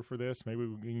sponsor for this. Maybe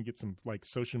we can get some like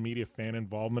social media fan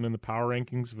involvement in the Power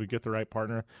Rankings if we get the right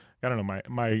partner. I don't know.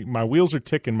 My wheels are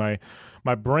ticking. My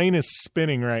brain is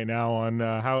spinning right now on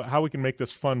how we can make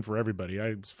this fun for everybody.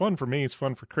 It's fun for me. It's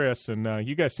fun for Chris, and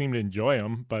you guys seem to enjoy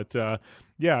them. But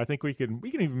yeah, I think we can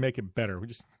even make it better. We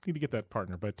just need to get that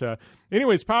partner. But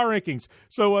anyways, Power Rankings.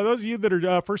 So those of you that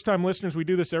are first-time listeners, we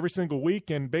do this every single week,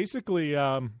 and basically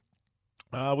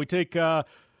we take.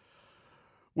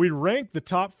 We rank the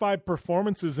top 5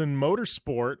 performances in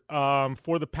motorsport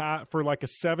for like a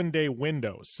 7-day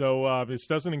window. So this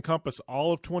doesn't encompass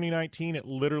all of 2019. It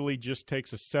literally just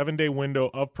takes a 7-day window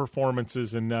of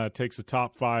performances and takes the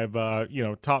top 5,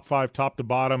 top to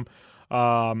bottom.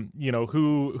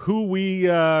 Who we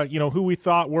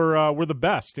thought were the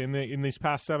best in these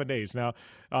past 7 days. Now,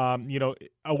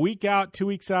 a week out, 2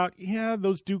 weeks out, yeah,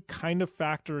 those do kind of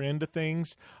factor into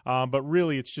things. But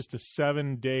really, it's just a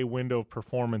 7-day window of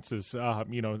performances,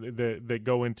 that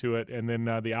go into it. And then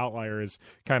the outlier is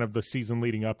kind of the season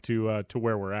leading up to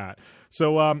where we're at.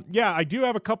 So, yeah, I do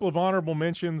have a couple of honorable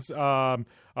mentions.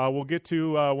 We'll get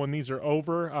to when these are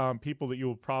over, people that you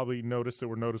will probably notice that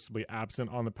were noticeably absent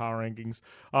on the Power Rankings.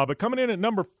 But coming in at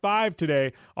number 5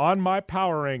 today on my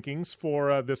Power Rankings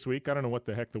for this week, I don't know what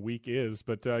the heck the week is,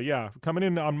 but yeah, coming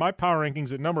in on my Power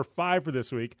Rankings at number 5 for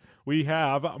this week, we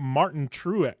have Martin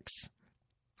Truex.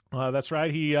 That's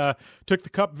right. He took the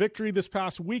Cup victory this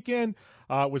past weekend.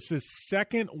 It was his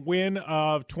second win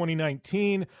of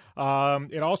 2019. It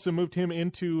also moved him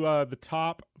into the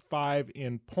top 5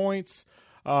 in points.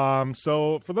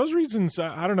 So for those reasons,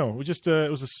 I don't know. It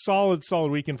was a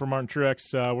solid weekend for Martin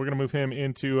Truex. We're going to move him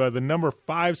into the number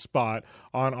 5 spot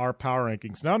on our Power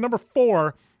Rankings. Now, number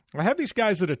 4, I have these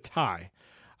guys at a tie.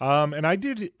 And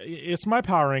it's my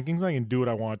Power Rankings. I can do what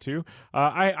I want to.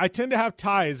 I tend to have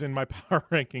ties in my Power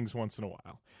Rankings once in a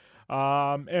while.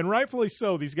 And rightfully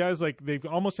so. These guys, they've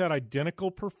almost had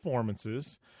identical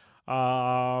performances.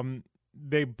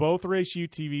 They both race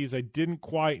UTVs. I didn't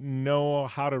quite know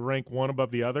how to rank one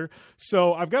above the other.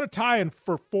 So I've got a tie in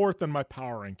for fourth in my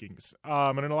power rankings.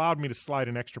 And it allowed me to slide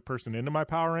an extra person into my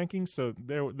power rankings. So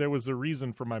there was a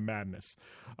reason for my madness.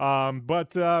 Coming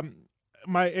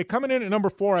in at number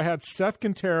 4, I had Seth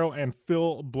Quintero and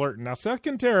Phil Blurton. Now, Seth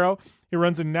Quintero, he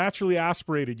runs a naturally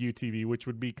aspirated UTV, which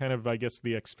would be kind of, I guess,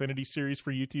 the Xfinity series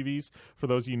for UTVs, for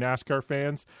those of you NASCAR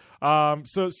fans.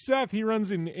 So Seth, he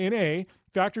runs in NA,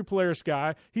 factory Polaris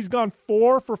guy. He's gone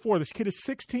 4 for 4. This kid is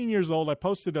 16 years old. I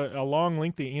posted a long,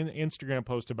 lengthy Instagram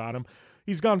post about him.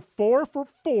 He's gone 4 for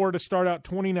 4 to start out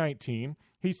 2019.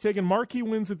 He's taken marquee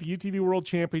wins at the UTV World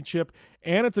Championship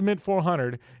and at the Mint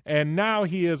 400, and now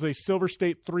he is a Silver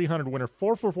State 300 winner.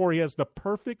 4 for 4. He has the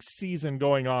perfect season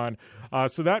going on.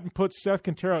 So that puts Seth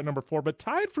Quintero at number 4. But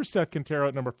tied for Seth Quintero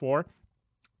at number 4,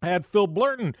 I had Phil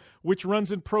Blurton, which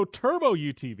runs in Pro Turbo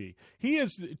UTV. He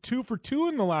is 2 for 2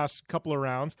 in the last couple of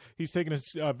rounds. He's taken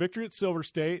a victory at Silver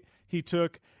State. He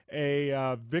took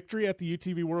a victory at the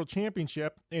UTV World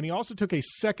Championship, and he also took a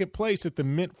second place at the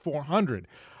Mint 400.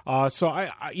 So I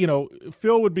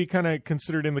Phil would be kind of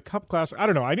considered in the Cup class. I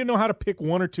don't know. I didn't know how to pick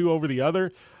one or two over the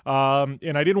other,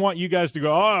 and I didn't want you guys to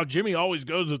go, "Oh, Jimmy always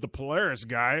goes with the Polaris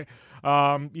guy,"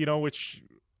 which.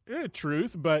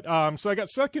 Truth, but so I got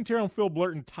Seth Quintero and Phil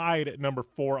Blurton tied at number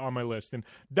 4 on my list, and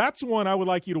that's one I would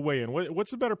like you to weigh in.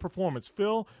 What's the better performance,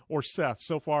 Phil or Seth,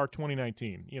 so far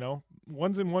 2019?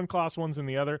 One's in one class, one's in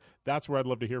the other. That's where I'd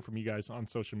love to hear from you guys on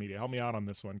social media. Help me out on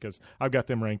this one because I've got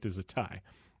them ranked as a tie.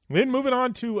 Then moving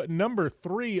on to number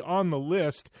 3 on the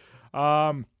list. We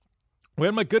had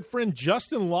my good friend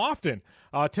Justin Lofton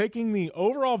taking the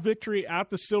overall victory at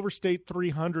the Silver State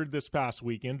 300 this past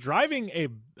weekend, driving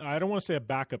I don't want to say a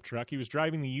backup truck. He was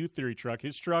driving the U-Theory truck.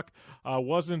 His truck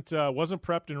wasn't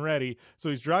prepped and ready, so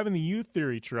he's driving the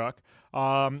U-Theory truck.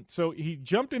 So he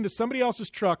jumped into somebody else's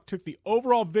truck, took the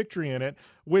overall victory in it,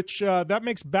 which that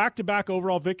makes back-to-back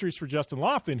overall victories for Justin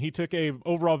Lofton. He took a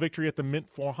overall victory at the Mint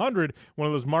 400, one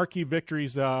of those marquee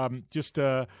victories just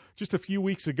a few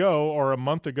weeks ago or a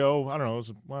month ago. I don't know,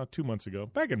 it was 2 months ago,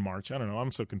 back in March. I don't know.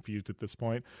 I'm so confused at this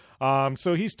point.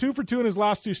 So he's 2 for 2 in his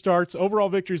last 2 starts, overall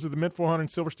victories at the Mint 400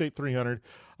 and Silver State 300.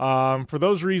 For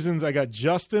those reasons, I got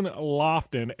Justin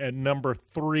Lofton at number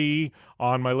 3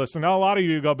 on my list. And now a lot of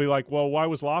you are going to be like, well, why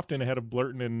was Lofton ahead of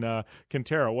Blurton and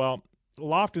Quintero? Well,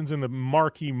 Lofton's in the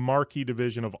marquee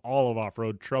division of all of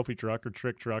off-road, trophy truck or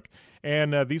trick truck,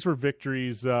 and these were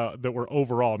victories that were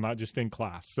overall, not just in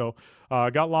class. So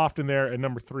I got Lofton there at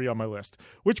number 3 on my list,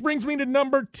 which brings me to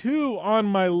number 2 on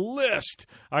my list.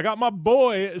 I got my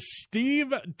boy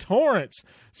Steve Torrence.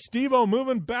 Steve-O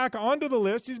moving back onto the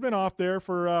list. He's been off there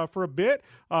for a bit,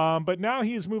 but now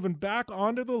he is moving back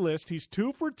onto the list. He's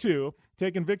 2 for 2.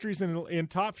 Taking victories in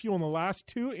Top Fuel in the last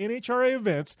 2 NHRA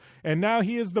events, and now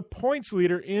he is the points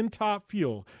leader in Top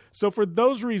Fuel. So for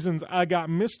those reasons, I got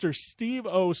Mr. Steve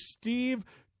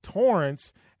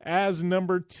Torrence as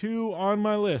number 2 on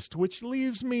my list, which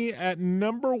leaves me at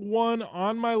number 1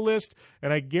 on my list,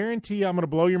 and I guarantee I'm going to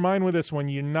blow your mind with this one.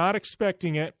 You're not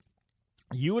expecting it.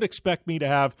 You would expect me to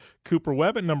have Cooper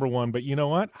Webb at number 1, but you know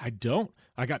what? I don't.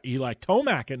 I got Eli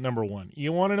Tomac at number 1.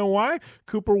 You want to know why?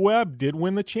 Cooper Webb did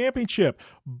win the championship.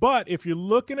 But if you're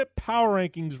looking at power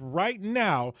rankings right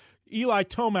now, Eli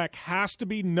Tomac has to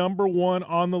be number 1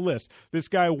 on the list. This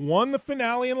guy won the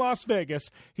finale in Las Vegas.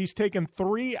 He's taken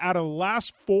 3 out of the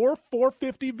last 4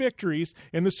 450 victories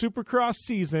in the Supercross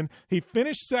season. He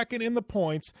finished second in the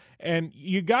points. And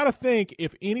you got to think,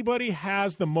 if anybody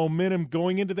has the momentum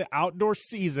going into the outdoor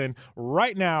season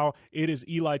right now, it is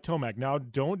Eli Tomac. Now,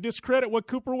 don't discredit what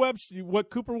Cooper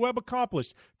Webb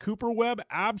accomplished. Cooper Webb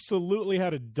absolutely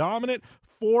had a dominant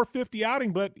 450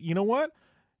 outing, but you know what?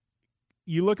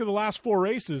 You look at the last 4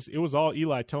 races, it was all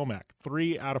Eli Tomac,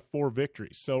 3 out of 4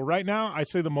 victories. So right now, I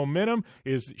say the momentum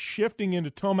is shifting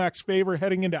into Tomac's favor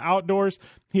heading into outdoors.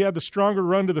 He had the stronger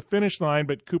run to the finish line,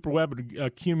 but Cooper Webb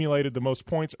accumulated the most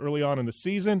points early on in the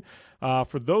season.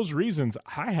 For those reasons,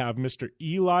 I have Mr.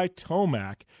 Eli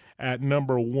Tomac at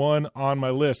number 1 on my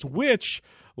list, which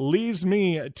leaves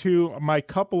me to my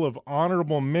couple of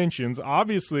honorable mentions.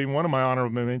 Obviously, one of my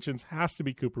honorable mentions has to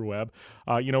be Cooper Webb.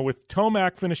 With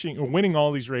Tomac winning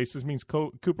all these races means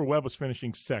Cooper Webb was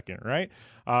finishing second, right?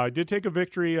 Did take a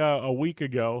victory a week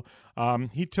ago.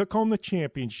 He took home the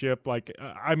championship.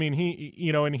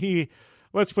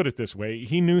 Let's put it this way.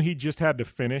 He knew he just had to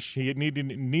finish. He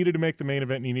needed to make the main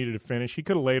event, and he needed to finish. He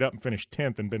could have laid up and finished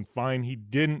 10th and been fine. He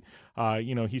didn't.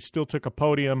 He still took a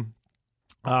podium.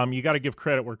 You got to give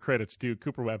credit where credit's due.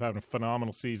 Cooper Webb having a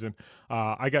phenomenal season.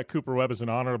 I got Cooper Webb as an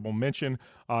honorable mention.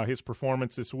 His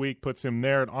performance this week puts him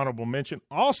there at honorable mention.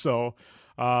 Also,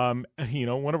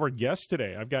 one of our guests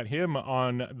today. I've got him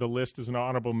on the list as an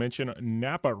honorable mention,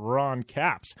 Napa Ron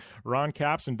Capps. Ron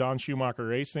Capps and Don Schumacher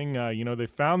Racing, they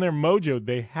found their mojo.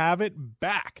 They have it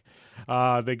back.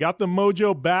 They got the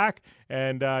mojo back,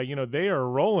 and, they are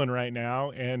rolling right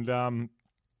now. And, I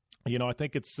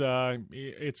think it's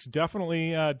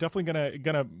definitely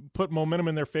gonna put momentum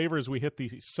in their favor as we hit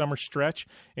the summer stretch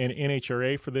in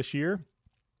NHRA for this year.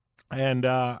 And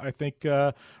I think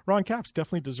Ron Capps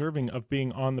definitely deserving of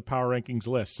being on the Power Rankings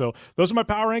list. So those are my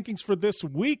Power Rankings for this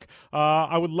week.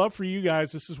 I would love for you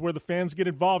guys, this is where the fans get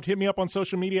involved. Hit me up on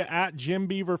social media at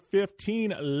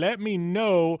JimBeaver15. Let me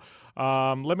know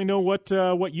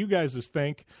what you guys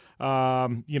think. It's I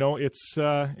don't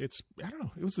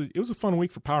know. It was a fun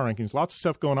week for Power Rankings. Lots of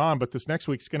stuff going on, but this next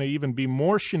week's going to even be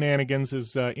more shenanigans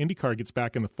as IndyCar gets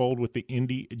back in the fold with the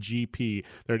Indy GP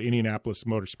there at Indianapolis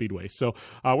Motor Speedway. So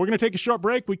we're going to take a short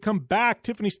break. We come back.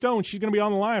 Tiffany Stone, she's going to be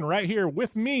on the line right here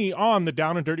with me on the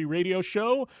Down and Dirty Radio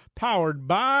Show, powered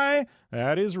by,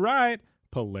 that is right,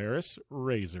 Polaris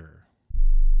RZR.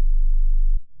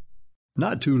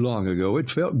 Not too long ago, it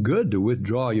felt good to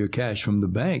withdraw your cash from the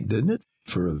bank, didn't it?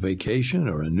 For a vacation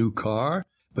or a new car.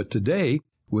 But today,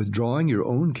 withdrawing your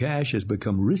own cash has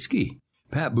become risky.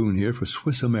 Pat Boone here for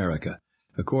Swiss America.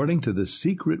 According to The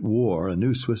Secret War, a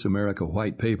new Swiss America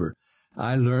white paper,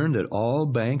 I learned that all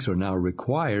banks are now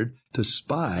required to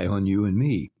spy on you and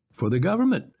me for the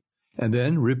government, and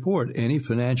then report any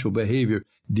financial behavior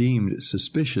deemed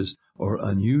suspicious or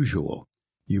unusual.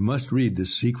 You must read The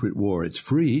Secret War. It's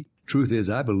free. Truth is,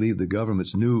 I believe the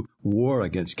government's new war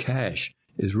against cash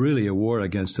is really a war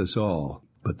against us all.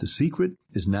 But the secret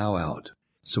is now out.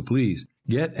 So please,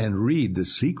 get and read The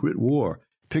Secret War.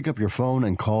 Pick up your phone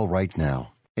and call right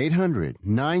now.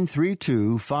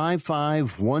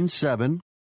 800-932-5517.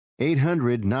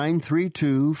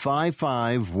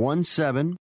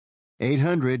 800-932-5517.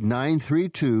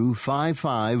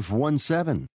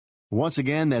 800-932-5517. Once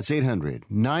again, that's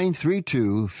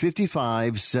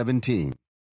 800-932-5517.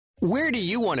 Where do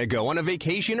you want to go on a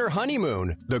vacation or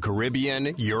honeymoon? The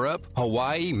Caribbean, Europe,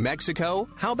 Hawaii, Mexico?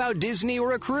 How about Disney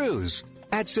or a cruise?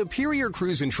 At Superior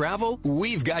Cruise and Travel,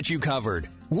 we've got you covered.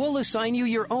 We'll assign you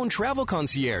your own travel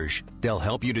concierge. They'll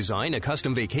help you design a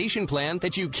custom vacation plan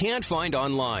that you can't find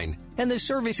online. And the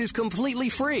service is completely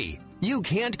free. You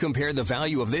can't compare the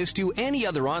value of this to any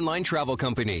other online travel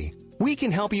company. We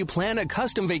can help you plan a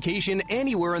custom vacation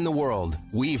anywhere in the world.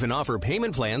 We even offer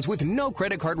payment plans with no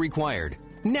credit card required.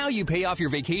 Now you pay off your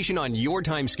vacation on your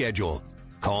time schedule.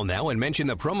 Call now and mention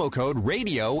the promo code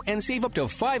RADIO and save up to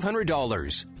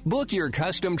 $500. Book your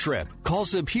custom trip. Call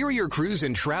Superior Cruise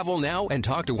and Travel now and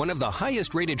talk to one of the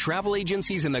highest rated travel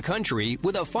agencies in the country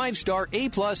with a 5-star A+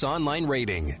 online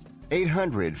rating.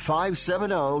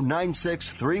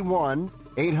 800-570-9631.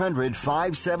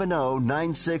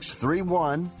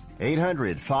 800-570-9631.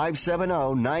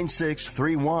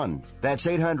 800-570-9631. That's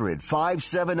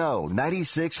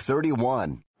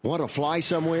 800-570-9631. Want to fly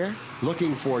somewhere?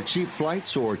 Looking for cheap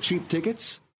flights or cheap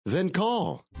tickets? Then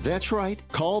call. That's right.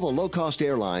 Call the low-cost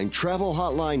airline travel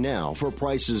hotline now for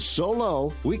prices so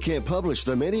low we can't publish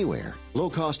them anywhere.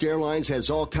 Low-cost airlines has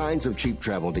all kinds of cheap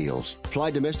travel deals.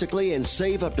 Fly domestically and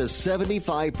save up to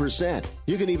 75%.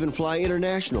 You can even fly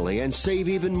internationally and save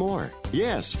even more.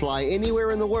 Yes, fly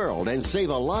anywhere in the world and save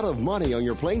a lot of money on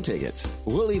your plane tickets.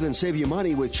 We'll even save you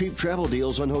money with cheap travel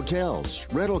deals on hotels,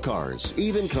 rental cars,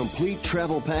 even complete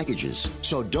travel packages.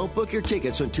 So don't book your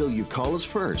tickets until you call us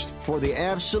first for the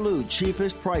absolute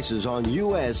cheapest prices on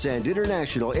U.S. and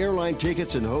international airline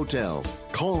tickets and hotels.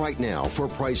 Call right now for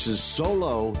prices so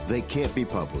low they can't be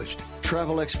published.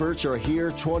 Travel experts are here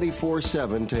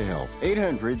 24/7 to help.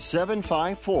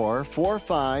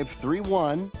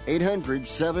 800-754-4531.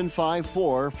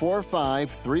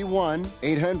 800-754-4531.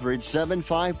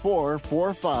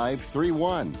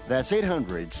 800-754-4531. That's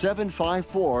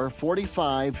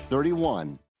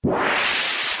 800-754-4531.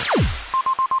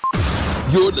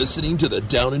 You're listening to the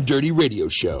Down and Dirty Radio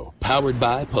Show, powered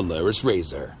by Polaris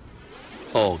RZR.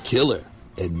 All killer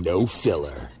and no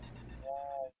filler.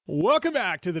 Welcome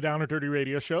back to the Down and Dirty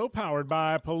Radio Show, powered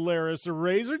by Polaris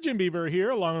RZR. Jim Beaver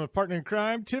here, along with partner in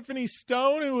crime, Tiffany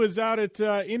Stone, who was out at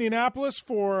Indianapolis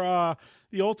for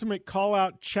the Ultimate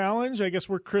Call-Out Challenge. I guess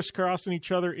we're crisscrossing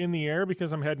each other in the air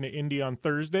because I'm heading to Indy on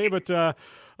Thursday. But,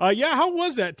 yeah, how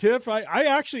was that, Tiff? I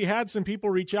actually had some people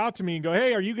reach out to me and go,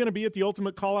 hey, are you going to be at the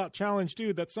Ultimate Call-Out Challenge?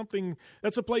 Dude, that's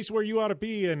a place where you ought to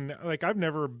be. And, like, I've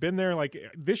never been there. Like,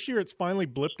 this year it's finally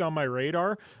blipped on my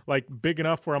radar, like, big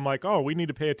enough where I'm like, oh, we need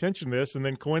to pay attention to this. And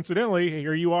then coincidentally,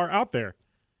 here you are out there.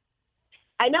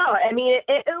 I know. I mean,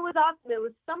 it was awesome. It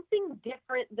was something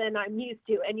different than I'm used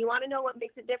to. And you want to know what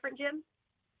makes it different, Jim?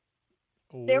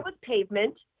 there was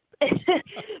pavement.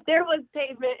 There was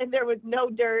pavement and there was no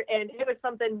dirt, and it was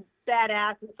something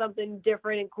badass and something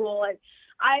different and cool. And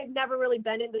I've never really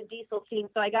been in the diesel scene,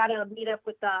 so I got to meet up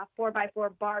with the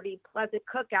 4x4 Barbie Pleasant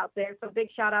Cook out there. So big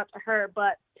shout out to her.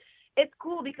 But it's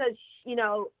cool because, you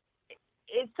know,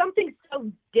 it's something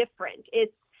so different.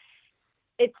 It's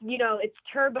you know, it's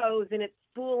turbos and it's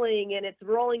spooling and it's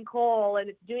rolling coal and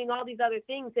it's doing all these other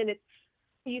things, and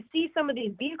you see some of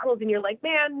these vehicles and you're like,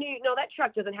 man, you know, that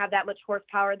truck doesn't have that much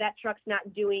horsepower. That truck's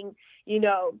not doing, you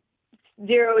know,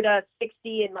 0 to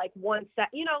 60 in like 1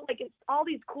 second. You know, like it's all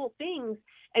these cool things,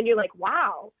 and you're like,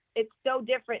 wow, it's so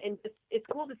different, and it's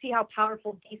cool to see how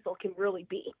powerful diesel can really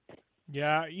be.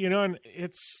 Yeah, you know, and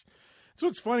it's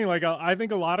what's funny. Like I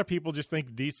think a lot of people just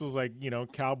think diesel's like, you know,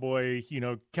 cowboy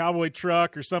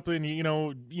truck or something, you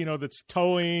know, that's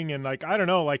towing, and like I don't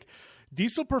know, like.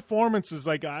 Diesel performance is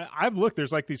like, I've looked,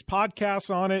 there's like these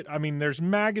podcasts on it. I mean, there's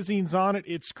magazines on it.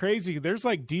 It's crazy. There's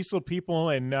like diesel people,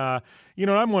 and, you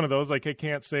know, I'm one of those, like, I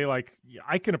can't say like,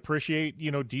 I can appreciate,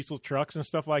 you know, diesel trucks and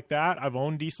stuff like that. I've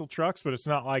owned diesel trucks, but it's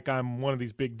not like I'm one of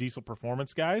these big diesel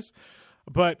performance guys.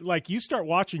 But like you start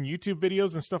watching YouTube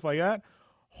videos and stuff like that,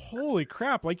 holy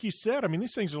crap. Like you said, I mean,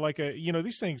 these things are like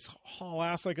these things haul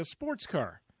ass like a sports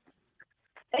car.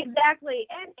 Exactly.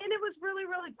 And it was really,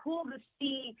 really cool to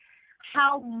see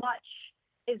how much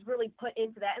is really put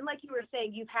into that. And like you were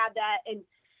saying, you've had that, and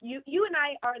you and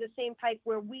I are the same type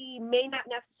where we may not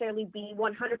necessarily be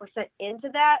 100% into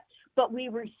that, but we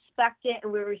respect it,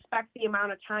 and we respect the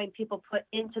amount of time people put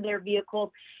into their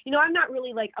vehicles. You know, I'm not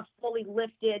really like a fully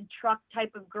lifted truck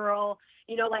type of girl,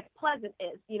 you know, like Pleasant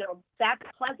is. You know, that's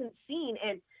Pleasant's scene,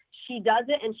 and she does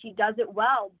it, and she does it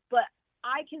well, but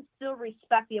I can still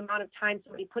respect the amount of time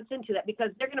somebody puts into that, because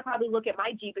they're going to probably look at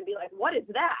my Jeep and be like, what is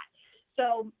that?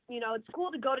 So, you know, it's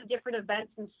cool to go to different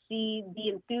events and see the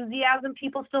enthusiasm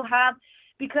people still have,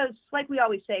 because like we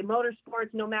always say,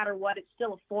 motorsports, no matter what, it's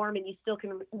still a form, and you still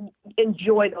can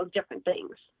enjoy those different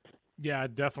things. Yeah,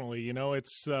 definitely. You know,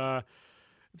 it's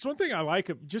one thing I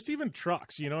like, just even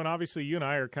trucks, you know, and obviously you and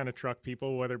I are kind of truck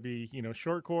people, whether it be, you know,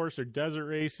 short course or desert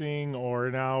racing,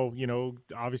 or now, you know,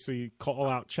 obviously call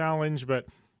out challenge, but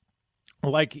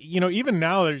like, you know, even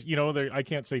now there's, you know, I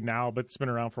can't say now, but it's been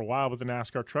around for a while with the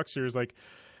NASCAR Truck Series. Like,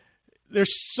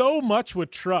 there's so much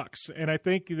with trucks, and I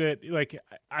think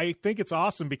it's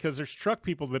awesome because there's truck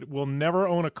people that will never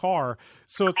own a car.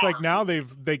 So it's like now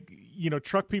you know,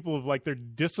 truck people have, like, their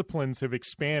disciplines have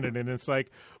expanded, and it's like,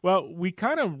 well, we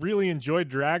kind of really enjoy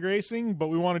drag racing, but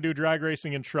we want to do drag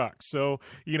racing in trucks. So,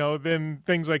 you know, then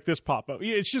things like this pop up.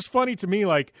 It's just funny to me,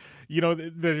 like, you know,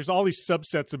 there's all these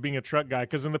subsets of being a truck guy,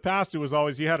 because in the past it was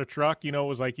always you had a truck, you know, it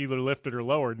was like either lifted or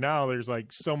lowered. Now there's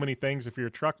like so many things, if you're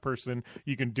a truck person,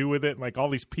 you can do with it. Like all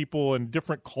these people and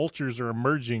different cultures are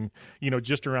emerging, you know,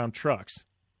 just around trucks.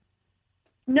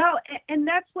 No, and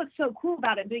that's what's so cool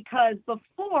about it, because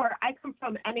before, I come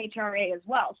from NHRA as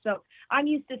well. So I'm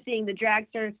used to seeing the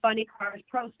dragsters, funny cars,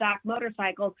 pro stock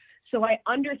motorcycles. So I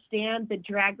understand the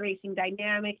drag racing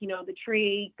dynamic, you know, the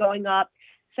tree going up,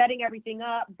 setting everything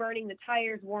up, burning the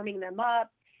tires, warming them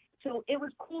up. So it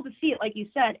was cool to see it, like you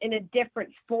said, in a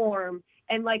different form.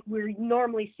 And like we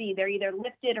normally see, they're either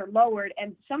lifted or lowered.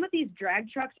 And some of these drag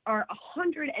trucks are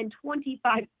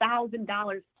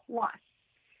 $125,000 plus.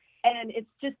 And it's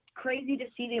just crazy to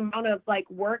see the amount of like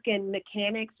work and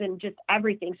mechanics and just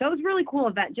everything. So it was a really cool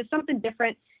event, just something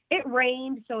different. It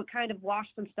rained, so it kind of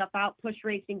washed some stuff out, pushed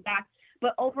racing back.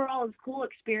 But overall, it's a cool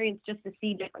experience just to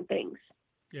see different things.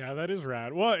 Yeah, that is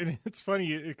rad. Well, and it's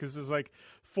funny because it's like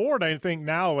Ford, I think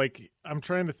now, like I'm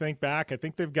trying to think back. I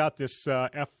think they've got this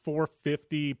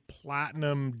F450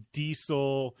 Platinum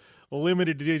diesel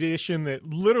limited edition that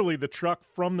literally the truck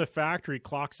from the factory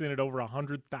clocks in at over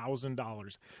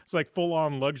 $100,000. It's like full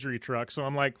on luxury truck. So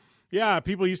I'm like, yeah,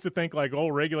 people used to think like, oh,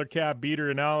 regular cab beater.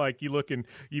 And now like you look and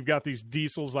you've got these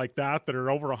diesels like that are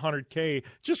over $100K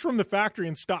just from the factory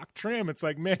and stock trim. It's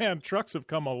like, man, trucks have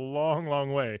come a long,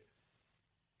 long way.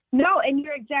 No, and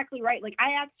you're exactly right. Like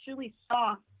I actually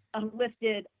saw a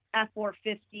lifted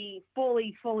F450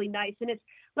 fully nice. And it's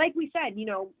like we said, you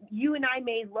know, you and I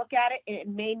may look at it and it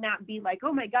may not be like,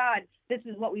 oh my God, this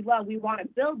is what we love. We want to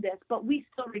build this, but we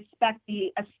still respect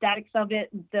the aesthetics of it,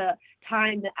 the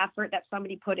time, the effort that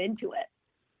somebody put into it.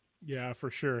 Yeah,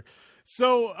 for sure.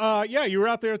 So, yeah, you were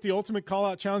out there at the Ultimate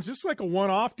Call-Out Challenge. Is this like a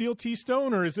one-off deal,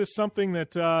 T-Stone, or is this something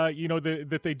that, you know,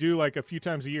 that they do like a few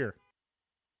times a year?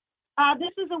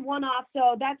 This is a one-off,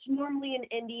 so that's normally in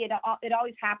Indy. It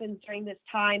always happens during this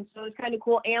time, so it's kind of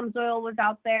cool. AMSOIL was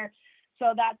out there,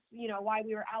 so that's, you know, why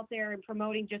we were out there and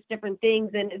promoting just different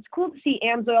things, and it's cool to see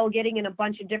AMSOIL getting in a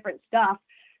bunch of different stuff.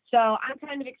 So I'm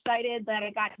kind of excited that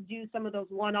I got to do some of those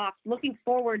one-offs. Looking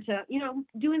forward to,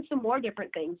 doing some more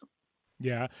different things.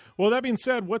 Yeah. Well, that being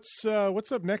said, what's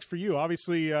up next for you?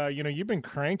 Obviously, you've been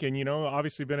cranking,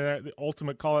 obviously been at the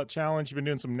Ultimate Call-Out Challenge. You've been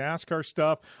doing some NASCAR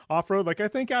stuff, off-road. Like, I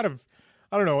think I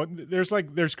don't know,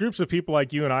 there's groups of people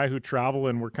like you and I who travel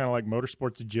and we're kind of like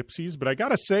motorsports gypsies. But I got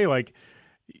to say, like,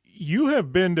 you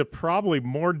have been to probably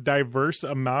more diverse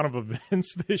amount of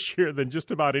events this year than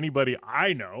just about anybody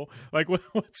I know. Like,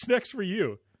 what's next for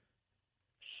you?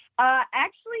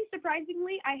 Actually,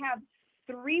 surprisingly, I have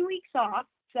 3 weeks off.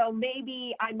 So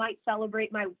maybe I might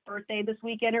celebrate my birthday this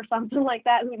weekend or something like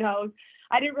that. Who knows?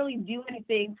 I didn't really do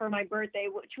anything for my birthday,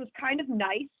 which was kind of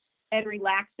nice and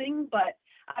relaxing, but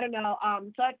I don't know.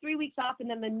 So I have 3 weeks off, and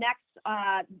then the next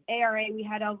ARA, we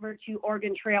head over to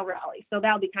Oregon Trail Rally. So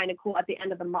that'll be kind of cool at the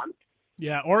end of the month.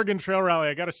 Yeah, Oregon Trail Rally,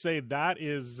 I got to say,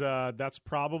 that's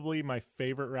probably my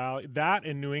favorite rally. That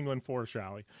and New England Forest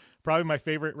Rally. Probably my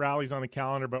favorite rallies on the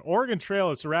calendar. But Oregon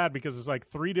Trail, it's rad because it's like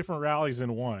 3 different rallies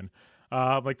in one.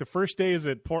 Like the first day is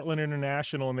at Portland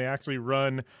International, and they actually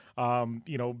run,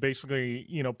 basically,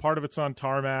 part of it's on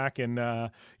tarmac and,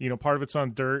 part of it's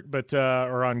on dirt, but,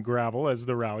 or on gravel, as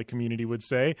the rally community would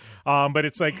say. But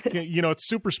it's like, it's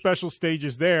super special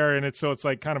stages there. And it's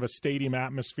like kind of a stadium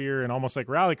atmosphere and almost like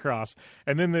rallycross.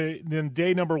 And then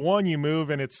day number 1, you move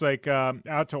and it's like,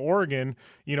 out to Oregon,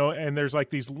 and there's like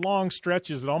these long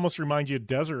stretches that almost remind you of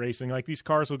desert racing. Like these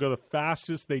cars will go the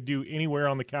fastest they do anywhere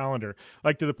on the calendar,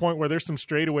 like to the point where there's some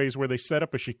straightaways where they set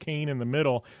up a chicane in the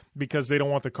middle because they don't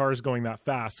want the cars going that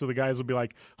fast. So the guys will be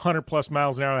like 100 plus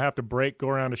miles an hour, have to brake, go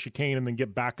around a chicane, and then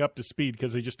get back up to speed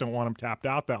because they just don't want them tapped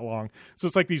out that long. So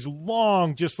it's like these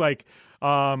long, just like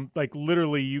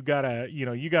literally you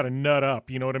gotta nut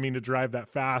up, you know what I mean, to drive that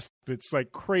fast. It's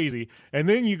like crazy. And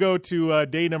then you go to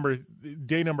day number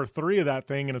 3 of that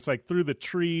thing, and it's like through the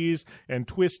trees and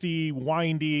twisty,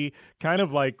 windy, kind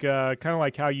of like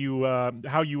how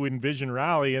you envision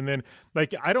rally. And then,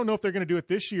 like, I don't know if they're going to do it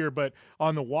this year, but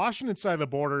on the Washington side of the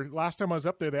border, last time I was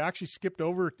up there, they actually skipped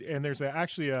over, and there's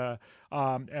actually an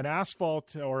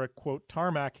asphalt or a quote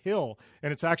tarmac hill,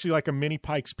 and it's actually like a mini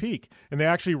Pikes Peak, and they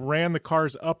actually ran the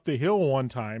cars up the hill one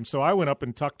time. So I went up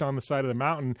and tucked on the side of the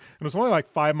mountain, and it was only like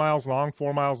 5 miles long,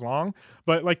 4 miles long,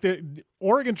 but like the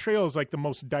Oregon Trail is like the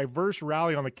most diverse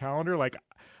rally on the calendar. Like,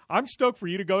 I'm stoked for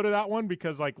you to go to that one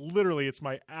because, like, literally it's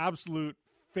my absolute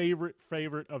favorite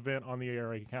event on the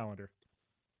ARA calendar.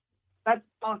 That's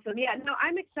awesome. Yeah, no,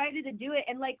 I'm excited to do it.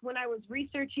 And like when I was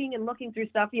researching and looking through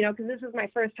stuff, because this is my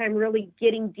first time really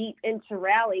getting deep into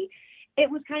rally, it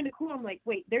was kind of cool. I'm like,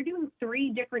 wait, they're doing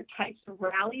 3 different types of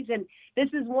rallies, and this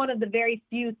is one of the very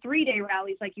few 3-day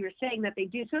rallies, like you were saying, that they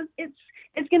do. So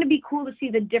it's going to be cool to see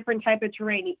the different type of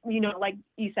terrain, like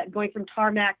you said, going from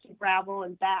tarmac to gravel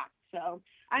and back. So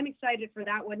I'm excited for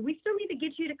that one. We still need to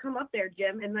get you to come up there,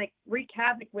 Jim, and like wreak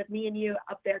havoc with me and you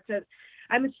up there, because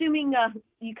I'm assuming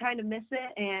you kind of miss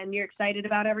it and you're excited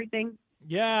about everything.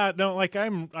 Yeah, no, like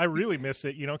I really miss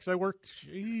it, because I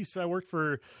worked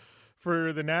for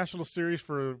the National Series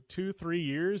for 2-3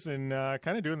 years, and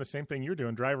kind of doing the same thing you're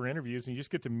doing, driver interviews, and you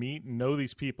just get to meet and know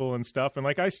these people and stuff. And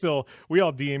like we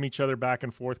all DM each other back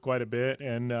and forth quite a bit,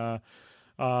 and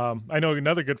I know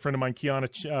another good friend of mine, Kiana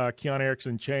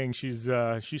Erickson Chang. She's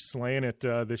slaying it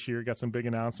this year. Got some big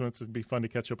announcements. It'd be fun to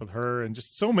catch up with her, and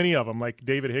just so many of them. Like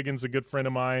David Higgins, a good friend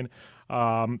of mine.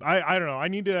 I don't know. I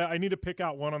need to pick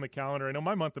out one on the calendar. I know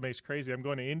my month of May is crazy. I'm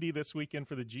going to Indy this weekend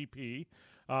for the GP.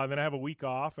 Then I have a week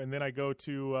off, and then I go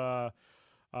to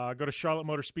Charlotte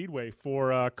Motor Speedway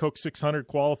for Coke 600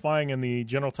 qualifying and the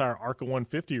General Tire ARCA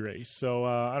 150 race. So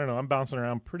I don't know. I'm bouncing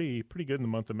around pretty good in the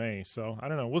month of May. So I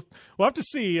don't know. We'll have to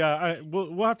see.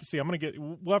 We'll have to see.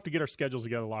 We'll have to get our schedules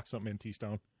together, lock something in,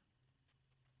 T-Stone.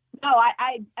 No,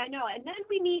 I know. And then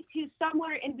we need to,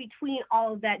 somewhere in between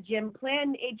all of that, Jim,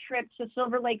 plan a trip to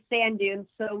Silver Lake Sand Dunes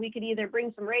so we could either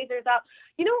bring some razors up.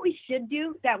 You know what we should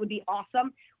do? That would be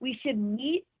awesome. We should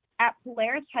meet at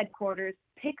Polaris headquarters,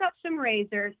 pick up some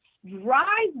razors,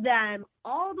 drive them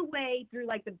all the way through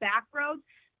like the back roads,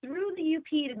 through the UP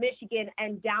to Michigan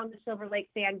and down to Silver Lake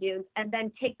Sand Dunes, and then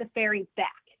take the ferry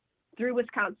back through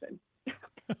Wisconsin.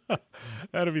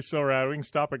 That'd be so rad. We can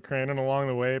stop at Crandon along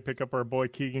the way, pick up our boy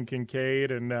Keegan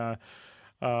Kincaid, and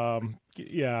I'm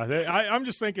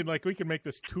just thinking like we could make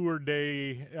this tour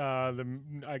day.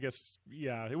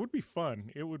 It would be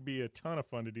fun. It would be a ton of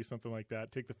fun to do something like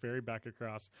that. Take the ferry back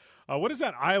across. What is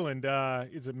that island?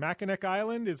 Is it Mackinac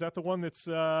Island? Is that the one that's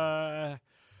by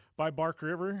Bark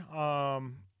River?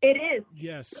 It is.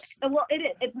 Yes. Well, it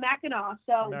is. It's Mackinac.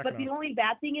 But the only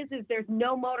bad thing is there's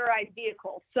no motorized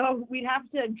vehicle. So we'd have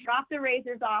to drop the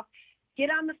razors off,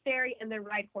 get on the ferry, and then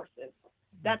ride horses.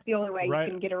 That's the only way Right.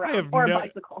 you can get around, or a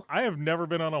bicycle. I have never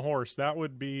been on a horse. That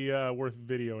would be worth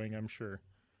videoing, I'm sure.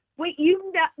 Wait,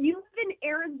 you live in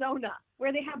Arizona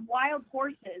where they have wild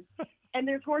horses, and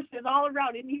there's horses all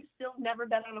around, and you've still never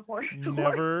been on a horse?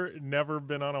 Never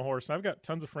been on a horse. I've got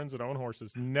tons of friends that own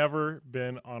horses. Never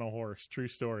been on a horse. True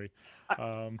story.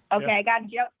 Okay,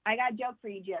 yeah. I got a joke for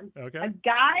you, Jim. Okay. A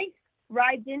guy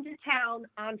rides into town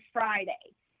on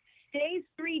Friday, stays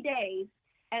 3 days,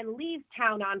 and leaves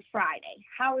town on Friday.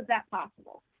 How is that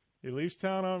possible? He leaves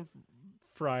town on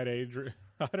Friday.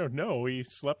 I don't know. He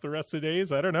slept the rest of the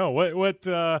days. I don't know.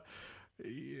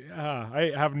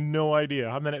 I have no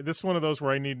idea. This is one of those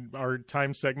where I need our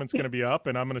time segment's going to be up,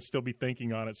 and I'm going to still be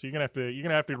thinking on it. So you're going to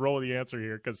have to roll the answer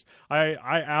here, because I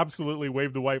absolutely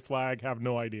waved the white flag. Have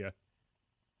no idea.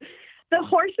 The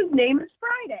horse's name is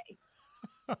Friday.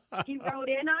 He rode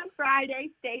in on Friday,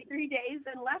 stayed 3 days,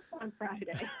 and left on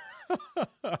Friday.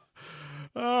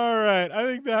 All right. I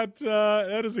think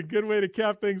that is a good way to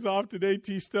cap things off today,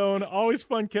 T-Stone. Always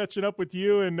fun catching up with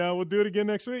you, and we'll do it again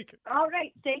next week. All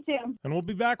right. Stay tuned. And we'll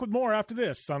be back with more after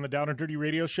this on the Down and Dirty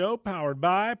Radio Show, powered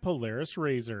by Polaris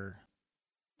Razor.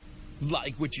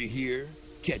 Like what you hear?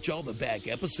 Catch all the back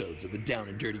episodes of the Down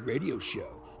and Dirty Radio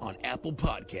Show on Apple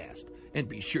Podcast, and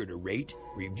be sure to rate,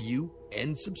 review,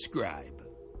 and subscribe.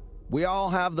 We all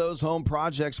have those home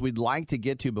projects we'd like to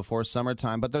get to before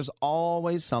summertime, but there's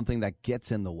always something that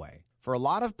gets in the way. For a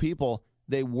lot of people,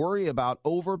 they worry about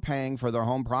overpaying for their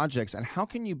home projects, and how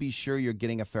can you be sure you're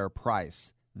getting a fair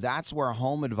price? That's where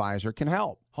Home Advisor can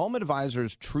help. Home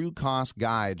Advisor's True Cost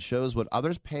Guide shows what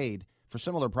others paid for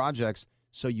similar projects,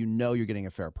 so you know you're getting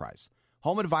a fair price.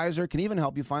 Home Advisor can even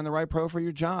help you find the right pro for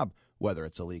your job. Whether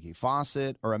it's a leaky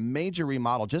faucet or a major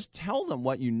remodel, just tell them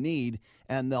what you need,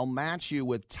 and they'll match you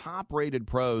with top-rated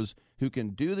pros who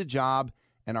can do the job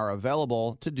and are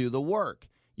available to do the work.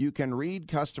 You can read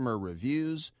customer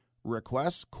reviews,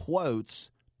 request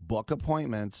quotes, book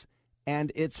appointments,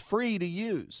 and it's free to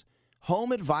use.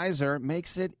 Home Advisor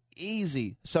makes it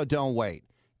easy, so don't wait.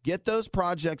 Get those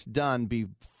projects done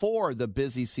before the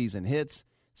busy season hits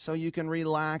so you can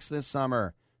relax this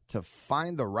summer. To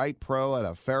find the right pro at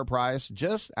a fair price,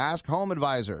 just ask Home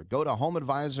Advisor. Go to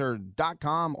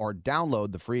homeadvisor.com or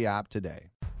download the free app today.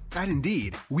 At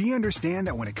Indeed, we understand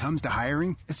that when it comes to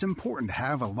hiring, it's important to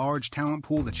have a large talent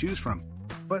pool to choose from.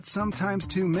 But sometimes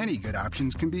too many good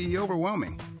options can be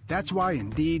overwhelming. That's why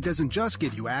Indeed doesn't just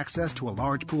give you access to a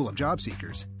large pool of job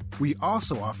seekers. We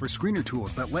also offer screener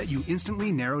tools that let you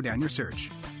instantly narrow down your search.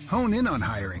 Hone in on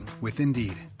hiring with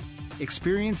Indeed.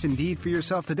 Experience Indeed for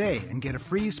yourself today and get a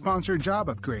free sponsored job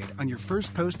upgrade on your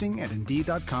first posting at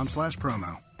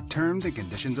Indeed.com/promo. Terms and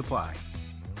conditions apply.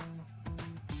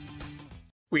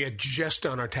 We had just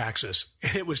done our taxes,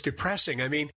 and it was depressing. I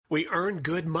mean, we earn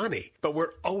good money, but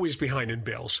we're always behind in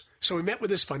bills. So we met with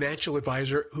this financial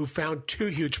advisor who found two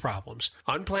huge problems: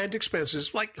 unplanned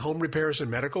expenses like home repairs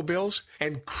and medical bills,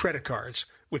 and credit cards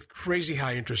with crazy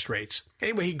high interest rates.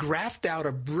 Anyway, he graphed out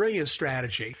a brilliant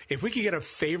strategy. If we could get a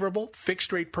favorable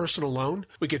fixed-rate personal loan,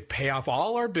 we could pay off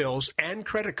all our bills and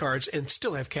credit cards and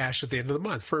still have cash at the end of the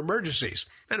month for emergencies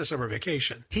and a summer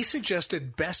vacation. He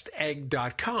suggested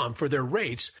bestegg.com for their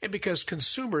rates, and because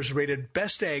consumers rated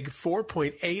Best Egg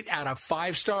 4.8 out of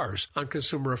 5 stars on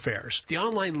Consumer Affairs. The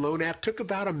online loan app took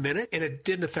about a minute, and it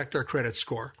didn't affect our credit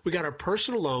score. We got our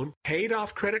personal loan, paid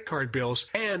off credit card bills,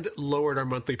 and lowered our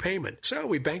monthly payment. So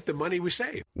we banked the money we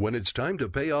saved. When it's time to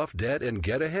pay off debt and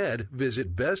get ahead,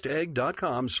 visit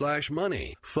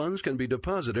bestegg.com/money. Funds can be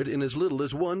deposited in as little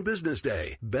as 1 business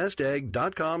day.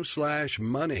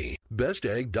 bestegg.com/money.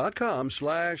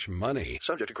 bestegg.com/money.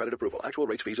 Subject to credit approval. Actual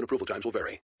rates, fees, and approval times will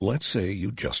vary. Let's say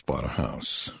you just bought a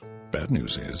house. Bad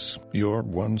news is, you're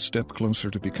one step closer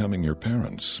to becoming your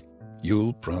parents.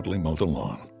 You'll proudly mow the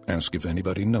lawn. Ask if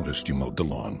anybody noticed you mowed the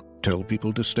lawn. Tell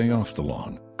people to stay off the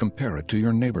lawn. Compare it to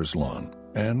your neighbor's lawn.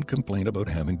 And complain about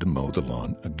having to mow the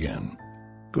lawn again.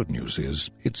 Good news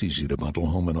is, it's easy to bundle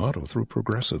home and auto through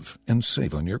Progressive and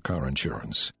save on your car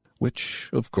insurance, which,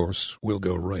 of course, will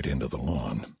go right into the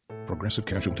lawn. Progressive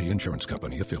Casualty Insurance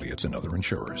Company, affiliates, and other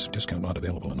insurers. Discount not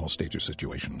available in all states or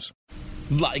situations.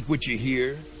 Like what you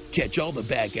hear? Catch all the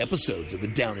back episodes of the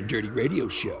Down and Dirty Radio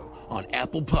Show on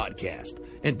Apple Podcast,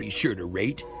 and be sure to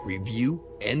rate, review,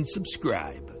 and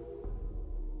subscribe.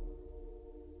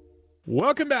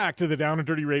 Welcome back to the Down and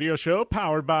Dirty Radio Show,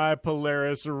 powered by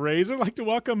Polaris Razor. I'd like to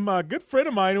welcome a good friend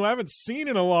of mine who I haven't seen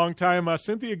in a long time,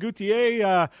 Cynthia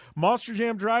Gutierrez, Monster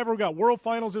Jam driver. We got World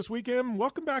Finals this weekend.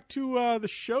 Welcome back to the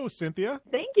show, Cynthia.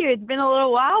 Thank you. It's been a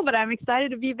little while, but I'm excited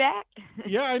to be back.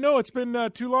 Yeah, I know. It's been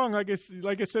too long. Like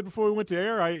I said before we went to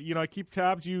air, I keep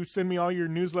tabs. You send me all your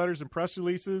newsletters and press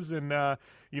releases, and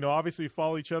obviously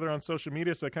follow each other on social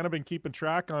media, so I've kind of been keeping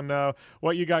track on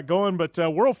what you got going. But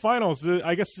World Finals,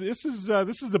 I guess this is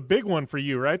the big one for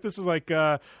you, right? This is like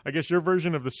I guess your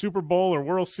version of the Super Bowl or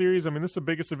World Series. I mean, this is the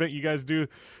biggest event you guys do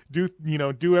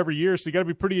every year, so you got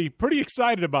to be pretty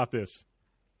excited about this.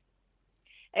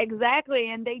 Exactly,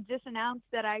 and they just announced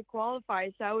that I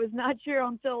qualified, so I was not sure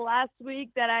until last week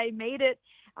that I made it.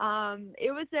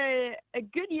 It was a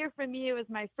good year for me. It was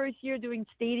my first year doing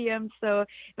stadium, so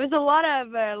it was a lot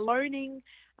of learning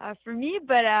for me,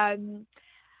 but I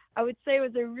would say it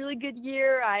was a really good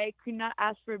year. I could not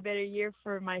ask for a better year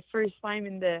for my first time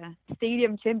in the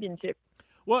stadium championship.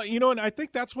 Well, and I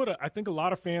think that's what I think a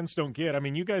lot of fans don't get. I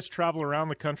mean, you guys travel around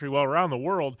the country, around the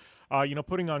world,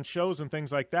 putting on shows and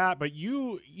things like that. But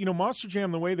Monster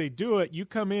Jam, the way they do it, you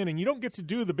come in and you don't get to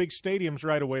do the big stadiums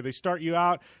right away. They start you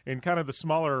out in kind of the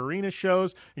smaller arena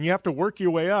shows, and you have to work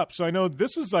your way up. So I know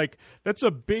this is that's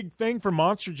a big thing for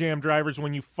Monster Jam drivers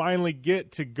when you finally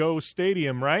get to go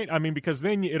stadium, right? I mean, because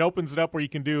then it opens it up where you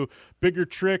can do bigger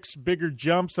tricks, bigger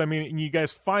jumps. I mean, and you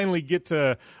guys finally get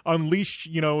to unleash,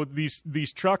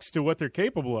 these trucks to what they're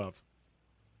capable of.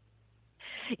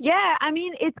 Yeah, I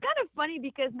mean, it's kind of funny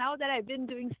because now that I've been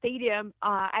doing stadium,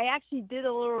 I actually did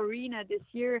a little arena this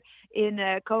year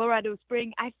in Colorado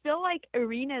Springs. I feel like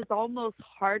arena is almost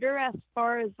harder as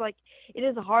far as it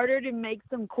is harder to make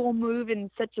some cool move in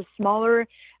such a smaller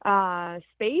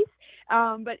space.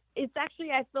 But it's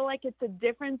actually, I feel like it's a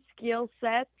different skill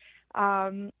set.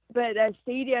 But a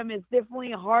stadium is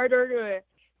definitely harder to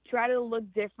try to look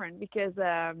different because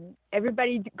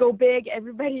everybody go big,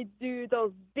 everybody do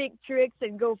those big tricks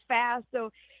and go fast.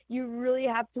 So you really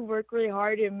have to work really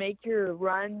hard to make your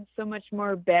run so much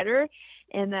more better.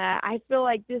 And I feel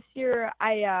like this year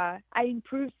I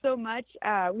improved so much.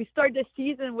 We started the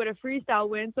season with a freestyle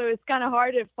win, so it's kind of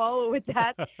hard to follow with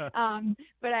that.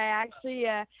 But I actually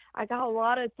I got a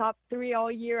lot of top 3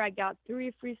 all year. I got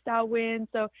 3 freestyle wins,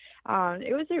 so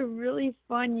it was a really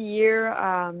fun year.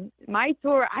 My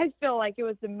tour, I feel like it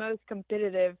was the most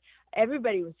competitive.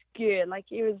 Everybody was good.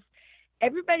 It was.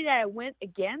 Everybody that I went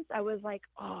against, I was like,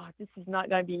 oh, this is not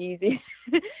going to be easy.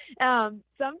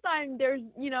 Sometimes there's,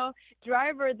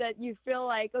 driver that you feel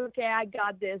like, okay, I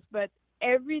got this. But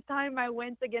every time I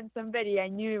went against somebody, I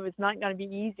knew it was not going to be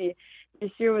easy. This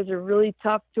year was a really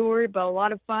tough tour, but a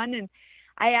lot of fun. And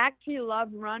I actually love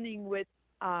running with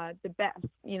the best.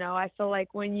 I feel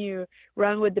like when you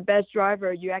run with the best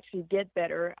driver, you actually get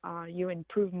better. You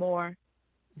improve more.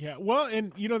 Yeah, well,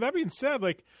 and, that being said,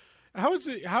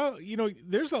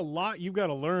 there's a lot you've got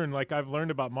to learn, like I've learned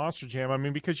about Monster Jam. I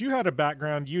mean, because you had a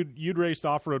background, you'd raced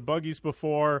off-road buggies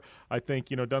before, I think,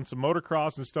 done some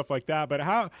motocross and stuff like that. But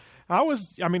how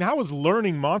was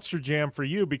learning Monster Jam for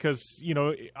you? Because,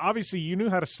 obviously you knew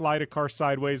how to slide a car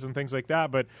sideways and things like that.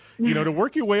 But, to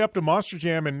work your way up to Monster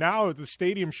Jam and now at the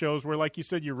stadium shows where, like you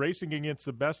said, you're racing against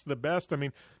the best of the best. I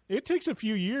mean, it takes a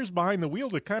few years behind the wheel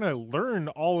to kind of learn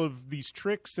all of these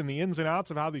tricks and the ins and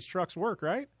outs of how these trucks work,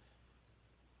 right?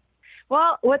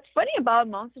 Well, what's funny about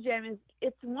Monster Jam is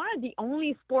it's one of the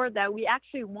only sports that we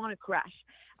actually want to crash.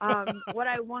 What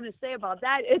I want to say about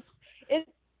that is it's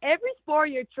every sport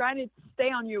you're trying to stay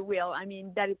on your wheel. I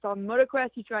mean, that it's on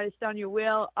motocross, you try to stay on your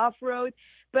wheel, off-road.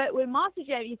 But with Monster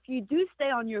Jam, if you do stay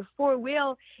on your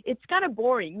 4-wheel, it's kind of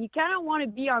boring. You kind of want to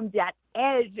be on that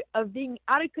edge of being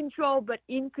out of control but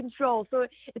in control. So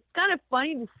it's kind of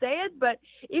funny to say it, but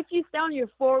if you stay on your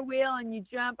 4-wheel and you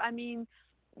jump, I mean,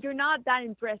 you're not that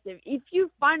impressive. If you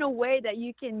find a way that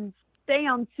you can stay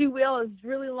on 2-wheel a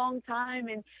really long time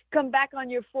and come back on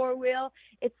your 4-wheel,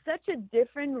 it's such a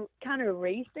different kind of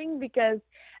racing because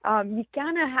you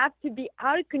kind of have to be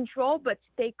out of control but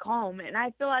stay calm. And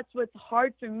I feel that's what's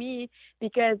hard for me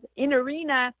because in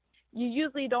arena, you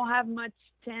usually don't have much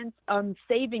chance on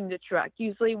saving the truck.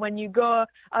 Usually when you go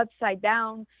upside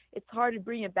down, it's hard to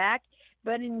bring it back.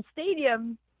 But in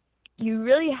stadium, you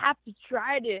really have to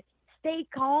try to stay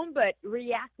calm but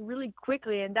react really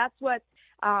quickly, and that's what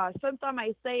sometimes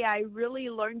I say I really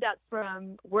learned that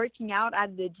from working out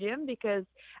at the gym because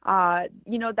that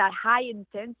high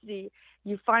intensity,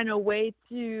 you find a way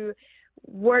to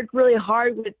work really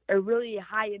hard with a really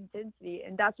high intensity,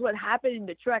 and that's what happened in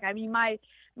the truck. I mean,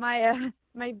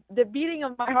 the beating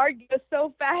of my heart goes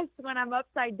so fast when I'm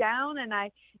upside down, and I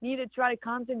need to try to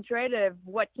concentrate of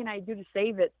what can I do to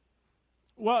save it.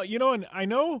 Well, and I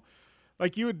know,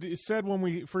 like you had said when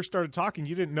we first started talking,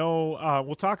 you didn't know,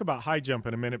 we'll talk about high jump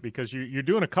in a minute because you're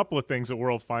doing a couple of things at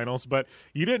World Finals, but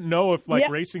you didn't know if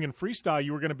racing and freestyle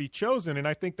you were going to be chosen. And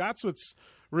I think that's what's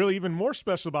really even more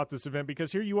special about this event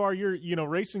because here you are, you're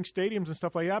racing stadiums and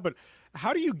stuff like that. But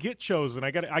how do you get chosen?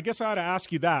 I guess I ought to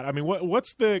ask you that. I mean,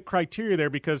 what's the criteria there?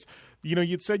 Because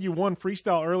you'd said you won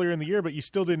freestyle earlier in the year, but you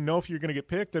still didn't know if you're going to get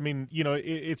picked. I mean,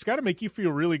 it's got to make you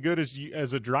feel really good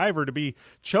as a driver to be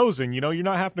chosen. You're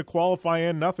not having to qualify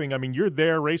in nothing. I mean, you're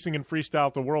there racing in freestyle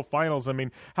at the World Finals. I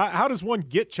mean, how does one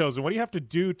get chosen? What do you have to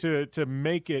do to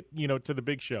make it, to the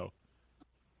big show?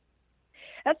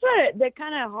 That's the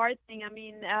kind of hard thing. I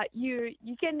mean,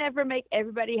 you can never make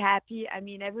everybody happy. I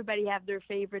mean, everybody have their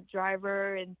favorite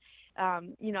driver, and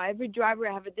every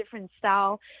driver have a different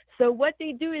style. So what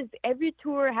they do is every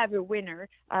tour have a winner.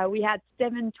 We had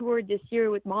 7 tours this year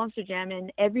with Monster Jam,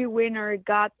 and every winner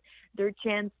got their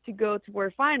chance to go to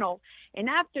World Final. And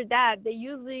after that, they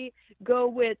usually go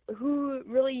with who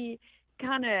really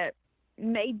kind of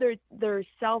made their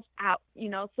self out,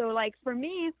 So like for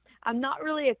me, I'm not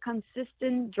really a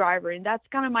consistent driver, and that's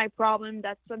kind of my problem.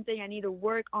 That's something I need to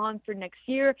work on for next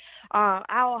year.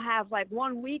 I'll have like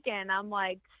one weekend I'm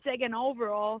like second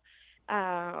overall,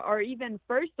 or even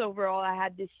first overall I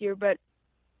had this year, but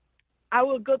I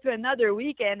will go to another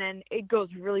weekend and it goes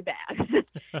really bad.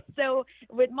 So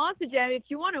with Monster Jam, if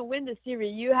you want to win the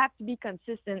series, you have to be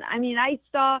consistent. I mean, I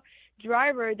saw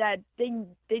driver that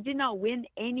they did not win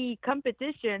any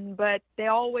competition, but they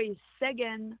always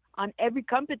second on every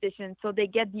competition, so they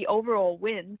get the overall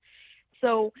win.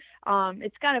 So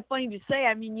it's kind of funny to say.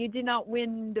 I mean, you did not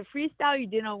win the freestyle, you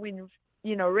did not win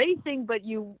racing, but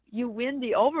you win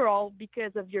the overall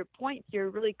because of your points. You're a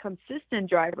really consistent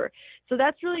driver. So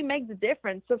that's really makes the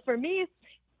difference. So for me,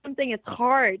 something it's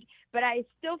hard, but I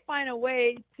still find a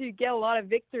way to get a lot of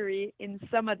victory in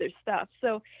some other stuff.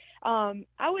 So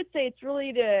I would say it's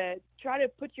really to try to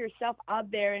put yourself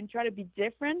out there and try to be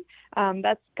different.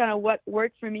 That's kind of what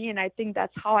worked for me, and I think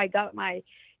that's how I got my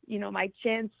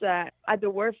chance at the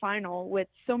World Final with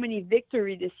so many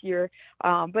victories this year.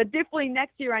 But definitely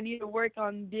next year I need to work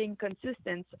on being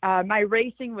consistent. My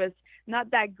racing was not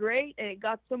that great, and it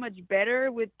got so much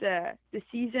better with the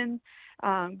season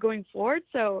going forward.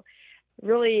 So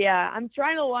really, I'm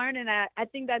trying to learn, and I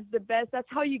think that's the best. That's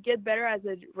how you get better as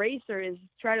a racer, is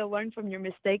try to learn from your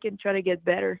mistake and try to get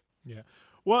better. Yeah.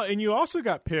 Well, and you also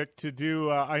got picked to do,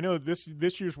 I know this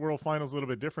year's World Final is a little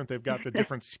bit different. They've got the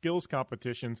different skills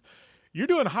competitions. You're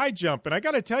doing high jump, and I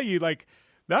got to tell you, like,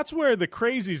 that's where the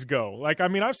crazies go. Like, I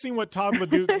mean, I've seen what Todd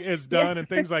LeDuc has done and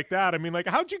things like that. I mean, like,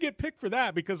 how'd you get picked for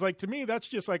that? Because, like, to me, that's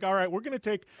just like, all right, we're going to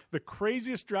take the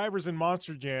craziest drivers in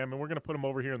Monster Jam, and we're going to put them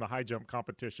over here in the high jump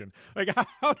competition. Like,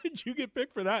 how did you get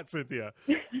picked for that, Cynthia?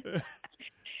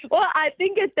 Well, I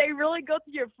think if they really go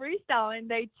to your freestyle and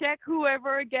they check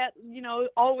whoever get,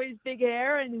 always big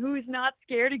hair and who's not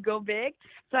scared to go big.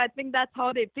 So I think that's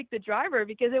how they picked the driver,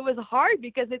 because it was hard,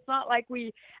 because it's not like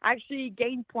we actually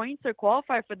gained points or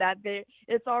qualify for that.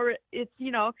 It's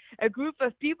a group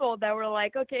of people that were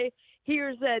like, okay,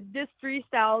 here's this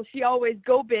freestyle, she always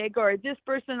go big, or this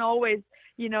person always,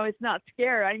 is not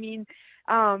scared. I mean,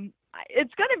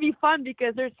 it's going to be fun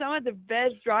because there's some of the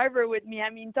best driver with me. I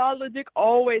mean, Todd LeDuc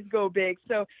always go big.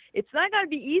 So it's not going to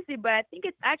be easy, but I think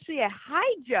it's actually a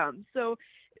high jump. So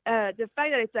the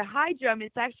fact that it's a high jump,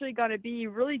 it's actually going to be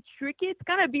really tricky. It's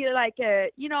going to be like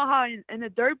how in a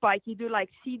dirt bike you do like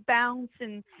seat bounce.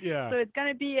 And so it's going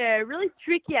to be really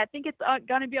tricky. I think it's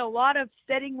going to be a lot of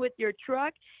setting with your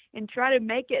truck and try to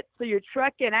make it so your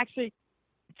truck can actually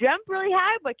jump really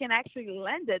high but can actually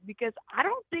land it, because I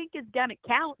don't think it's going to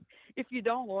count if you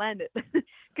don't land it,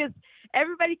 because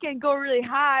everybody can go really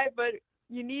high, but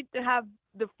you need to have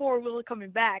the four-wheel coming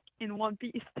back in one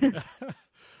piece.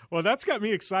 Well, that's got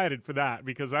me excited for that,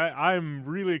 because I'm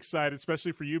really excited,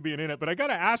 especially for you being in it. But I got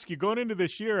to ask you, going into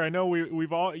this year, I know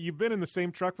you've been in the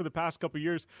same truck for the past couple of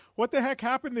years. What the heck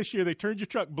happened this year? They turned your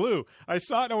truck blue. I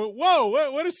saw it and I went, whoa,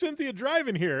 what is Cynthia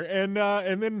driving here? And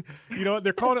then,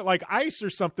 they're calling it like ice or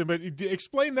something. But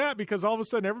explain that, because all of a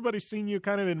sudden everybody's seen you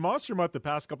kind of in Monster Mutt the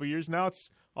past couple of years. Now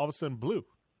it's all of a sudden blue.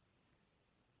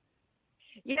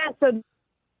 Yeah, so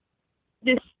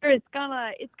this year it's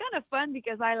kind of fun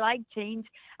because I like change.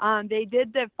 They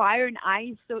did the fire and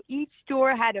ice, so each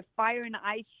tour had a fire and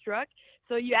ice truck.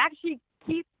 So you actually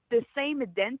keep the same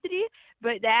identity,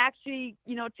 but they actually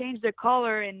changed the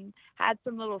color and had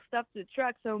some little stuff to the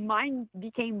truck. So mine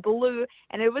became blue,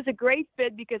 and it was a great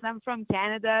fit because I'm from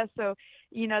Canada, so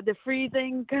the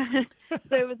freezing,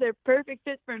 so it was a perfect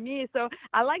fit for me. So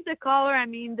I like the color. I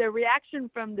mean, the reaction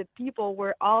from the people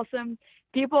were awesome.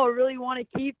 People really want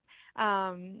to keep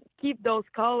those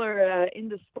color in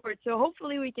the sport. So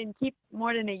hopefully we can keep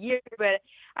more than a year, but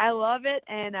I love it.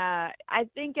 And I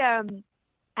think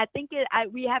I think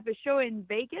we have a show in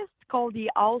Vegas called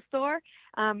the All-Star.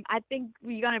 I think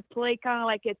we're going to play kind of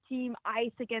like a team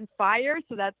ice against fire,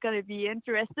 so that's going to be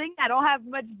interesting. I don't have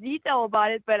much detail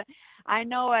about it, but I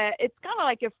know it's kind of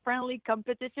like a friendly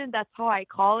competition. That's how I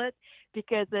call it,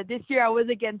 because this year I was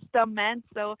against some men.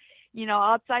 So,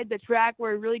 outside the track,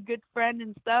 we're a really good friend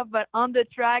and stuff. But on the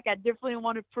track, I definitely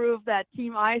want to prove that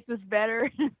Team Ice is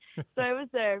better. So it was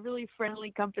a really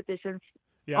friendly competition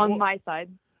on my side.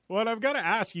 Well, I've got to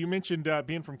ask. You mentioned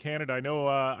being from Canada. I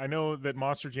know that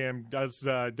Monster Jam does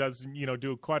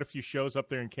do quite a few shows up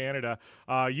there in Canada.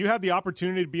 You had the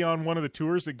opportunity to be on one of the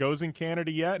tours that goes in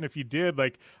Canada yet? And if you did,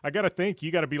 I got to think you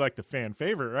got to be like the fan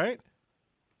favorite, right?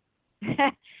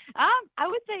 I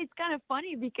would say it's kind of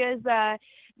funny because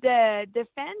the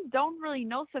fans don't really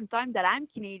know sometimes that I'm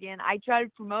Canadian. I try to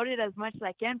promote it as much as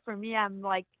I can. For me, I'm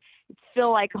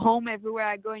feel like home everywhere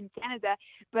I go in Canada.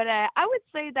 But I would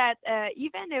say that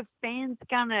even if fans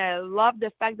kind of love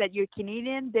the fact that you're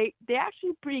Canadian, they're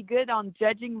actually pretty good on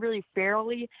judging really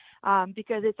fairly,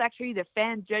 because it's actually the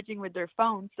fans judging with their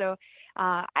phone. So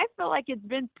I feel like it's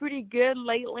been pretty good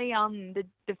lately.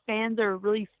 The fans are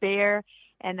really fair,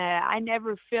 and I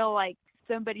never feel like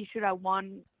somebody should have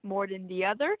won more than the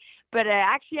other. But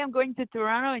actually, I'm going to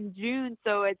Toronto in June,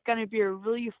 so it's going to be a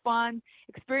really fun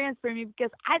experience for me,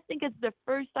 because I think it's the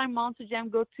first time Monster Jam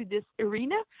go to this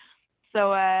arena.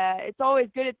 So it's always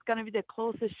good. It's going to be the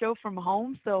closest show from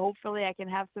home, so hopefully I can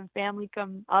have some family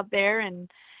come up there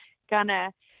and kind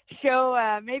of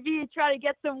show, maybe try to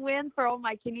get some win for all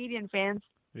my Canadian fans.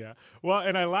 Yeah. Well,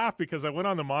 and I laugh because I went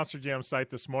on the Monster Jam site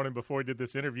this morning before we did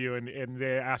this interview, and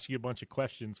they ask you a bunch of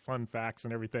questions, fun facts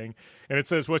and everything. And it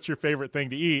says, what's your favorite thing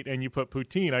to eat? And you put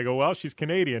poutine. I go, well, she's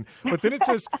Canadian. But then it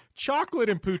says chocolate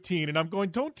and poutine. And I'm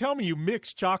going, don't tell me you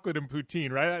mix chocolate and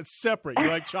poutine, right? That's separate. You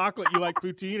like chocolate, you like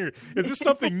poutine? Or is this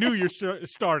something new you're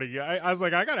starting? I was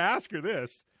like, I got to ask her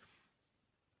this.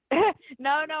 No,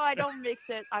 I don't mix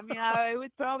it. I mean, it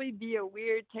would probably be a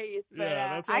weird taste, but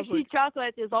actually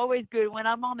chocolate is always good. When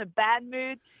I'm on a bad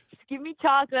mood, just give me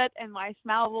chocolate and my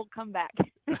smile will come back.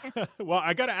 Well,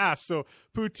 I got to ask, so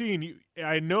poutine,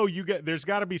 I know there's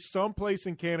got to be some place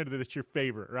in Canada that's your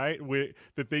favorite, right?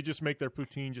 That they just make their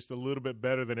poutine just a little bit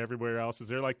better than everywhere else. Is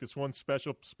there like this one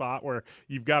special spot where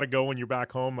you've got to go when you're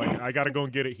back home? Like, I got to go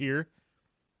and get it here?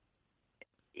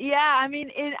 Yeah, I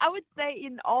mean, I would say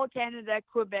in all Canada,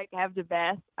 Quebec have the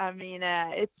best. I mean,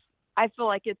 I feel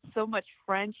like it's so much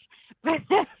French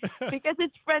because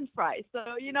it's French fries. So,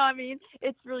 I mean,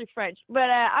 it's really French. But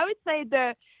I would say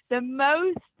the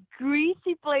most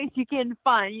greasy place you can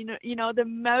find, the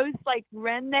most like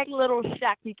redneck little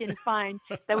shack you can find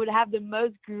that would have the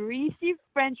most greasy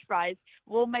French fries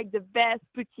will make the best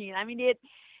poutine. I mean,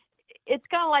 it's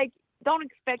kind of like, don't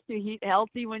expect to eat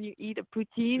healthy when you eat a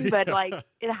poutine, but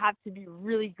it has to be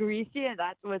really greasy, and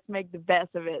that's what makes the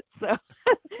best of it. So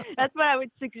that's what I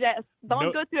would suggest.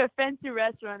 Don't go to a fancy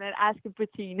restaurant and ask a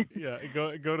poutine. Yeah,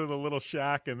 go to the little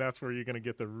shack, and that's where you're going to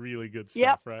get the really good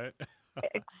stuff, right?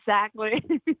 Exactly.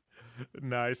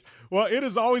 Nice. Well, it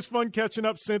is always fun catching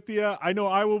up, Cynthia. I know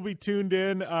I will be tuned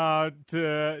in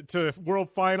to World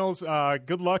Finals.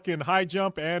 Good luck in high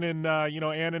jump and in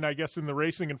I guess in the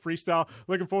racing and freestyle.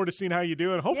 Looking forward to seeing how you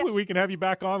do, and hopefully we can have you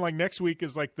back on like next week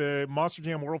as like the Monster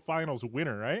Jam World Finals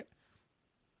winner, right?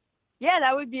 Yeah,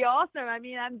 that would be awesome. I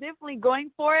mean, I'm definitely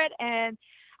going for it, and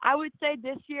I would say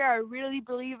this year I really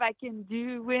believe I can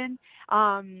win.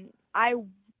 I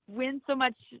win so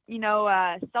much,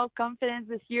 self-confidence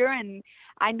this year, and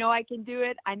I know I can do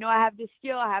it. I know I have the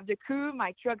skill, I have the crew,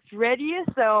 my truck's ready,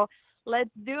 so let's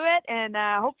do it, and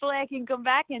hopefully I can come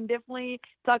back and definitely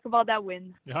talk about that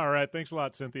win. All right, thanks a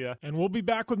lot, Cynthia. And we'll be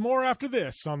back with more after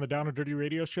this on the Down and Dirty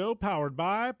Radio Show, powered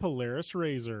by Polaris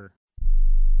Razor.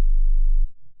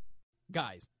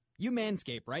 Guys, you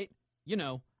manscape, right?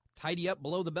 Tidy up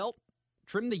below the belt,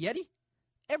 trim the Yeti.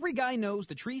 Every guy knows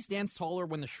the tree stands taller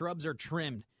when the shrubs are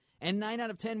trimmed. And 9 out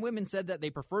of 10 women said that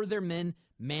they prefer their men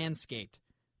manscaped.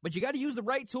 But you got to use the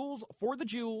right tools for the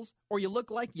jewels, or you look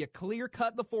like you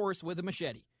clear-cut the forest with a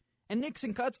machete. And nicks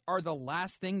and cuts are the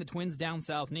last thing the twins down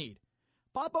south need.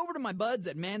 Pop over to my buds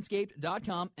at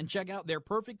manscaped.com and check out their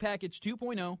Perfect Package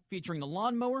 2.0 featuring the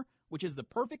lawnmower, which is the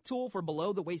perfect tool for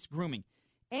below-the-waist grooming.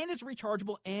 And it's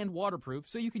rechargeable and waterproof,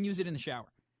 so you can use it in the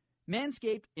shower.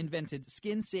 Manscaped invented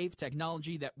skin-safe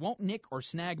technology that won't nick or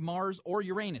snag Mars or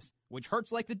Uranus, which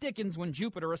hurts like the dickens when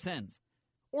Jupiter ascends.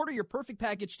 Order your Perfect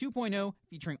Package 2.0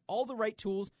 featuring all the right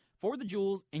tools for the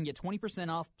jewels and get 20%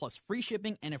 off plus free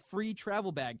shipping and a free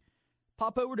travel bag.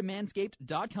 Pop over to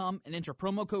manscaped.com and enter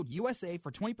promo code USA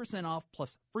for 20% off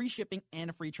plus free shipping and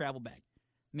a free travel bag.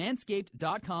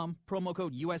 Manscaped.com, promo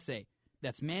code USA.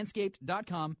 That's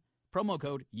manscaped.com, promo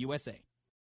code USA.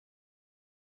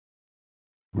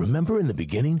 Remember in the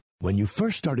beginning, when you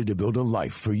first started to build a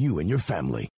life for you and your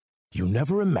family, you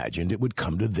never imagined it would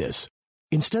come to this.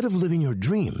 Instead of living your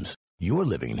dreams, you're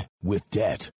living with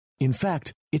debt. In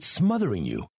fact, it's smothering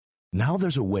you. Now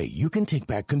there's a way you can take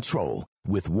back control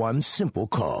with one simple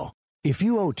call. If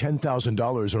you owe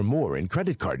 $10,000 or more in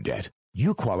credit card debt,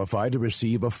 you qualify to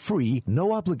receive a free,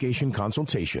 no-obligation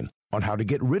consultation on how to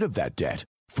get rid of that debt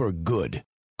for good.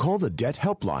 Call the Debt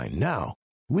Helpline now.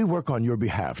 We work on your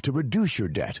behalf to reduce your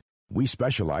debt. We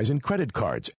specialize in credit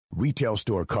cards, retail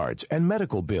store cards, and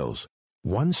medical bills.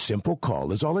 One simple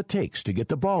call is all it takes to get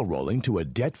the ball rolling to a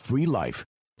debt-free life.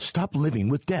 Stop living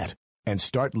with debt and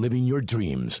start living your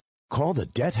dreams. Call the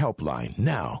Debt Helpline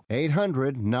now.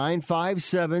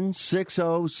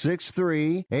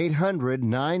 800-957-6063.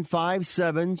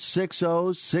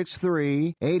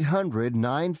 800-957-6063.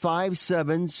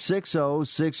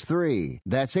 800-957-6063.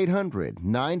 That's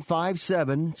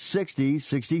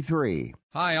 800-957-6063.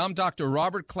 Hi, I'm Dr.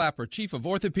 Robert Clapper, Chief of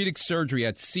Orthopedic Surgery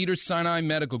at Cedars-Sinai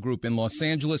Medical Group in Los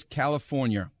Angeles,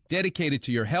 California. Dedicated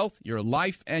to your health, your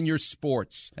life, and your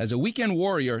sports. As a weekend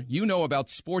warrior, you know about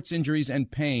sports injuries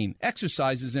and pain.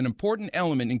 Exercise is an important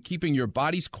element in keeping your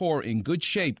body's core in good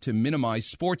shape to minimize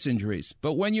sports injuries.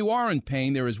 But when you are in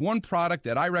pain, there is one product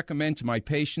that I recommend to my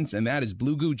patients, and that is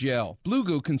Blue Goo Gel. Blue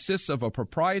Goo consists of a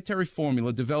proprietary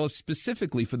formula developed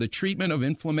specifically for the treatment of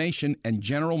inflammation and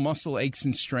general muscle aches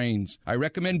and strains. I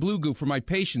recommend Blue Goo for my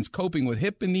patients coping with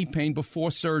hip and knee pain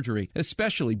before surgery,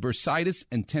 especially bursitis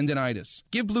and tendinitis.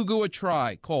 Give Blue Goo a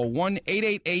try. Call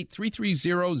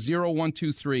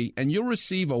 1-888-330-0123 and you'll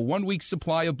receive a 1-week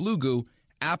supply of Blue Goo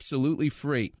absolutely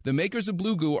free. The makers of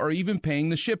Blue Goo are even paying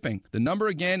the shipping. The number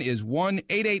again is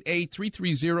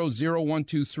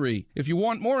 1-888-330-0123. If you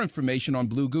want more information on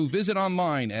Blue Goo, visit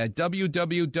online at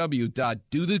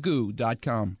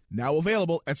www.dothegoo.com. Now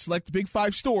available at select Big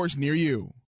 5 stores near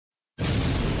you.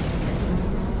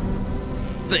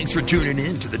 Thanks for tuning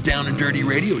in to the Down and Dirty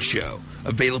Radio Show,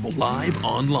 available live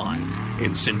online,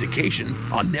 in syndication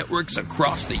on networks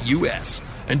across the U.S.,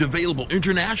 and available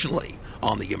internationally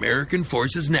on the American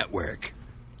Forces Network.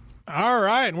 All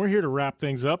right, and we're here to wrap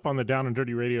things up on the Down and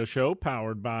Dirty Radio Show,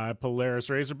 powered by Polaris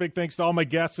Razor. Big thanks to all my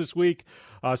guests this week,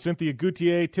 Cynthia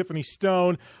Goutier, Tiffany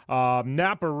Stone,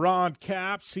 Napa Ron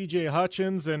Cap, CJ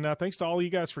Hutchins, and thanks to all you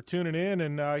guys for tuning in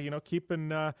and,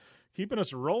 keeping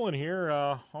us rolling here,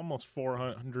 almost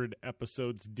 400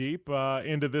 episodes deep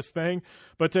into this thing.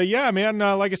 But, like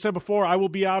I said before, I will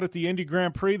be out at the Indy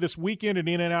Grand Prix this weekend at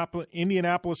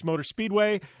Indianapolis Motor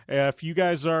Speedway. If you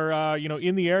guys are,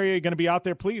 in the area, going to be out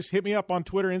there, please hit me up on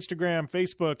Twitter, Instagram,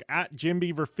 Facebook, at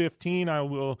JimBeaver15. I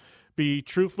will be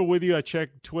truthful with you. I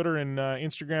check Twitter and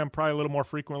Instagram probably a little more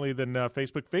frequently than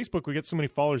Facebook. Facebook, we get so many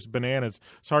followers, bananas.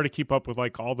 It's hard to keep up with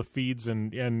like all the feeds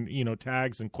and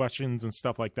tags and questions and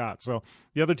stuff like that. So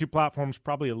the other two platforms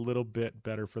probably a little bit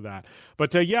better for that.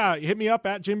 But hit me up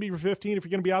at JimBeaver15 if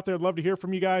you're going to be out there. I'd love to hear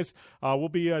from you guys. We'll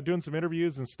be doing some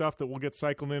interviews and stuff that will get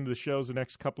cycled into the shows the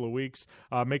next couple of weeks.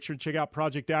 Make sure to check out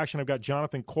Project Action. I've got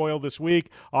Jonathan Coyle this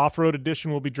week. Off-Road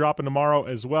Edition will be dropping tomorrow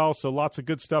as well. So lots of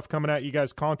good stuff coming at you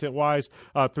guys content-wise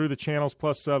through the channels,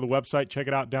 plus the website. Check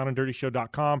it out,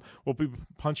 downanddirtyshow.com. We'll be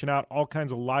punching out all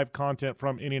kinds of live content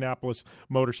from Indianapolis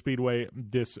Motor Speedway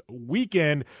this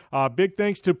weekend. Big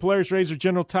thanks to Polaris Razor,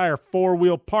 General Tire,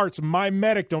 4-Wheel Parts,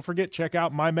 MyMedic. Don't forget, check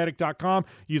out mymedic.com.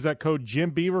 Use that code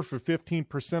JimBeaver for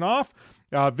 15% off.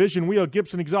 Vision Wheel,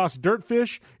 Gibson Exhaust,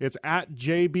 Dirtfish. It's at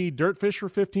JB Dirtfish for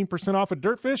 15% off at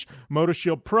Dirtfish.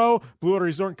 MotoShield Pro, Blue Water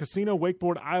Resort and Casino,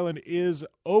 Wakeboard Island is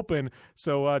open.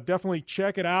 So definitely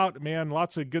check it out, man.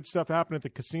 Lots of good stuff happening at the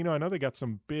casino. I know they got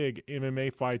some big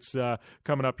MMA fights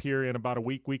coming up here in about a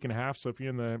week and a half. So if you're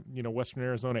in the Western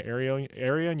Arizona area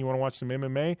and you want to watch some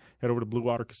MMA, head over to Blue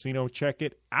Water Casino. Check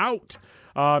it out.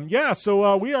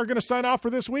 So we are going to sign off for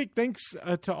this week. Thanks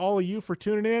to all of you for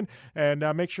tuning in, and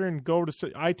make sure and go over to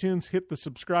iTunes, hit the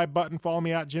subscribe button, follow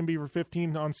me at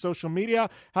JimBeaver15 on social media.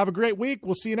 Have a great week.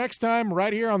 We'll see you next time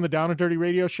right here on the Down and Dirty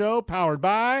Radio Show, powered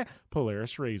by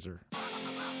Polaris Razor.